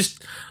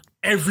 just...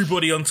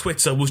 everybody on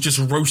Twitter was just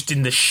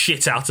roasting the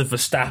shit out of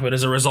Verstappen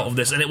as a result of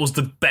this, and it was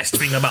the best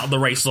thing about the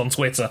race on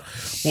Twitter.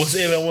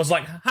 It was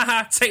like,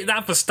 haha, take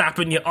that,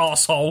 Verstappen, you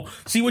arsehole.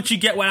 See what you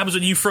get what happens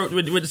when you throw...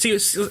 See,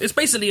 it's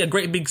basically a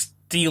great big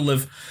deal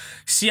of...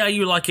 see how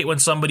you like it when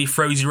somebody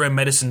throws your own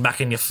medicine back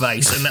in your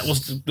face, and that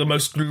was the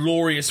most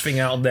glorious thing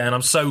out there. And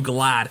I'm so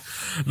glad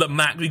that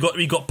Max,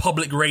 we got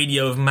public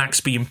radio of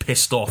Max being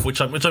pissed off, which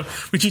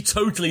he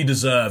totally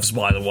deserves.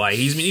 By the way,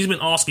 he's been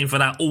asking for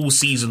that all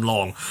season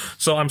long.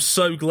 So I'm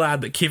so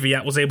glad that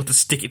Kvyat was able to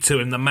stick it to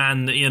him. The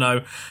man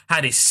that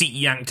had his seat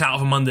yanked out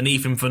from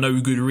underneath him for no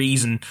good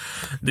reason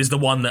is the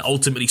one that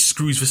ultimately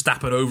screws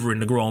Verstappen over in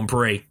the Grand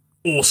Prix.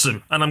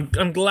 Awesome. And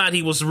I'm glad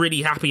he was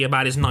really happy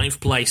about his 9th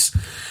place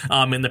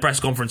in the press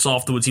conference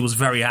afterwards. He was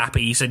very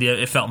happy. He said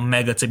it felt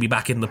mega to be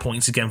back in the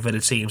points again for the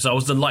team. So I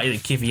was delighted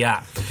that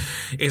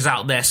Kvyat is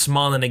out there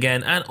smiling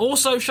again. And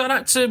also shout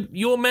out to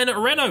your men at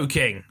Renault,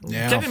 King.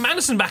 Yeah. Kevin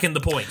Magnussen back in the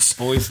points.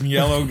 Boys in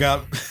yellow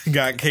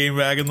came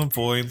back in the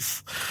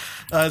points.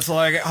 It's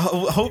like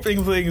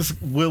hoping things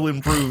will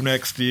improve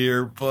next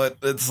year, but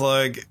it's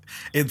like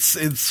it's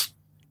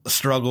a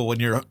struggle when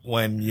you're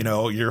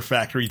a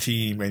factory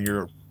team and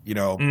you're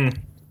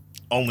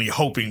only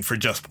hoping for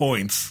just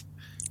points.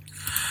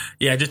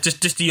 Yeah,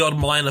 just the odd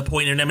minor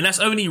point in them. And that's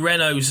only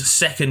Renault's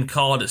second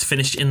car that's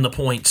finished in the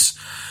points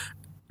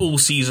all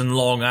season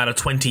long out of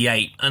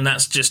 28. And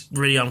that's just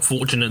really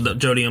unfortunate that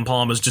Jolyon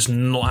Palmer's just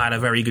not had a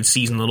very good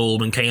season at all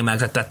when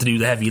K-Mag's had to do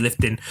the heavy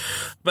lifting.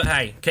 But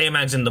hey,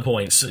 K-Mag's in the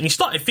points. And he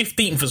started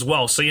 15th as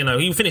well, so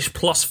he finished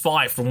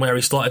 +5 from where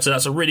he started. So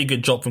that's a really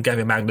good job from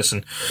Kevin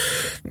Magnussen.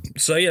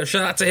 So yeah,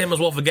 shout out to him as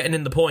well for getting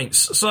in the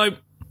points. So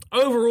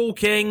overall,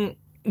 King,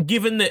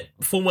 given that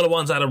Formula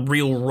One's had a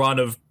real run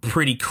of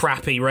pretty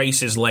crappy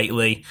races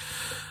lately,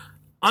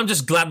 I'm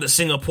just glad that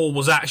Singapore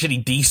was actually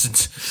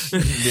decent.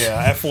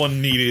 Yeah, F1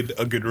 needed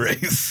a good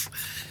race.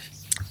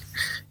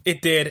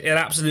 It did. It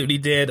absolutely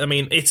did. I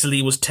mean,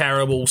 Italy was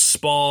terrible.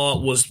 Spa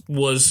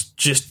was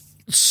just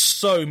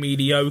so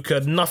mediocre.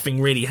 Nothing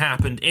really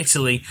happened.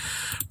 Italy,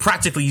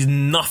 practically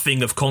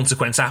nothing of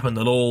consequence happened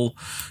at all.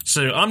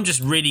 So I'm just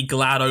really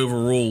glad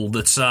overall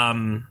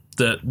that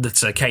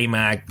that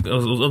K-Mag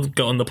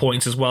got on the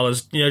points, as well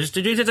as just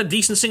a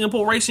decent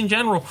Singapore race in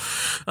general.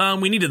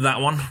 We needed that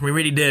one, we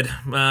really did. So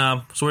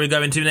where are we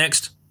going to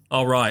next?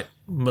 All right,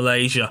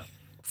 Malaysia.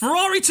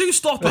 Ferrari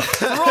two-stopper.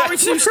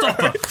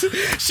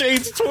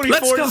 Shades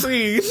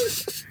 2014.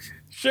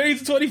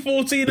 Shades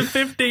 2014 and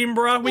 15,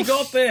 bruh. We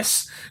got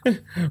this.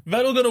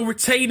 Vettel gonna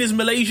retain his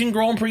Malaysian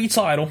Grand Prix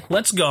title.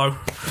 Let's go.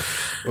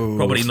 Ooh.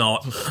 Probably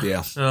not.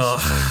 Yeah.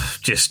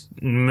 Just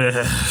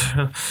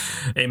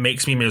it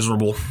makes me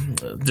miserable.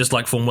 Just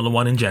like Formula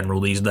One in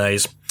general these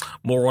days.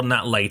 More on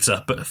that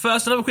later. But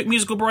first, another quick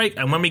musical break,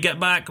 and when we get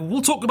back,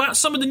 we'll talk about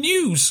some of the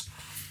news.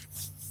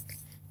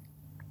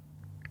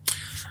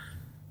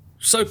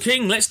 So,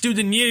 King, let's do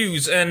the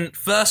news. And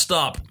first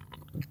up,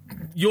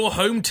 your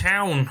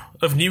hometown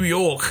of New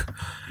York,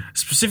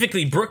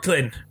 specifically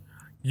Brooklyn.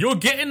 You're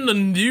getting the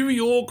New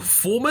York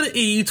Formula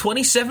E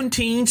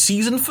 2017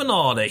 season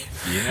finale.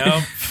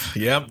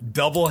 Yep.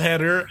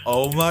 Doubleheader.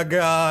 Oh my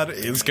God,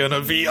 it's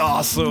gonna be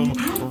awesome.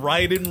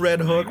 Right in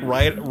Red Hook,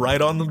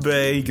 right on the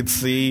bay. You can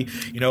see,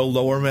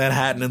 Lower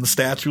Manhattan and the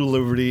Statue of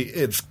Liberty.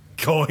 It's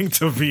going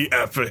to be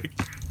epic.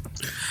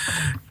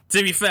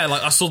 To be fair,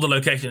 I saw the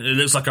location. It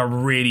looks like a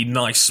really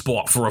nice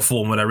spot for a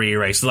Formula E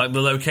race. The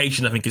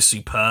location, I think, is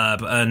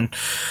superb, and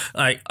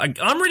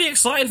I'm really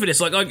excited for this.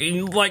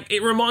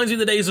 It reminds me of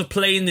the days of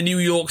playing the New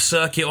York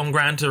circuit on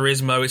Gran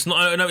Turismo.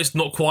 I know it's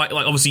not quite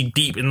obviously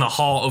deep in the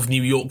heart of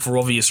New York for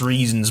obvious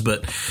reasons,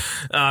 but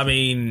I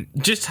mean,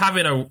 just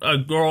having a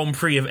Grand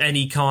Prix of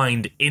any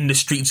kind in the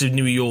streets of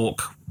New York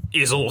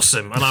is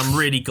awesome, and I'm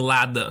really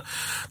glad that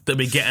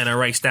we're getting a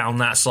race down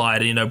that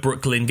side, and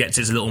Brooklyn gets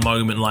its little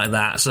moment like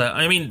that. So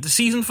I mean, the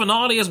season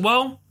finale as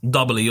well,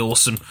 doubly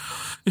awesome.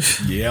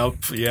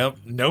 Yep.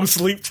 No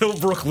sleep till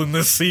Brooklyn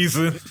this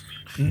season.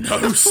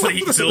 No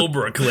sleep till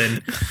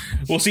Brooklyn.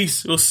 We'll see.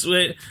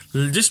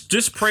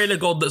 Just pray to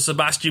God that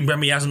Sebastian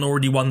Buemi hasn't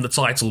already won the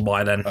title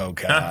by then. Oh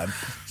God.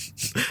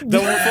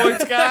 Double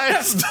points,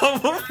 guys.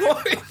 Double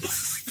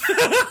points.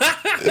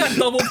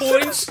 Double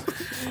points.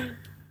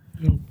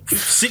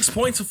 6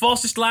 points for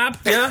fastest lap?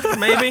 Yeah,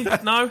 maybe?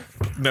 No?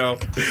 No.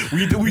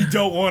 We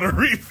don't want a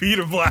repeat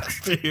of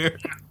last year.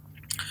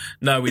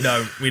 No, we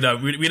don't. We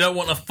don't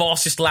want a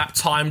fastest lap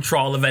time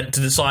trial event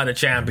to decide a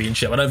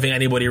championship. I don't think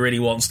anybody really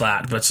wants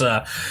that. But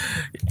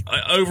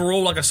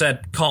overall, like I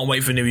said, can't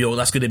wait for New York.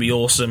 That's going to be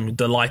awesome.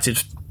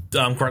 Delighted.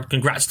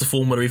 Congrats to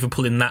Formula E for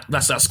pulling that.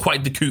 That's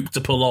quite the coup to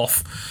pull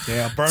off.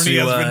 Yeah, Bernie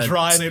has been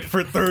trying it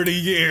for 30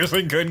 years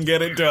and couldn't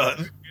get it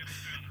done.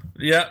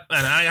 Yep,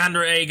 and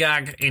Alejandro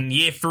Agag in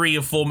year 3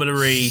 of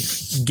Formula E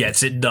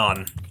gets it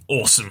done.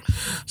 Awesome.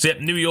 So, yep,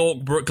 New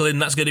York, Brooklyn,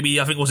 that's going to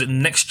be, I think, was it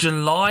next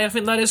July? I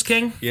think that is,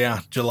 King? Yeah,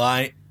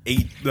 July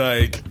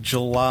 8th.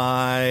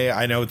 July,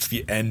 I know it's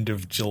the end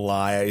of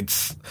July.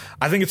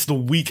 I think it's the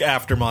week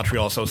after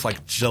Montreal, so it's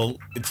like July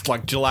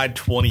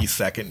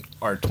 22nd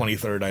or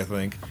 23rd, I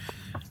think.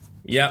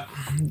 Yep.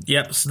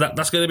 So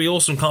that's going to be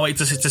awesome. Can't wait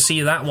to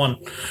see that one.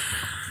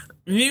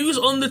 News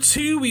on the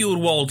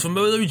two-wheeled world for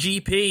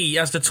MotoGP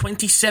as the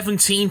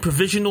 2017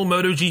 provisional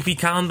MotoGP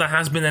calendar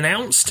has been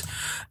announced,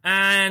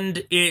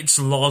 and it's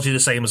largely the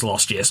same as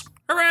last year's.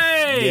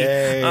 Hooray!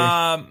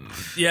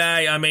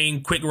 Yay! I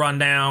mean, quick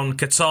rundown.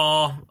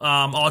 Qatar,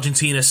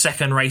 Argentina's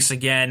second race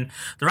again.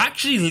 They're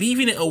actually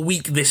leaving it a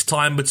week this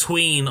time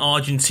between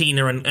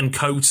Argentina and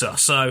COTA,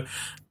 so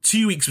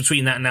 2 weeks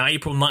between that now,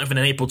 April 9th and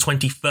then April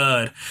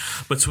 23rd,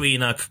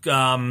 between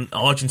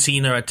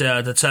Argentina at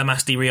the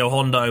Termas de Rio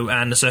Hondo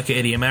and the Circuit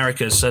of the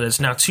Americas. So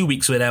there's now 2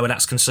 weeks where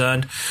that's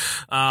concerned.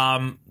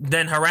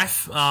 Then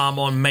Jerez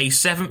on May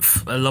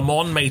 7th, Le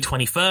Mans May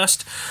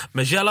 21st,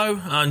 Mugello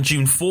on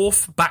June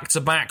 4th,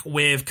 back-to-back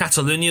with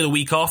Catalunya the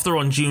week after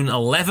on June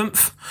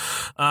 11th.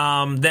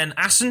 Then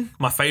Assen,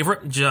 my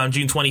favourite, June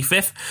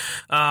 25th.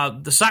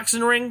 The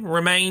Sachsenring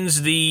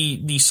remains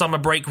the summer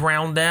break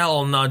round there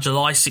on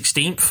July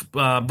 16th.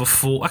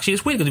 Before, actually,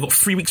 it's weird because you've got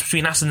 3 weeks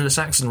between Assen and the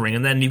Sachsenring,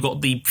 and then you've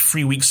got the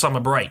 3-week summer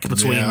break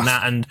between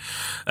that and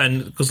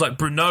because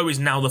Brno is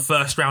now the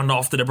first round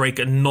after the break,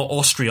 and not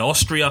Austria.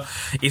 Austria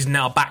is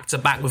now back to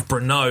back with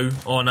Brno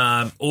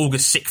on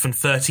August 6th and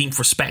 13th,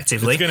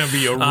 respectively. It's going to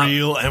be a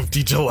real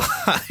empty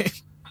July.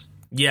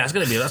 Yeah,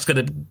 July is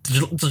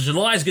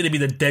going to be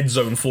the dead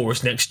zone for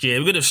us next year.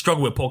 We're going to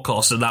struggle with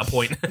podcasts at that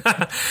point.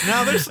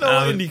 No, there's still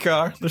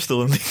IndyCar. There's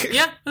still IndyCar.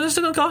 Yeah, there's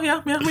still IndyCar.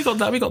 Yeah, we got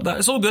that.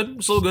 It's all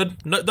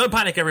good. No, don't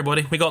panic,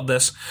 everybody. We got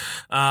this.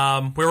 We're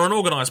an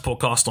organised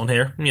podcast on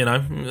here,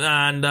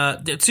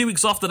 and 2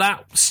 weeks after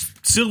that,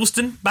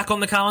 Silverstone back on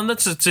the calendar.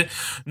 To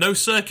no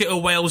Circuit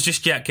of Wales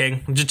just yet,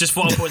 King. Just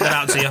thought I'd point that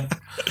out to you.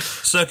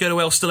 Circuit of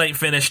Wales still ain't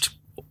finished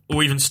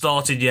or even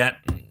started yet.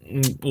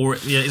 Or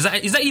is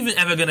that even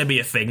ever going to be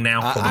a thing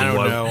now? I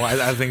don't know.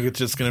 I think it's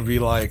just going to be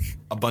like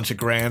a bunch of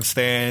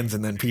grandstands,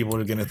 and then people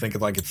are going to think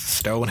it's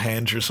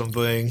Stonehenge or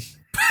something.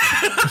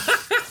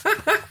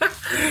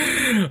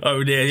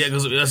 Oh dear, yeah,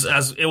 because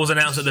as it was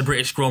announced at the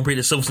British Grand Prix,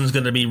 the Silverstone's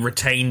going to be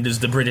retained as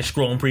the British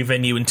Grand Prix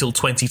venue until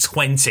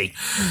 2020.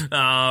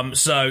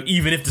 So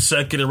even if the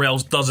Circuit of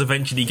Wales does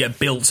eventually get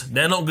built,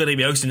 they're not going to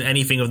be hosting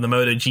anything of the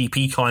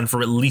MotoGP kind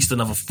for at least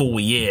another 4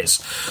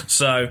 years.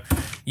 So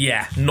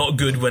yeah, not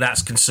good where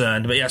that's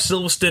concerned. But yeah,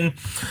 Silverstone,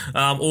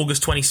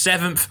 August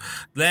 27th.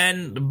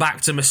 Then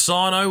back to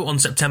Misano on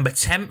September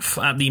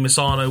 10th at the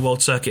Misano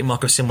World Circuit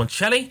Marco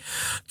Simoncelli.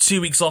 2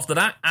 weeks after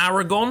that,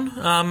 Aragon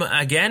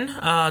again.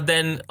 Then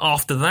then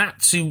after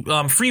that,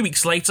 3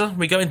 weeks later,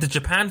 we go into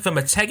Japan for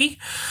Motegi.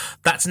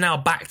 That's now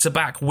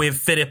back-to-back with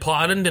Phillip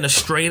Island in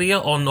Australia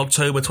on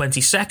October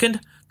 22nd.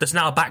 That's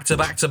now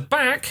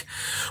back-to-back-to-back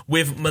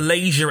with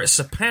Malaysia at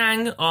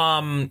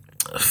Sepang.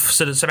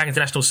 So the Sepang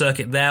International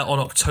Circuit there on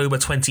October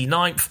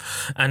 29th.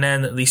 And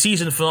then the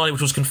season finale,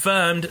 which was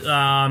confirmed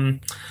a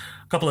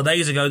couple of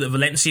days ago, that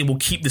Valencia will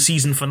keep the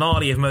season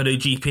finale of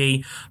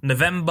MotoGP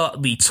November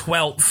the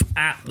 12th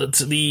at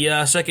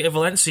the Circuit of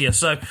Valencia.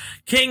 So,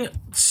 King,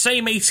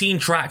 same 18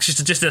 tracks,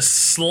 just a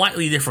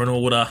slightly different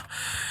order.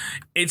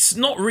 It's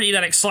not really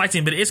that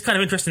exciting, but it is kind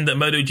of interesting that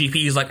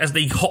MotoGP is like, as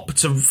they hop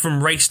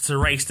from race to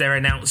race, they're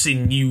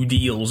announcing new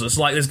deals. It's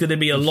like there's going to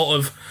be a lot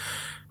of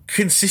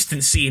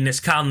consistency in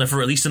this calendar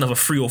for at least another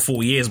 3 or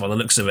 4 years by the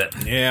looks of it.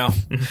 Yeah.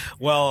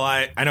 Well,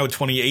 I know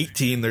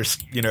 2018 there's,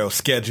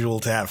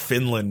 scheduled to have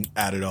Finland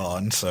added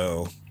on,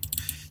 so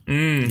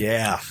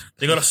yeah.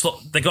 They got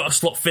to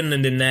slot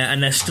Finland in there,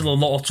 and there's still a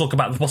lot of talk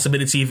about the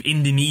possibility of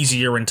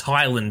Indonesia and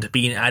Thailand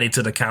being added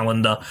to the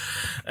calendar.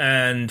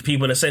 And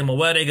people are saying, well,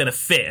 where are they going to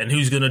fit and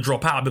who's going to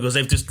drop out? Because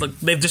they've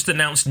just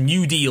announced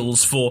new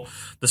deals for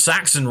the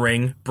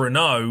Sachsenring,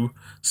 Brno,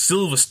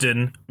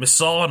 Silverstone,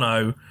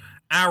 Misano,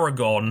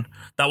 Aragon.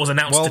 That was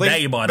announced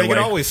today, by the way. They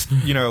could always,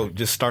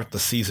 just start the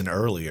season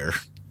earlier.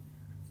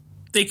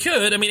 They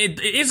could. I mean, it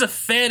is a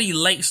fairly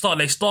late start.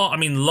 They start,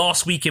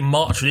 last week in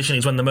March traditionally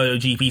is when the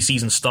MotoGP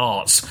season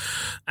starts.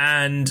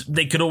 And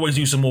they could always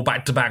do some more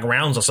back-to-back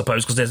rounds, I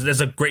suppose, because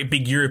there's a great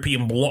big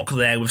European block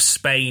there with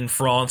Spain,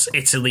 France,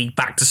 Italy,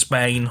 back to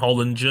Spain,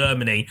 Holland,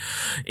 Germany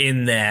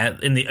in there.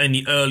 In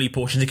the early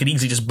portions, they could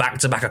easily just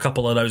back-to-back a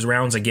couple of those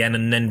rounds again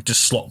and then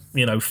just slot,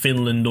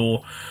 Finland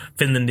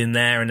in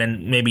there, and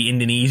then maybe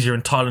Indonesia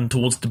and Thailand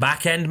towards the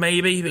back end,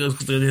 maybe, because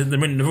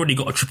they've already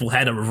got a triple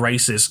header of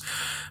races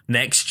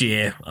next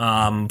year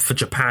for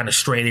Japan,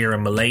 Australia,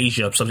 and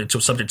Malaysia,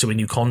 subject to a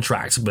new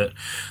contract. But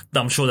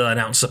I'm sure they'll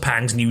announce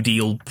Sepang's new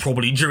deal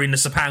probably during the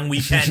Sepang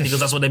weekend because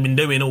that's what they've been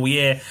doing all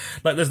year.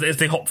 Like as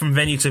they hop from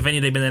venue to venue,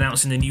 they've been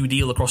announcing a new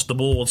deal across the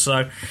board.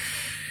 So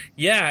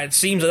yeah, it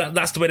seems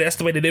that's the way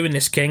they're doing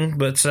this, King.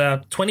 But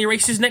 20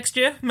 races next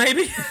year,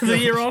 maybe the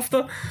year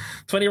after.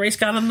 20 race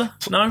calendar?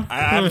 No,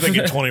 I'm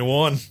thinking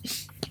 21.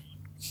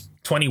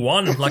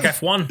 21, like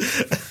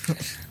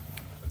F1.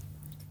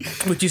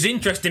 Which is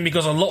interesting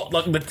because a lot,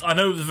 I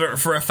know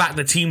for a fact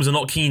the teams are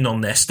not keen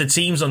on this. The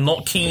teams are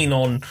not keen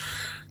on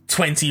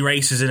 20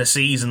 races in a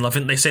season. I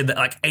think they said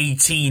that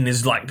 18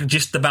 is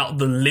just about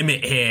the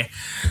limit here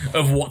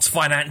of what's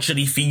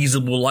financially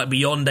feasible.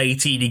 Beyond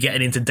 18, you're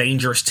getting into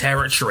dangerous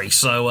territory.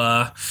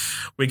 So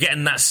we're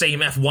getting that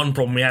same F1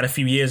 problem we had a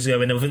few years ago,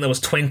 and I think there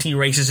was 20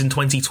 races in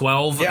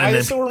 2012. Yeah, and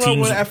I still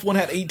remember when F1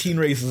 had 18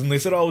 races, and they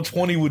said,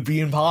 20 would be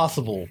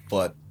impossible.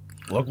 But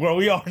look where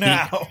we are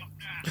now.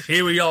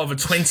 Here we are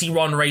with a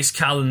 20-run race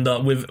calendar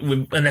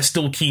and they're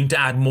still keen to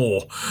add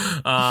more.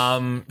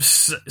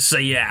 So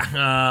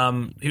yeah,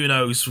 who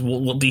knows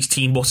what these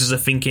team bosses are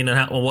thinking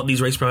and what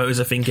these race promoters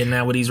are thinking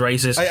now with these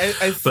races.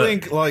 I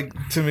think,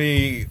 to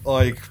me,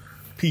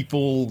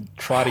 people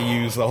try to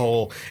use the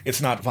whole it's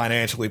not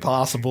financially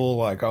possible,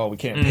 we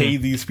can't pay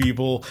these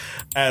people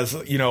as,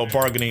 a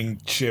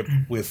bargaining chip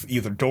with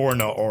either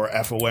Dorna or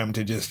FOM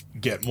to just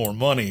get more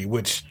money,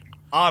 which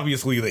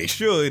obviously they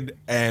should,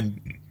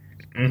 and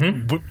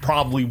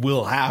probably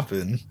will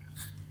happen.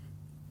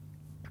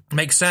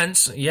 Makes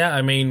sense. Yeah,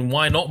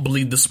 why not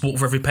bleed the sport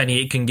for every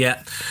penny it can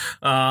get?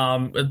 They're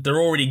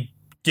already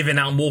giving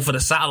out more for the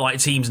satellite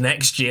teams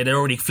next year. They're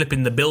already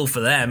flipping the bill for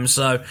them.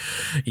 So,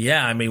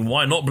 yeah,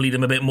 why not bleed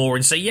them a bit more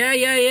and say,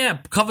 yeah,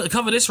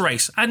 cover this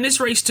race and this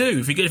race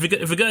too. If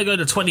we're going to go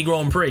to 20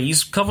 Grand Prix,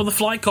 cover the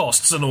flight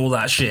costs and all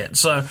that shit.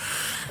 So,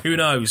 who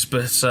knows?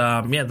 But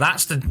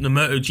that's the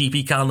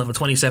MotoGP calendar for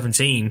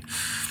 2017.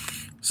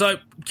 So,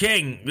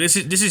 King, this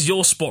is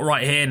your spot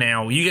right here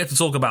now. You get to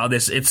talk about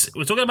this.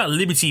 We're talking about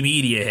Liberty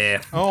Media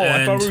here. Oh,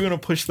 I thought we were going to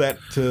push that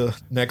to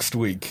next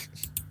week.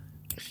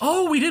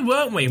 Oh, we did,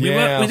 weren't we? We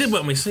did,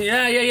 weren't we? So,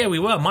 yeah, we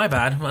were. My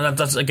bad.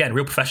 That's, again,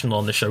 real professional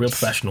on this show. Real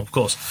professional, of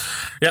course.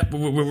 Yep,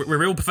 we're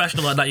real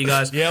professional like that, you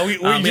guys. Yeah, we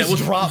just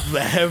drop the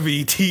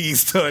heavy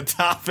tease to a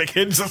topic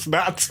and just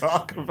not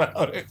talk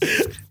about it.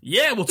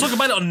 Yeah, we'll talk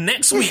about it on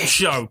next week's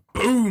show.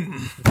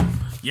 Boom.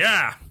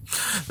 Yeah.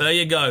 There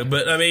you go.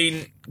 But,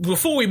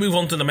 before we move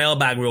on to the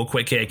mailbag real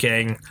quick here,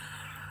 King,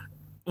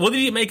 what did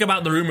you make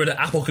about the rumor that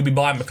Apple could be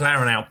buying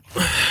McLaren out?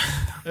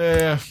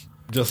 Yeah,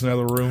 just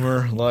another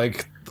rumor.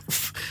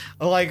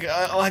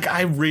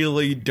 I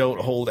really don't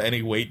hold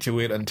any weight to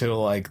it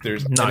until,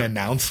 there's an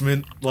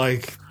announcement,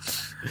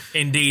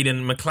 Indeed,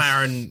 and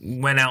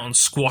McLaren went out and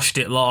squashed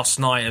it last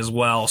night as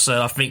well,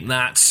 so I think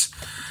that's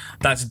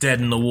dead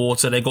in the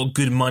water. They got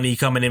good money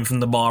coming in from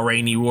the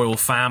Bahraini royal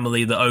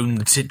family that own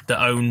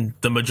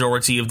the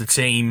majority of the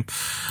team.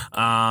 So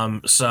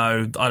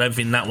I don't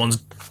think that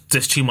one's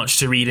there's too much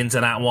to read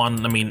into that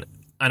one.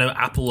 I know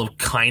Apple have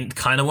kind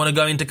of want to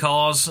go into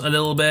cars a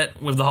little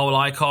bit with the whole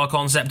iCar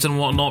concept and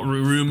whatnot,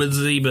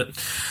 rumoredly, but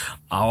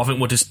I think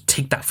we'll just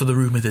take that for the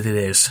rumor that it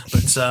is.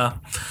 But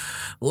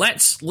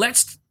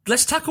let's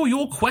let's tackle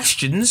your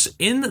questions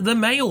in the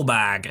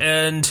mailbag.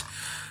 And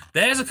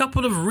there's a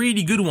couple of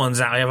really good ones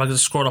out here. If I can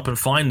scroll up and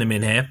find them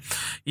in here.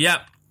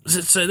 Yeah.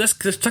 So let's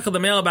tackle the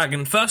mailbag.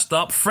 And first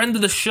up, friend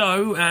of the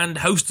show and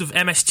host of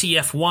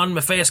MSTF1,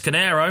 Matthias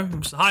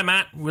Canero. Hi,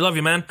 Matt. We love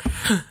you, man.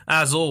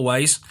 As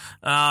always.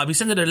 He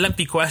sent in a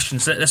lengthy question,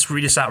 so let's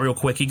read this out real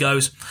quick. He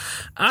goes,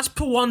 as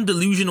per one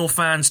delusional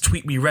fan's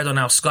tweet we read on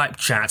our Skype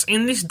chat,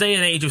 in this day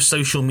and age of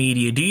social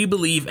media, do you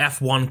believe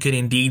F1 can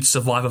indeed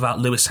survive without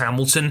Lewis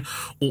Hamilton,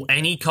 or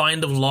any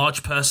kind of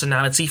large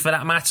personality for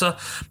that matter?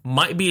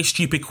 Might be a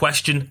stupid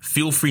question.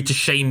 Feel free to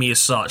shame me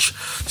as such.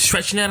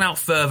 Stretching it out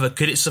further,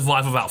 could it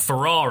survive without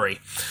Ferrari?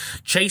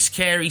 Chase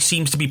Carey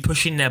seems to be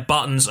pushing their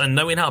buttons, and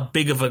knowing how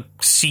big of a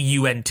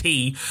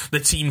cunt the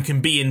team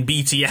can be in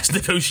BTS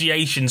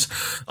negotiations,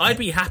 I'd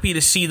be happy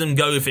to see them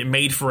go if it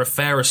made for a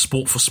fairer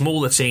sport for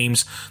smaller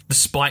teams,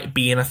 despite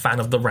being a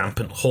fan of the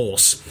rampant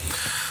horse.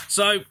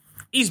 So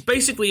he's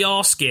basically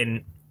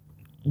asking,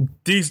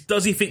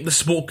 does he think the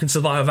sport can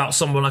survive without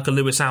someone like a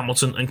Lewis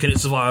Hamilton, and can it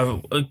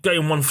survive,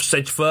 going one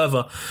stage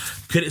further,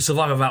 could it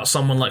survive without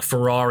someone like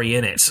Ferrari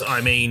in it?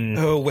 I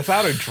mean...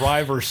 without a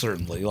driver,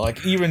 certainly.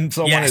 Like, even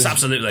someone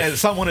absolutely.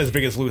 Someone as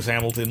big as Lewis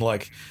Hamilton,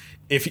 like,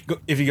 if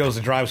he goes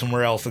to drive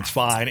somewhere else, it's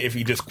fine. If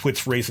he just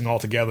quits racing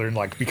altogether and,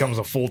 like, becomes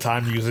a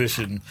full-time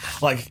musician,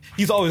 like,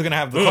 he's always going to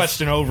have the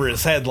question over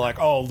his head, like,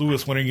 oh,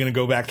 Lewis, when are you going to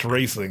go back to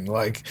racing?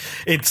 Like,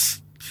 it's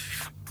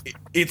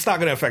not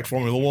going to affect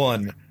Formula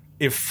One.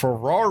 If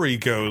Ferrari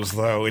goes,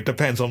 though, it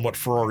depends on what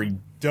Ferrari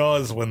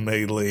does when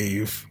they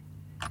leave.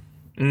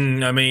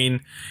 I mean,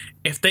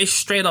 if they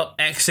straight up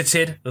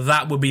exited,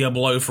 that would be a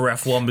blow for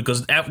F1,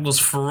 because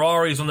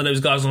Ferrari is one of those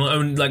guys on their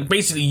own, like,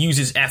 basically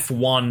uses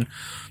F1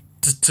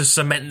 to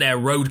cement their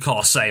road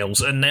car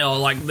sales, and they're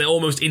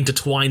almost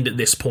intertwined at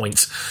this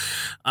point.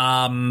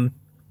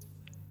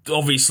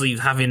 Obviously,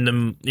 having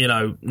them,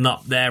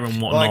 not there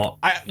and whatnot.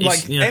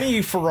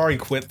 Any Ferrari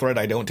quit threat,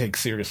 I don't take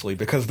seriously,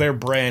 because their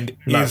brand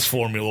is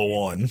Formula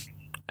One.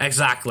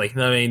 Exactly.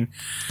 I mean,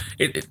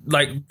 a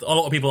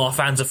lot of people are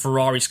fans of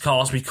Ferrari's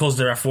cars because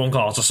their F1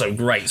 cars are so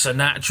great. So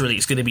naturally,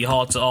 it's going to be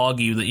hard to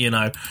argue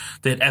that,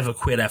 they'd ever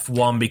quit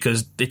F1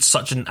 because it's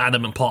such an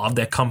adamant part of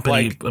their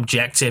company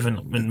objective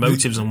and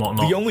motives and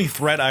whatnot. The only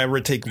threat I ever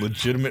take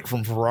legitimate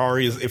from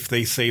Ferrari is if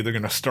they say they're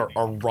going to start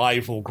a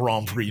rival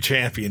Grand Prix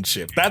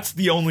championship. That's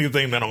the only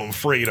thing that I'm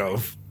afraid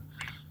of.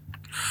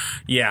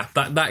 Yeah,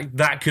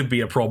 that could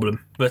be a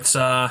problem. But,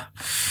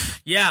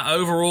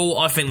 overall,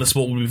 I think the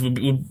sport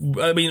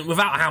would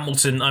without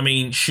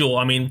Hamilton,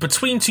 sure.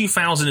 Between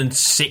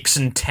 2006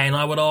 and 10,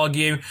 I would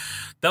argue,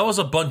 there was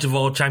a bunch of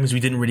world champions we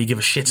didn't really give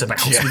a shit about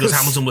because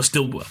Hamilton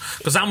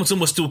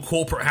was still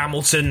corporate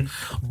Hamilton.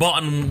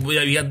 Button,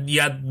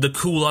 you had the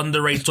cool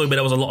underrated story, but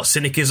there was a lot of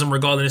cynicism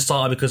regarding his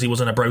title because he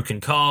was in a broken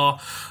car.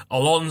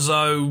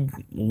 Alonso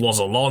was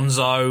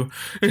Alonso.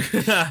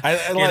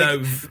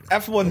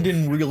 F1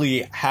 didn't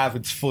really have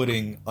its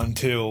footing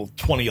until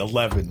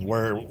 2011,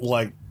 where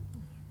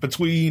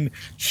between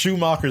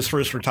Schumacher's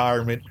first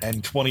retirement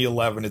and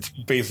 2011, it's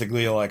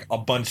basically a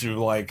bunch of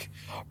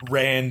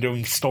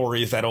random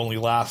stories that only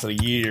lasted a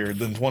year.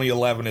 Then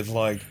 2011 is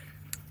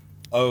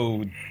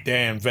oh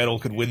damn, Vettel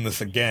could win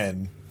this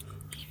again.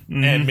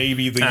 And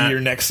maybe the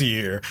year next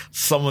year,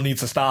 someone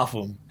needs to stop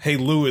him. Hey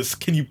Lewis,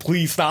 can you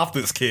please stop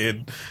this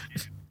kid?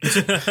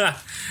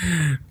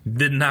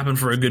 Didn't happen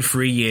for a good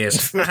 3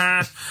 years.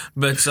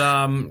 But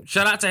shout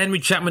out to Henry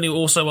Chapman, who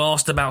also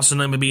asked about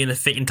Sonoma being a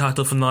fitting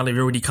title finale.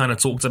 We already kind of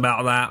talked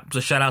about that.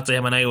 So shout out to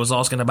him, and he was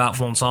asking about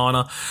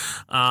Fontana.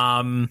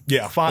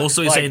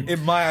 Also he's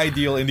saying my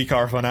ideal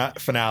IndyCar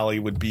finale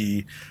would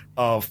be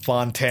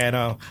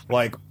Fontana.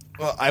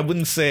 I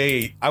would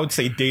say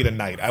day to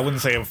night. I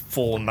wouldn't say a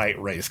full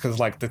night race because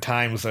the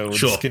time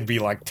zones can be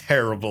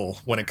terrible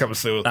when it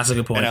comes to That's a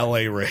good point. An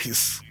LA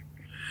race.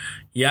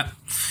 Yep.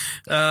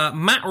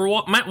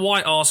 Matt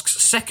White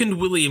asks, second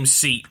Williams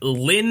seat,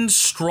 Lynn,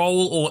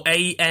 Stroll, or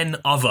AN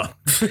other?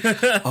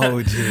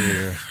 Oh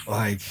dear.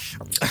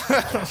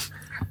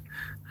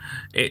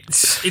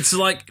 It's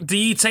do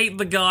you take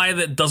the guy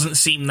that doesn't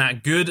seem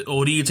that good,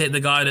 or do you take the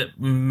guy that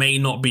may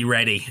not be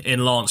ready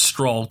in Lance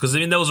Stroll? Because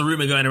there was a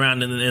rumor going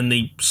around in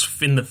the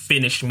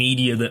Finnish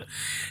media that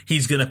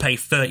he's going to pay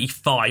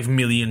 $35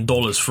 million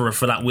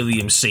for that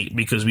Williams seat,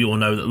 because we all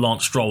know that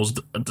Lance Stroll's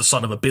the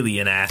son of a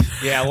billionaire.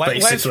 Yeah,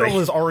 Lance Stroll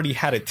has already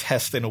had a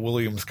test in a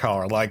Williams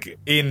car,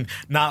 in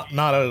not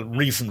a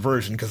recent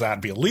version because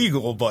that'd be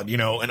illegal, but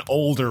an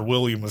older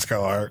Williams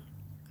car.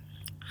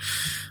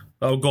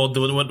 Oh god,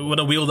 want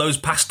to wheel those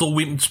pastel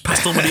wheels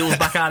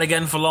back out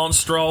again for Lance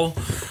Stroll?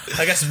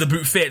 I guess if the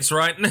boot fits,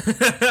 right?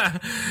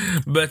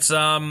 But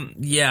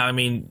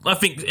I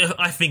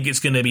think it's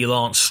going to be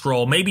Lance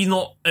Stroll. Maybe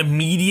not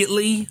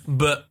immediately,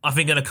 but I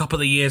think in a couple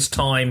of years'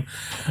 time,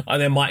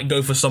 they might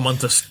go for someone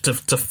to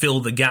fill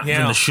the gap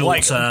in the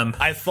short term.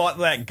 I thought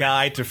that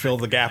guy to fill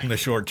the gap in the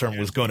short term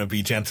was going to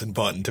be Jenson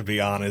Button, to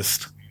be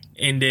honest.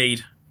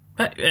 Indeed,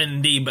 but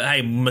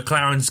hey,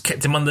 McLaren's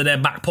kept him under their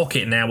back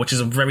pocket now, which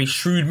is a very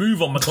shrewd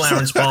move on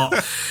McLaren's part.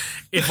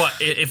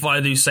 if I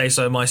do say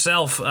so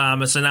myself.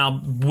 So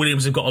now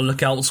Williams have got to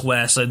look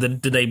elsewhere. So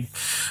did they?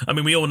 I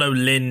mean, we all know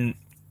Lynn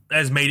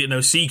has made it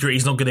no secret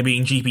he's not going to be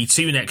in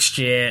GP2 next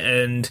year,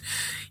 and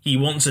he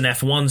wants an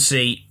F1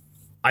 seat.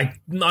 I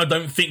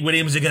don't think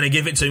Williams are going to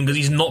give it to him because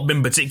he's not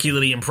been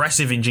particularly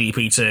impressive in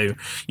GP2.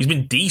 He's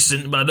been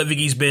decent, but I don't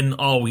think he's been,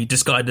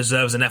 this guy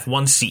deserves an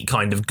F1 seat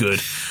kind of good.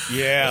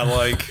 Yeah,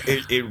 like,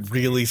 it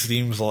really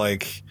seems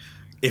like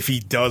if he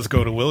does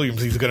go to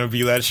Williams, he's going to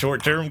be that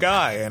short-term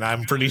guy, and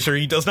I'm pretty sure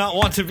he does not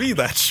want to be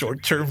that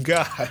short-term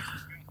guy.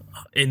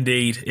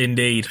 Indeed.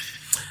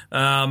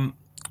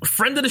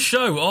 Friend of the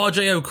show,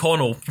 RJ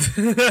O'Connell,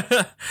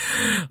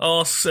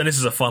 asks, and this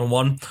is a fun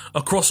one,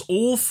 across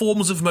all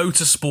forms of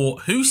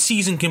motorsport, whose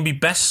season can be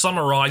best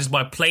summarised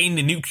by playing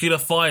the nuclear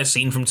fire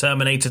scene from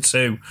Terminator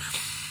 2?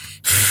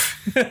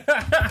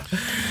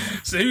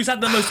 So who's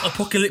had the most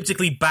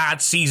apocalyptically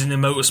bad season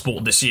in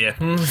motorsport this year?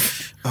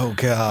 Oh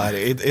god,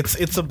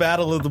 it's a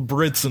battle of the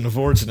Brits,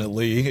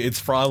 unfortunately.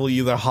 It's probably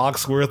either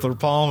Hawksworth or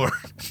Palmer.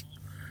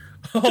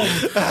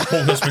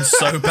 Palmer's been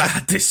so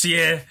bad this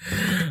year.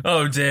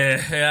 Oh dear.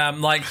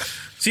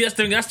 See, that's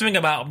the thing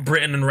about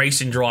Britain and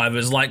racing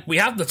drivers. Like, we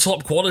have the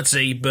top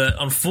quality, but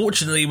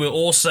unfortunately, we're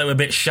also a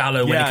bit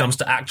shallow when it comes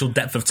to actual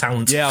depth of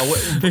talent. Yeah,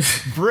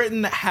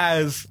 Britain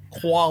has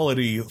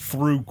quality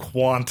through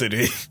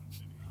quantity.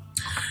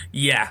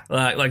 Yeah,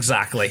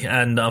 exactly,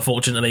 and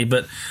unfortunately,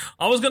 but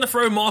I was going to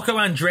throw Marco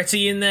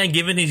Andretti in there,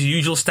 given his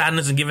usual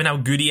standards and given how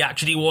good he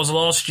actually was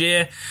last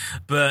year,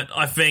 but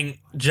I think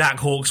Jack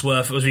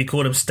Hawksworth, as we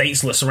call him,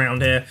 statesless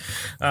around here,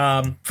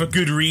 for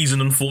good reason,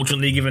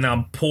 unfortunately, given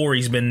how poor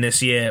he's been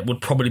this year,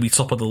 would probably be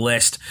top of the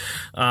list.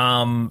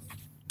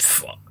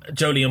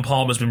 Jolyon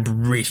Palmer's been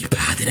really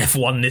bad in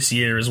F1 this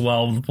year as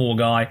well, the poor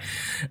guy.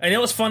 And you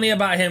know what's funny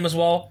about him as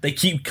well? They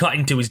keep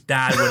cutting to his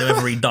dad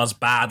whenever he does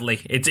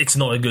badly. It's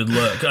not a good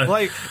look.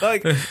 Like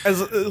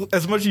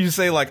as much as you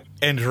say, like,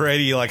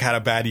 Andretti had a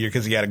bad year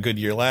because he had a good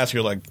year last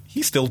year, like,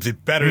 he still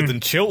did better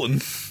than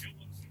Chilton.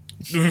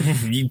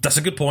 That's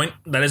a good point.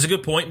 That is a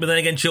good point. But then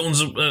again,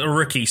 Chilton's a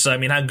rookie, so I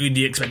mean, how good do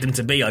you expect him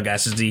to be? I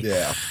guess is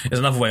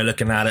another way of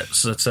looking at it.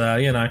 So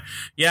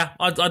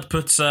I'd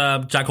put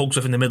Jack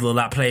Hawksworth in the middle of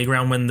that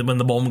playground when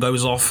the bomb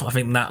goes off. I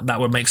think that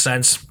would make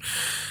sense.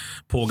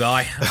 Poor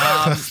guy.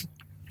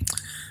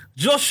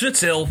 Josh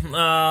Schutil,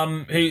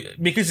 who,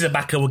 because he's a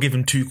backer, we'll give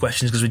him 2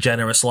 questions because we're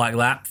generous like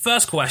that.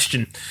 First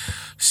question: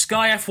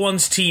 Sky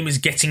F1's team is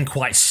getting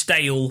quite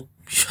stale.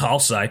 I'll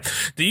say.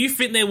 Do you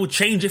think they will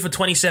change it for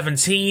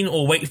 2017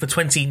 or wait for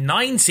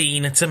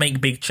 2019 to make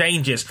big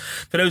changes?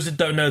 For those that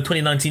don't know,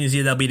 2019 is the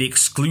year they'll be the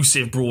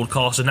exclusive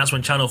broadcast, and that's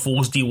when Channel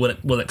 4's deal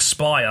will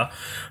expire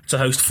to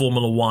host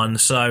Formula One.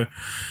 So,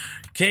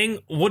 King,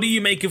 what do you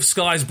make of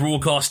Sky's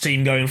broadcast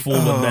team going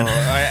forward then?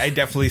 I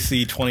definitely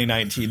see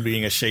 2019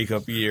 being a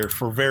shake-up year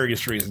for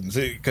various reasons.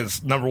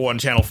 Because, number one,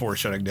 Channel 4 is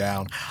shutting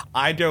down.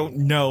 I don't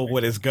know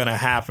what is going to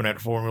happen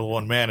at Formula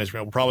One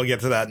management. We'll probably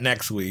get to that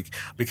next week.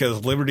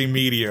 Because Liberty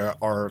Media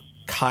are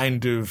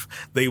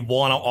they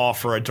want to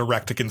offer a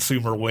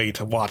direct-to-consumer way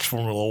to watch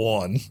Formula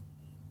One.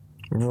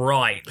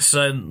 Right,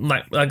 so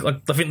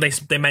I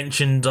think they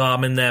mentioned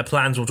in their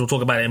plans, which we'll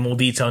talk about it in more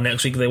detail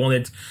next week, they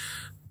wanted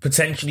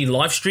potentially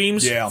live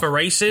streams for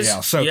races.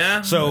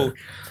 Yeah, so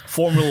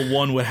Formula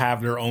One would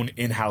have their own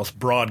in-house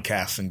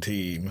broadcasting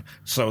team,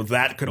 so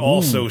that could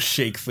also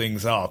shake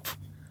things up.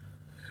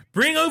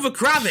 Bring over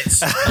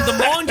Kravitz! I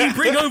demand you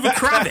bring over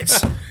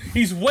Kravitz!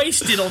 He's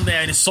wasted on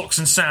there in his socks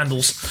and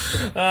sandals.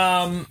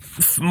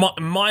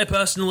 My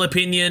personal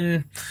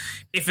opinion,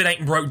 if it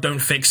ain't broke, don't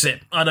fix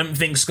it. I don't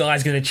think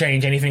Sky's going to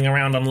change anything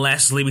around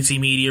unless Liberty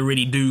Media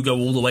really do go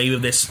all the way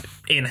with this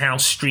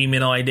in-house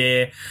streaming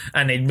idea,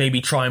 and they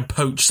maybe try and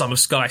poach some of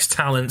Sky's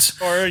talent.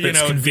 Or,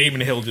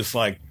 Damon Hill just,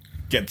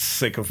 gets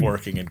sick of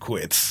working and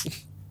quits.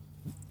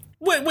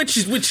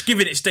 Which,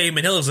 given it's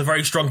Damon Hill, is a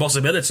very strong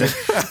possibility.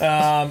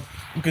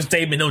 Because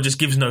Damon Hill just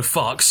gives no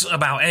fucks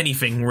about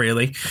anything,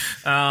 really.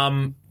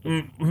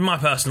 My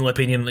personal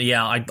opinion,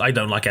 I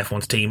don't like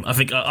F1's team. I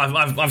think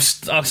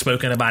I've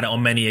spoken about it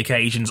on many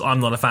occasions. I'm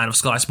not a fan of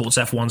Sky Sports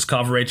F1's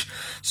coverage.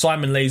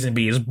 Simon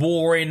Lazenby is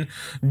boring.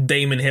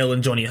 Damon Hill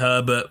and Johnny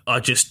Herbert are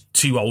just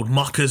 2 old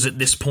muckers at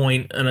this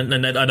point, and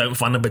I don't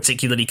find them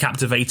particularly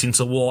captivating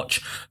to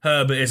watch.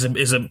 Herbert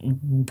is a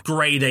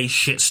grade A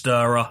shit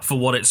stirrer for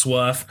what it's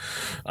worth.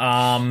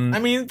 I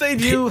mean, they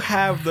do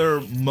have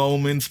their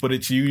moments, but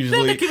it's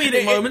usually the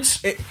comedic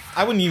moments.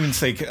 I wouldn't even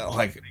say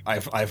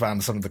I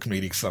found some of the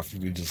comedic stuff to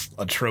be just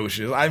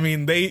atrocious. I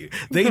mean, they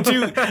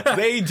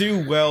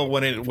do well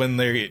when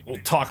they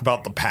talk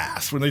about the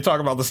past, when they talk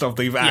about the stuff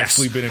they've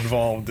actually been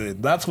involved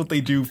in. That's what they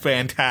do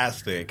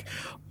fantastic.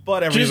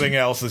 But everything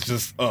else is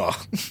just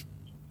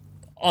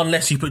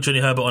Unless you put Johnny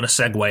Herbert on a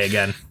Segway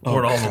again,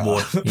 or a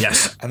hoverboard.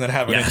 Yes. And then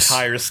have an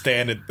entire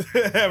stand at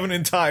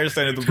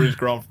the British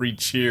Grand Prix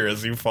cheer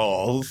as he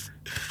falls.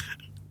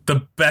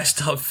 the best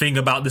thing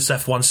about this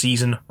F1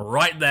 season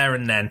right there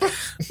and then.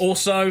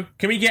 Also,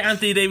 can we get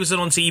Anthony Davidson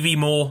on TV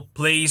more,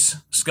 please?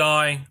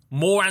 Sky,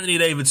 more Anthony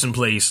Davidson,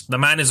 please. The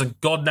man is a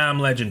goddamn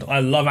legend.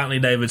 I love Anthony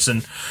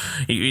Davidson.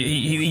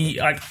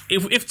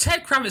 If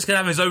Ted Kravitz can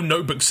have his own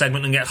notebook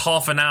segment and get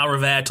half an hour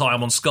of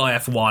airtime on Sky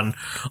F1,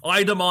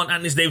 I demand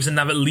Anthony Davidson to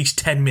have at least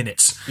 10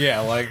 minutes. Yeah,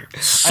 like...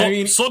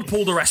 Sod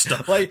Paul di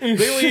Resta. Like,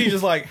 literally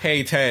just like,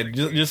 hey, Ted,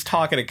 just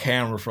talk at a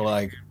camera for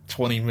like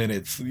 20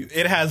 minutes.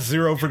 It has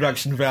zero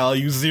production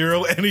value,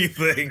 zero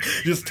anything.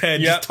 Just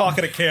Ted, just talk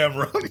at a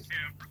camera.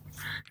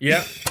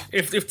 Yeah.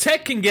 If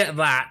Ted can get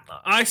that,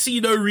 I see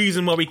no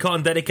reason why we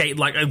can't dedicate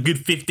like a good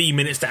 15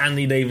 minutes to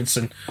Anthony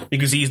Davidson,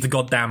 because he's the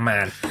goddamn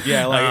man.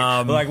 Yeah,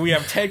 like we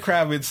have Ted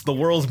Kravitz, the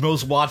world's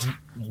most watched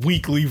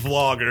weekly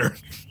vlogger.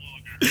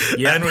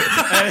 Yeah, and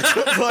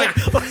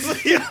like,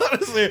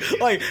 honestly,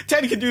 like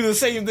Ted can do the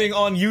same thing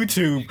on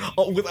YouTube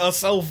with a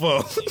cell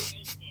phone.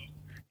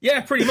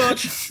 Yeah, pretty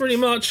much.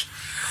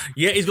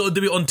 Yeah, he's got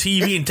to do it on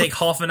TV and take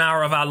half an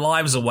hour of our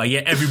lives away.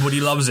 Yeah, everybody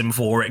loves him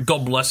for it.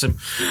 God bless him.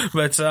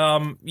 But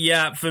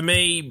yeah, for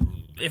me,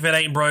 if it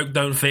ain't broke,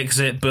 don't fix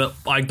it. But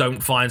I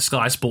don't find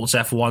Sky Sports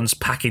F1's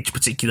package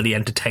particularly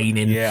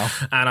entertaining. Yeah.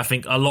 And I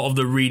think a lot of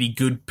the really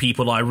good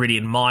people I really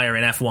admire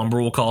in F1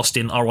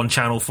 broadcasting are on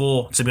Channel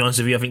 4. To be honest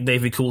with you, I think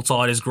David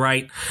Coulthard is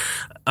great.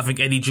 I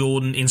think Eddie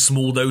Jordan in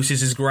small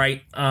doses is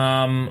great.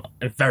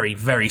 Very,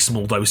 very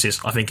small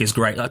doses, I think, is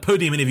great. Like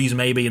podium interviews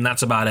maybe, and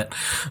that's about it.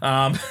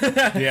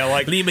 Yeah,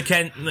 like Lee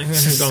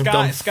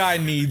McKen. Sky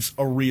needs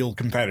a real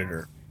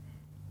competitor.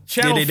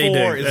 Channel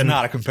 4 is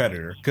not a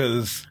competitor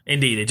because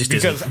indeed it just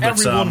because isn't.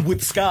 Everyone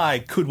with Sky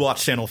could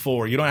watch Channel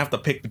 4. You don't have to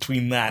pick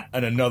between that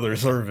and another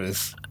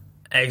service.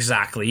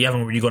 Exactly. You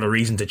haven't really got a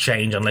reason to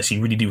change unless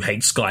you really do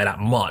hate Sky that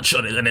much,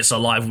 and it's a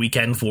live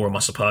weekend for him, I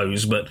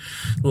suppose. But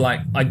like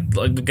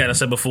I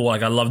said before,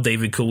 like I love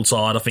David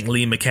Coulthard. I think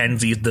Lee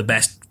McKenzie is the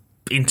best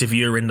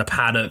interviewer in the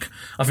paddock.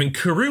 I think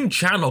Karoom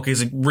Chanok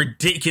is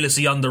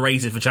ridiculously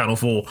underrated for Channel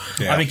 4.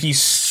 Yeah. I think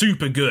he's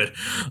super good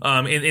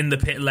in the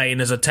pit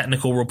lane as a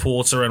technical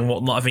reporter and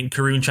whatnot. I think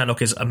Karoom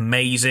Chanok is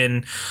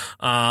amazing.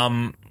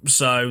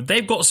 So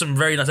they've got some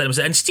very nice elements.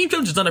 And Steve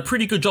Jones has done a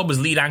pretty good job as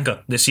lead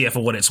anchor this year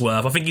for what it's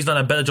worth. I think he's done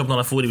a better job than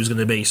I thought he was going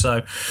to be.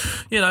 So,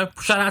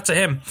 shout out to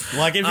him.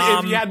 Like if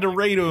you had to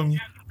rate him,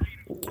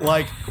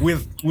 like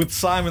with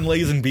Simon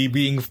Lazenby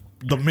being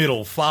the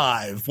middle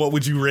 5, what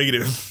would you rate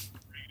him?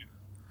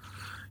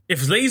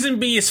 If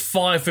Lazenby is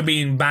 5 for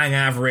being bang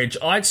average,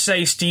 I'd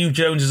say Steve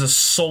Jones is a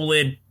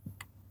solid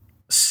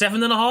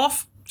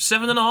 7.5.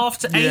 7.5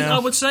 to 8, I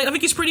would say. I think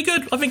he's pretty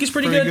good.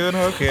 Pretty good.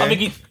 Okay.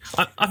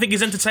 I think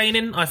he's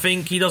entertaining. I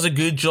think he does a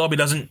good job. He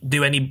doesn't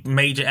do any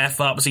major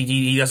F-ups.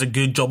 He does a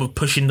good job of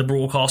pushing the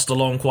broadcast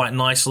along quite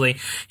nicely.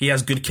 He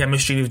has good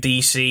chemistry with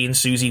DC and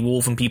Susie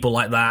Wolf and people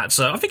like that.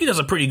 So I think he does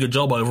a pretty good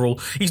job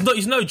overall.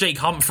 He's no Jake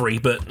Humphrey,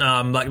 but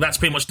that's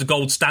pretty much the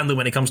gold standard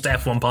when it comes to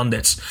F1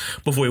 pundits.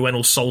 Before he went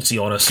all salty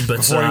on us, but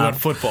before he went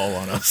football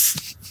on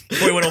us.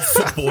 Before he went all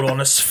football on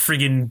us,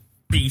 friggin'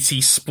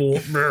 BT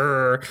Sport,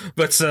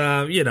 but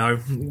on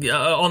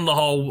the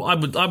whole,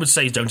 I would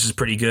say Jones is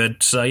pretty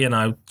good. So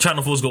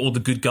Channel 4's got all the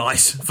good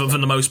guys for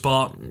the most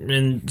part,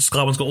 and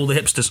Sky One's got all the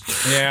hipsters.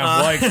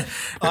 Yeah,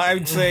 I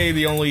would say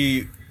the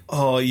only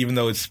even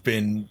though it's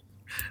been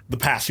the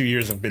past few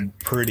years have been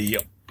pretty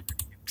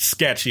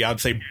sketchy,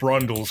 I'd say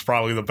Brundle's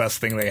probably the best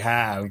thing they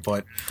have.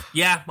 But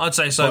yeah, I'd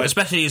say so.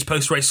 Especially his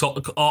post-race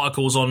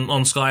articles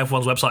on Sky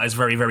F1's website is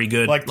very, very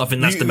good. I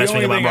think that's the best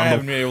thing about Brundle. I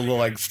haven't been able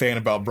to stand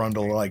about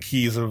Brundle.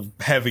 He's a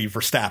heavy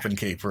Verstappen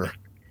caper.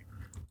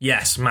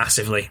 Yes,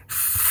 massively.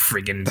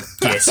 Friggin'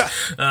 yes.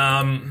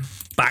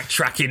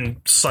 Backtracking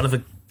son of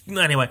a...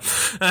 Anyway,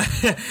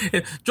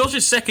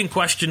 Josh's second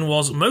question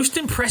was, most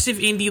impressive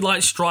Indy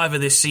Lights driver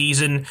this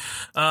season?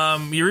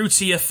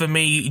 Urrutia, for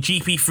me,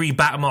 GP3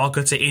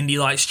 backmarker to Indy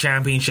Lights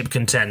championship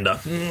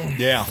contender.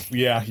 Yeah,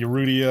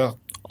 Urrutia.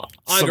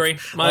 I agree.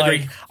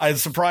 I'm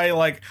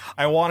surprised,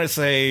 I want to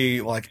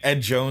say,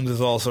 Ed Jones is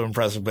also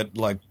impressive, but,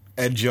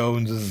 Ed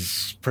Jones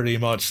is pretty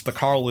much the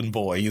Carlin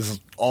boy. He's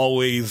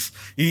always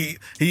he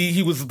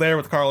was there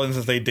with Carlin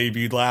since they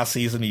debuted last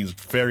season. He's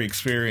very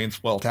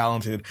experienced, well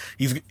talented.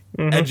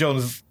 Ed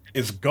Jones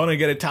is gonna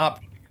get a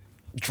top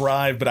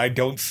drive, but I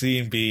don't see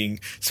him being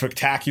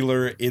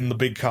spectacular in the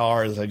big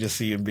cars. I just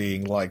see him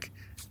being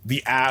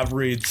the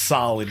average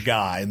solid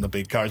guy in the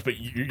big cars. But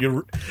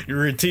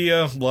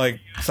Urrutia,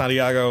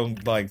 Santiago,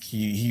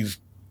 he's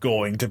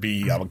going to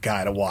be a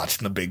guy to watch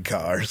in the big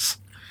cars.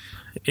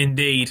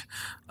 Indeed.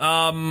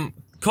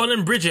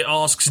 Colin Bridget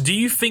asks, do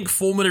you think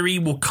Formula E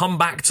will come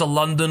back to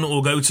London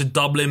or go to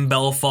Dublin,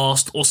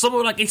 Belfast, or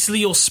somewhere like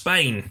Italy or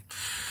Spain?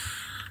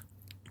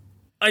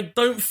 I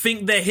don't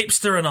think they're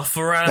hipster enough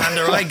for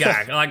Alejandro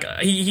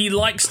Agag. He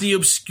likes the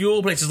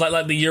obscure places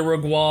like the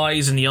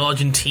Uruguays and the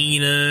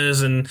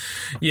Argentinas and,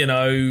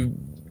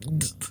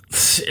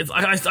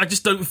 I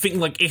just don't think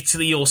like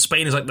Italy or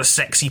Spain is like the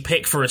sexy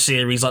pick for a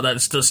series like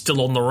that that's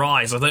still on the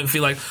rise. I don't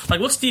feel like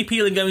what's the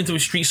appeal in going to a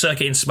street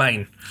circuit in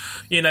Spain?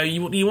 You know,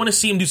 you want to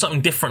see them do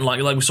something different,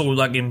 like we saw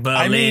like in Berlin.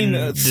 I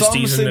mean, some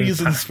cities and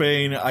in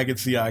Spain I could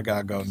see I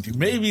got going to.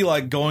 Maybe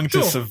like going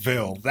to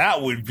Seville.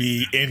 That would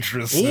be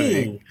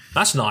interesting. Ooh,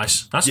 that's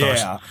nice. That's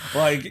yeah,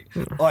 nice.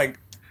 like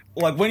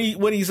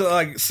when he's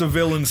like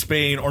Seville in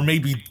Spain, or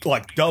maybe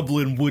like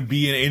Dublin would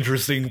be an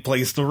interesting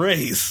place to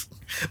race.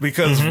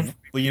 Because,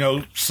 you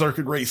know,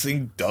 circuit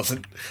racing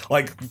doesn't,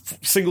 like,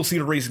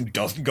 single-seater racing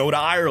doesn't go to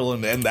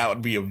Ireland, and that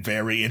would be a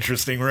very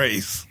interesting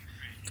race.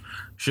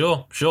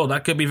 Sure,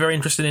 that could be very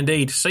interesting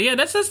indeed. So yeah,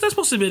 there's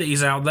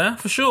possibilities out there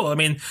for sure. I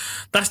mean,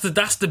 that's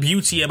the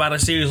beauty about a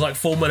series like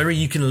Formula E.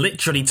 You can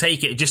literally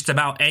take it just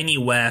about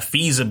anywhere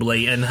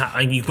feasibly, and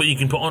you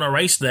can put on a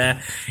race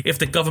there if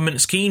the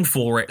government's keen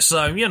for it.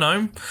 So you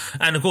know,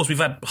 and of course we've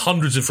had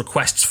hundreds of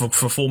requests for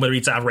Formula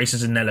E to have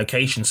races in their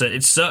location. So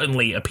it's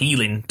certainly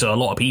appealing to a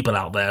lot of people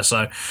out there.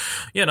 So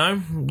you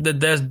know,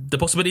 the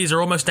possibilities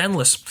are almost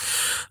endless.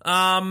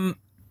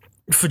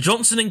 For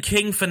Johnson and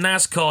King for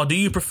NASCAR, do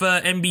you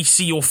prefer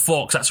NBC or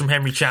Fox? That's from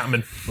Henry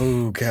Chapman.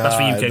 Oh, God. That's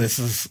for you, King. This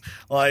is,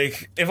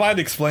 like, if I had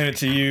to explain it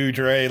to you,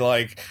 Dre,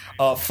 like,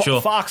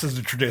 Sure. Fox is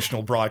the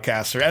traditional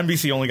broadcaster.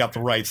 NBC only got the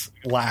rights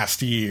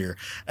last year.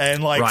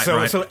 And, like,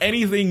 so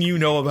anything you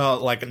know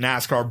about, like,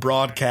 NASCAR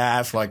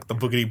broadcast, like the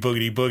boogity,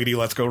 boogity, boogity,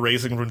 let's go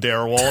racing from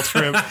Darrell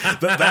Waltrip,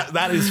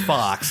 that is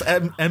Fox.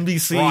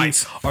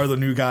 NBC are the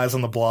new guys on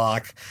the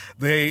block.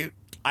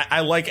 I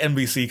like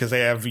NBC because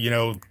they have, you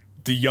know,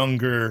 the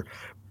younger,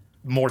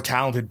 more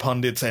talented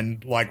pundits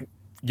and like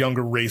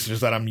younger racers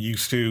that I'm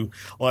used to.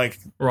 Like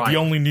the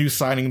only new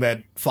signing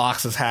that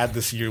Fox has had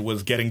this year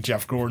was getting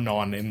Jeff Gordon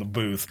on in the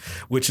booth,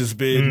 which has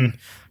been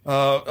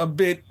a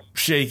bit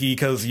shaky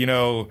because you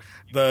know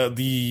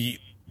the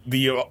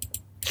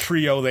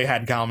trio they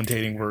had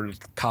commentating were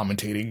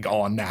commentating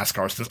on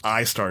NASCAR since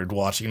I started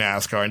watching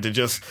NASCAR, and to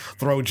just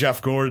throw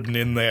Jeff Gordon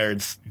in there,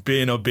 it's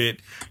been a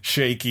bit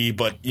shaky,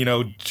 but you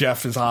know,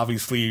 Jeff is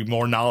obviously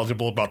more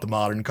knowledgeable about the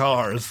modern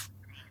cars.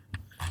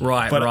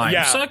 Right.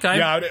 Yeah, so, okay.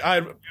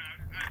 Yeah,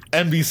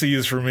 NBC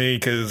is for me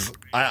because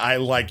I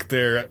like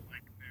their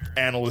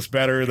analysts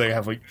better. They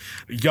have a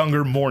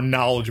younger, more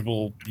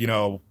knowledgeable, you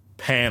know,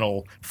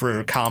 panel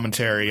for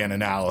commentary and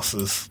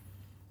analysis.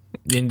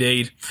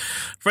 Indeed.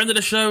 Friend of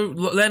the show,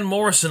 Len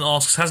Morrison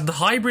asks, has the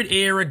hybrid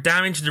era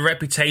damaged the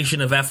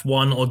reputation of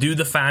F1, or do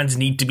the fans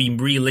need to be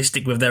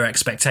realistic with their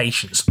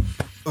expectations?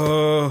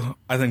 I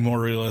think more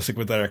realistic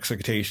with their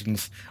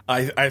expectations.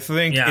 I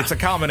think it's a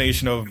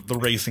combination of the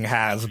racing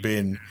has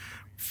been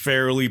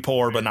fairly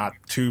poor, but not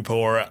too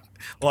poor.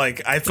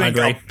 Like, I think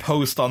a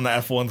post on the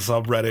F1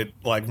 subreddit,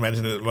 like,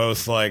 mentioned it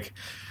most, like,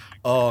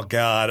 oh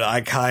god,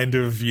 I kind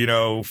of, you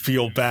know,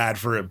 feel bad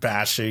for it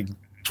bashing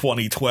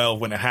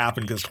 2012 when it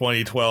happened, because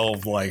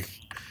 2012 like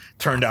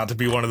turned out to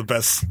be one of the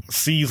best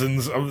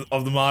seasons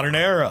of the modern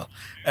era,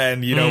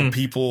 and you know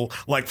people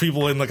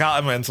in the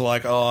comments are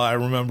like, oh, I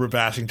remember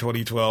bashing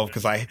 2012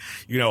 because I,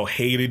 you know,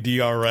 hated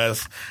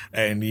DRS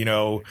and, you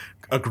know,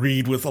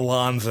 agreed with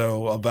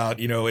Alonso about,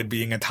 you know, it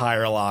being a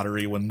tire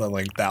lottery when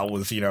that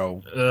was, you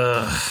know,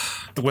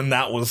 when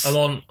that was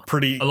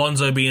pretty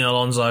Alonso being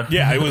Alonso.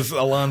 Yeah, it was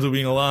Alonso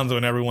being Alonso,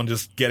 and everyone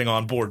just getting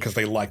on board because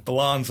they liked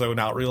Alonso,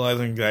 not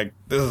realizing like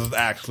this is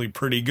actually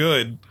pretty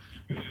good.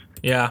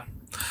 Yeah,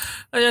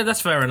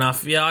 that's fair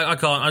enough. Yeah, I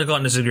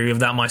can't disagree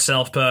with that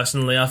myself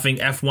personally. I think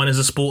F1 is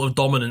a sport of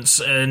dominance,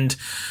 and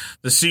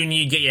the sooner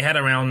you get your head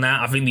around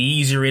that, I think the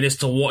easier it is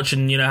to watch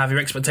and, you know, have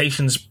your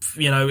expectations,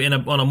 you know,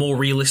 on a more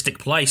realistic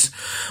place.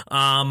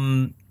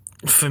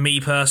 For me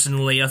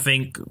personally, I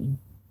think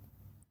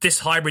this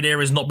hybrid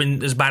era has not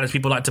been as bad as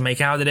people like to make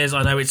out it is.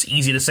 I know it's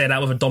easy to say that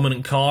with a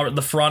dominant car at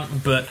the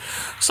front, but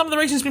some of the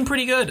racing's been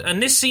pretty good.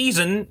 And this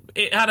season,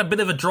 it had a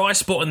bit of a dry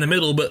spot in the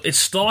middle, but it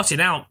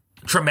started out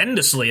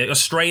tremendously.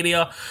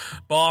 Australia,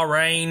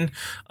 Bahrain,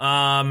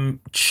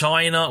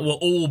 China were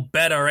all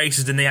better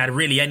races than they had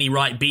really any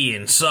right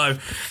being. So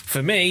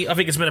for me, I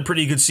think it's been a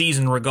pretty good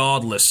season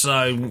regardless.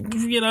 So,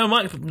 you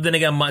know, then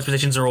again, my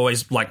expectations are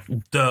always like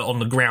dirt on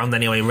the ground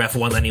anyway, with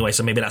F1 anyway,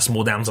 so maybe that's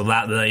more down to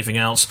that than anything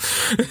else.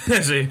 So,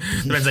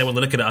 depends how you want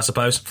to look at it, I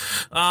suppose.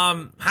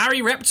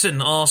 Harry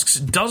Repton asks,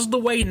 does the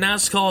way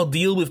NASCAR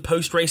deal with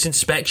post-race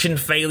inspection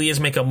failures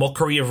make a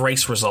mockery of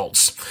race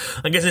results?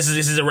 I guess this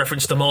is a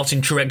reference to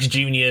Martin Truex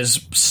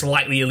Jr.'s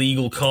slightly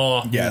illegal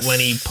car when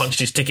he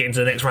punched his ticket into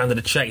the next round of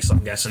the chase,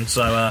 I'm guessing.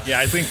 So yeah,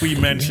 I think we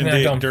mentioned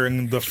it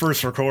during the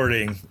first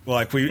recording.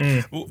 Like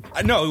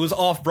no, it was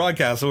off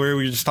broadcast, so we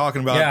were just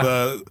talking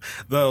about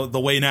the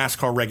way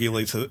NASCAR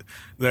regulates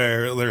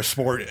their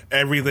sport.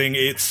 Everything,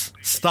 it's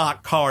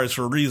stock cars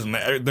for a reason.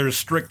 There's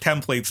strict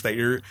templates that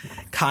you're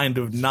kind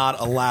of not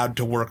allowed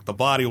to work the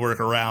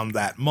bodywork around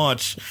that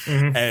much.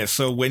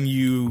 So when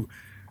you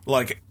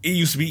like, it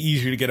used to be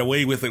easier to get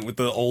away with it with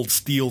the old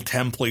steel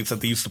templates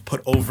that they used to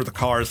put over the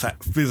cars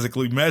that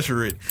physically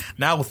measure it.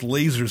 Now with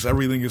lasers,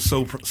 everything is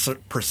so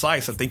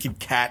precise that they can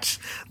catch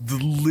the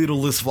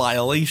littlest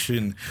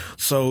violation.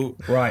 So,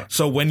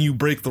 so when you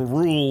break the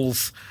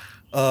rules,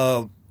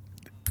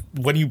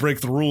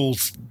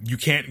 you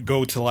can't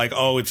go to like,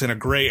 oh, it's in a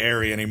gray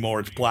area anymore,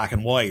 it's black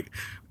and white.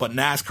 But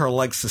NASCAR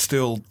likes to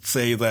still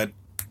say that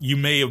you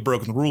may have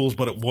broken the rules,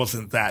 but it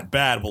wasn't that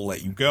bad, we'll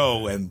let you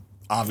go, and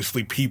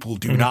obviously people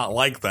do not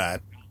like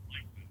that.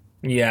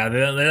 Yeah, they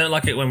don't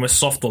like it when we're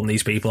soft on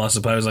these people, I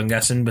suppose, I'm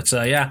guessing. But,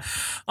 yeah,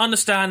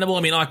 understandable.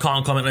 I mean, I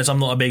can't comment on this. I'm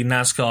not a big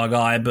NASCAR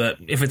guy, but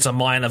if it's a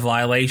minor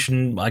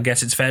violation, I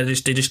guess it's fair to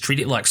just treat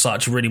it like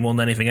such, really, more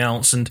than anything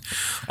else. And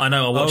I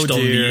know I watched on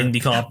the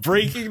IndyCar.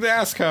 Breaking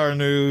NASCAR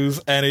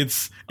news, and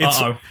it's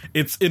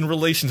in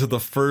relation to the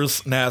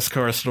first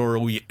NASCAR story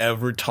we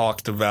ever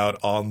talked about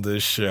on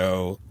this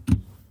show.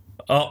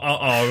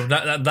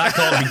 That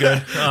can't be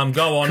good.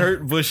 Go on.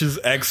 Kurt Busch's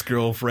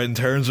ex-girlfriend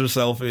turns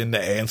herself in to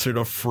answer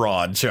the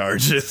fraud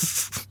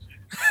charges.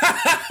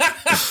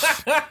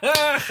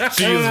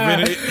 She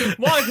has been.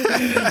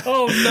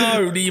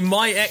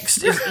 My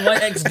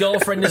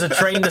ex-girlfriend is a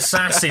trained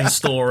assassin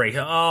story.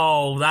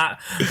 Oh, that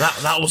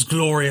was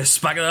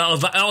glorious. I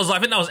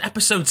think that was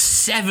episode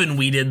 7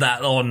 we did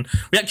that on.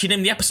 We actually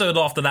named the episode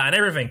after that and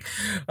everything.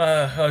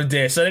 Oh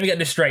dear. So let me get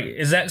this straight.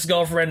 His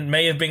ex-girlfriend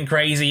may have been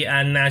crazy,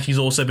 and now she's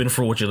also been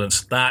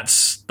fraudulent.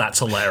 That's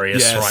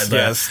hilarious, right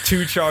there. Yes,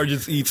 2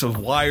 charges each of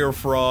wire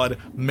fraud,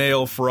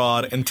 mail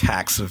fraud, and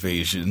tax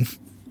evasion.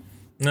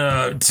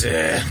 Oh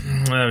dear.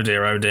 I'm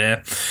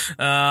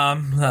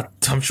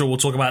sure we'll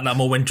talk about that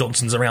more when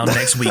Johnson's around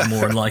next week,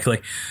 more than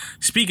likely.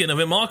 Speaking of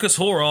it, Marcus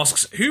Hoare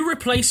asks, who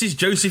replaces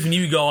Joseph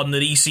Newgarden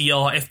at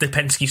ECR if the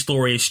Penske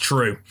story is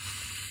true?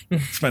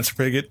 Spencer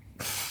Pigot.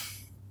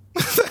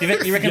 You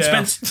reckon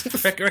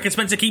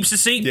Spencer keeps the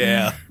seat?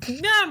 Yeah.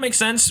 Yeah, makes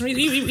sense.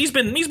 He's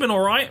been all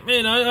right.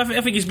 You know,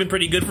 I think he's been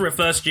pretty good for a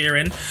first year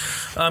in.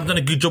 Done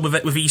a good job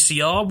with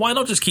ECR. Why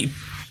not just keep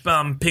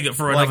Pigot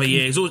for another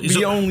year?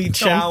 The only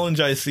challenge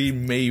I see,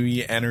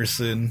 maybe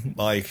Anderson,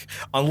 like,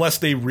 unless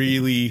they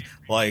really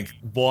like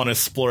want to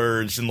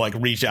splurge and like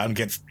reach out and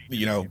get,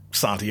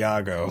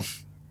 Santiago.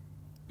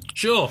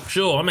 Sure,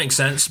 that makes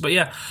sense. But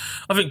yeah,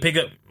 I think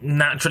Pigot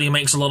naturally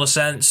makes a lot of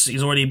sense.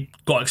 He's already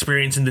got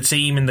experience in the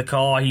team, in the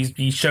car.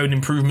 He's shown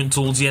improvement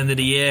towards the end of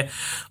the year.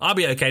 I'll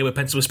be okay with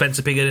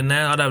Spencer Pigot in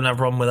there. I don't have a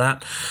problem with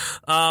that.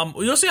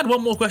 We also had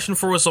one more question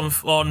for us on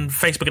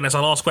Facebook, and that's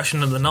our last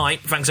question of the night.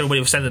 Thanks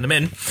everybody for sending them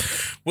in.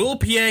 Will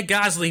Pierre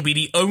Gasly be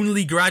the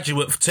only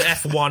graduate to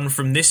F1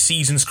 from this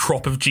season's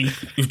crop of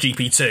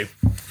GP2?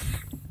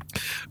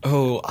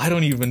 Oh, I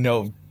don't even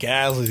know if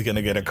Gasly's going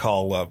to get a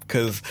call up,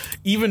 because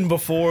even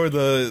before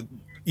this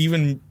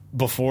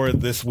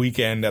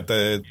weekend at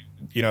the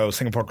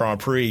Singapore Grand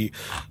Prix,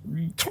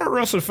 Toro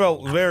Rosso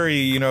felt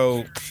very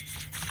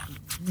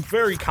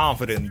very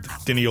confident,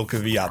 Daniil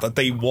Kvyat, that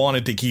they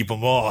wanted to keep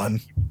him on.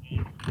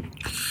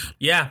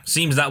 Yeah,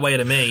 seems that way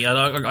to me.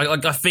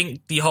 I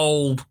think the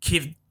whole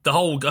Kvyat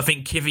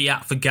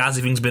for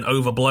Gasly thing's been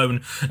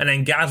overblown, and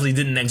then Gasly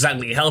didn't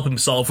exactly help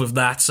himself with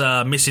that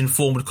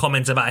misinformed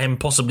comment about him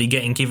possibly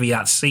getting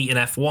Kvyat's seat in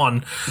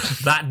F1.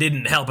 That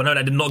didn't help. I know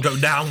that did not go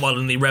down well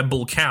in the Red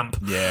Bull camp.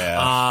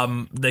 Yeah.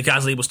 The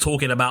Gasly was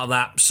talking about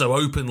that so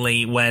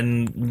openly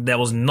when there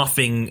was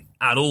nothing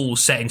at all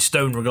set in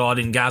stone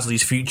regarding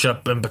Gasly's future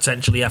and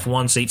potentially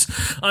F1 seats.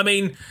 I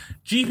mean,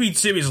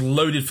 GP2 is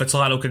loaded for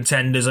title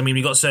contenders. I mean,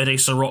 we got Sergei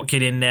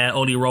Sorokin in there,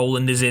 Ollie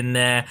Rowland is in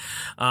there,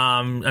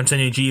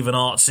 Antonio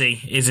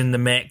Giovinazzi is in the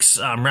mix,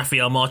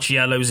 Rafael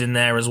Marciello's in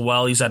there as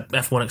well. He's had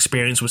F1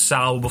 experience with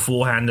Sauber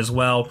beforehand as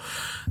well.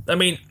 I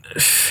mean,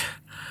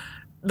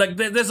 like,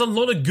 there's a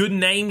lot of good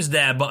names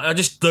there, but I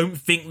just don't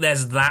think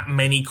there's that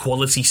many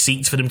quality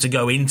seats for them to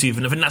go into,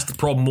 and I think that's the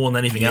problem more than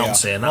anything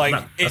else here.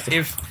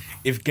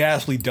 If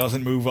Gasly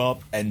doesn't move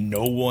up and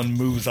no one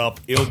moves up,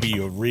 it'll be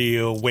a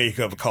real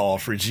wake-up call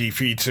for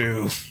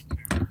GP2.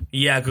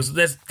 Yeah, because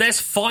there's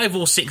 5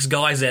 or 6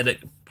 guys there that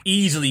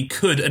easily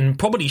could and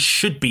probably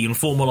should be in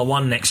Formula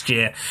 1 next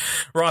year.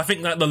 Right, I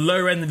think that the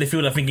lower end of the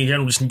field, I think in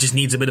general just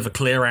needs a bit of a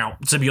clear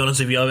out, to be honest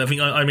with you.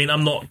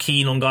 I'm not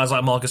keen on guys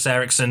like Marcus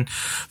Ericsson.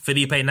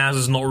 Felipe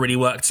Nasr's not really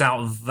worked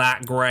out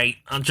that great.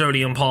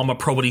 Jolyon Palmer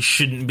probably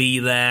shouldn't be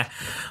there.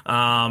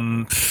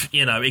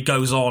 It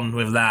goes on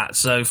with that.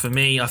 So for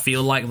me, I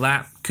feel like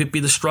that could be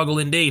the struggle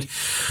indeed.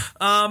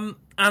 And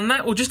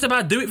that will just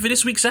about do it for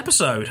this week's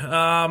episode.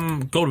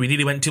 God, we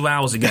nearly went 2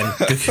 hours again.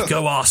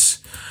 Go us.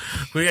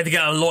 We had to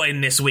get a lot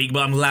in this week, but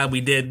I'm glad we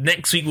did.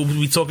 Next week, we'll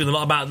be talking a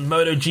lot about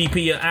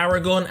MotoGP at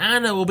Aragon,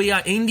 and it will be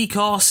our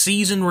IndyCar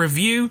season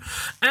review,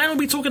 and we'll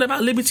be talking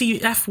about Liberty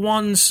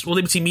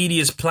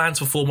Media's plans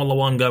for Formula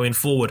 1 going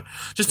forward.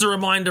 Just a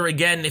reminder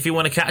again, if you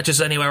want to catch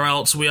us anywhere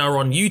else, we are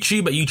on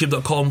YouTube at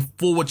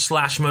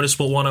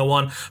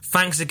youtube.com/Motorsport101.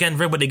 Thanks again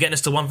for everybody getting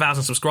us to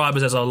 1,000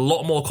 subscribers. There's a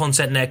lot more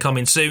content there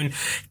coming soon.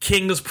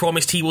 King has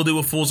promised he will do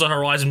a Forza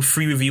Horizon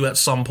 3 review at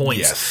some point.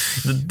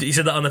 Yes. He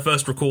said that on the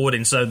first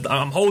recording, so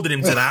I'm holding holding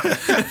him to that.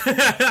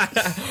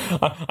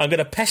 I'm going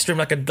to pester him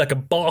like a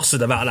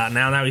bastard about that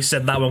now he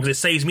said that one, because it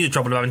saves me the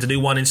trouble of having to do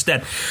one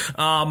instead.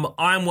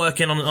 I'm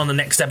working on the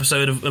next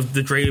episode of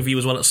the Dre Review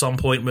as well at some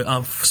point.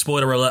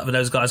 Spoiler alert for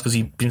those guys, because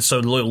you've been so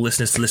loyal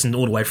listeners to listen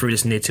all the way through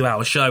this near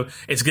 2-hour show.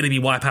 It's going to be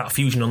Wipeout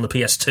Fusion on the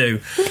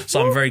PS2,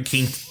 so I'm very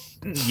keen.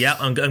 Yeah,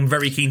 I'm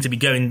very keen to be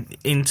going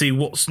into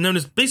what's known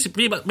as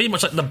basically pretty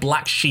much like the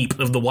black sheep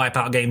of the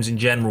Wipeout games in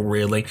general,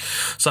 really.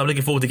 So I'm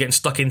looking forward to getting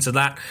stuck into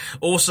that.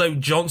 Also,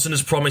 Johnson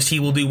has promised he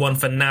will do one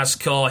for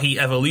NASCAR Heat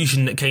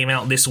Evolution that came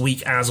out this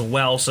week as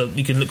well, so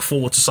you can look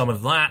forward to some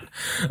of that.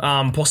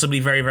 Possibly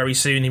very, very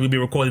soon he will be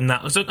recording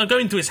that. So I'm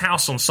going to his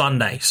house on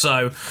Sunday,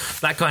 so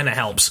that kind of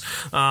helps.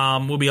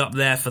 We'll be up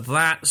there for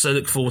that, so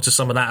look forward to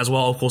some of that as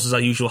well. Of course, as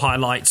our usual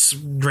highlights,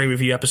 Dre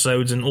Review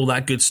episodes and all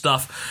that good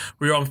stuff.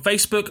 We're on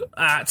Facebook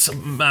at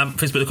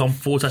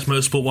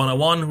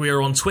facebook.com/motorsport101. We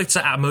are on Twitter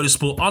at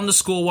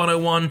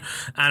motorsport_101,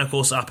 and of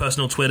course our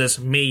personal Twitters,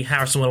 me,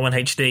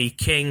 Harrison101HD,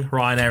 King,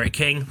 Ryan Eric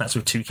King, that's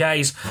with 2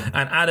 Ks,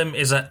 and Adam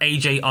is at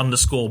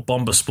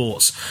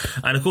AJ_BomberSports.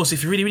 And of course,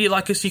 if you really, really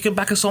like us, you can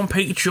back us on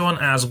Patreon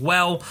as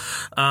well,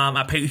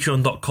 at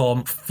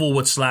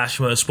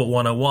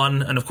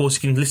patreon.com/motorsport101. And of course, you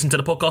can listen to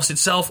the podcast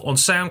itself on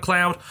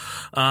SoundCloud,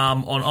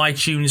 on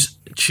iTunes,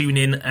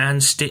 TuneIn,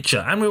 and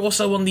Stitcher. And we're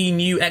also on the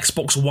new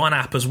Xbox One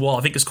app as well.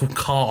 I think it's called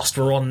Cast.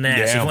 We're on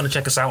there, so if you want to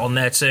check us out on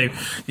there too.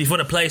 If you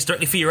want to play us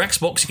directly for your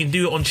Xbox, you can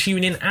do it on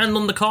TuneIn and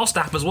on the Cast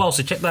app as well,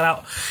 so check that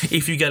out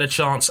if you get a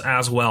chance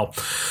as well.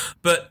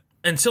 But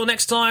until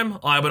next time,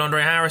 I've been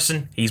Andre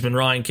Harrison, he's been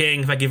Ryan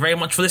King. Thank you very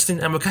much for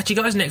listening, and we'll catch you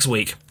guys next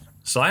week.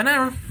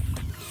 Sayonara.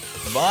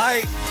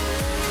 Bye.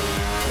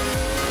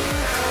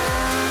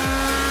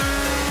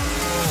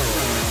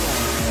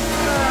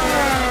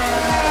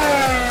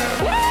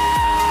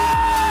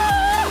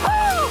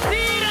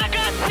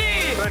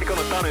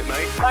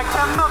 Mate. Thanks a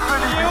lot,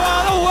 you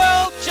are the world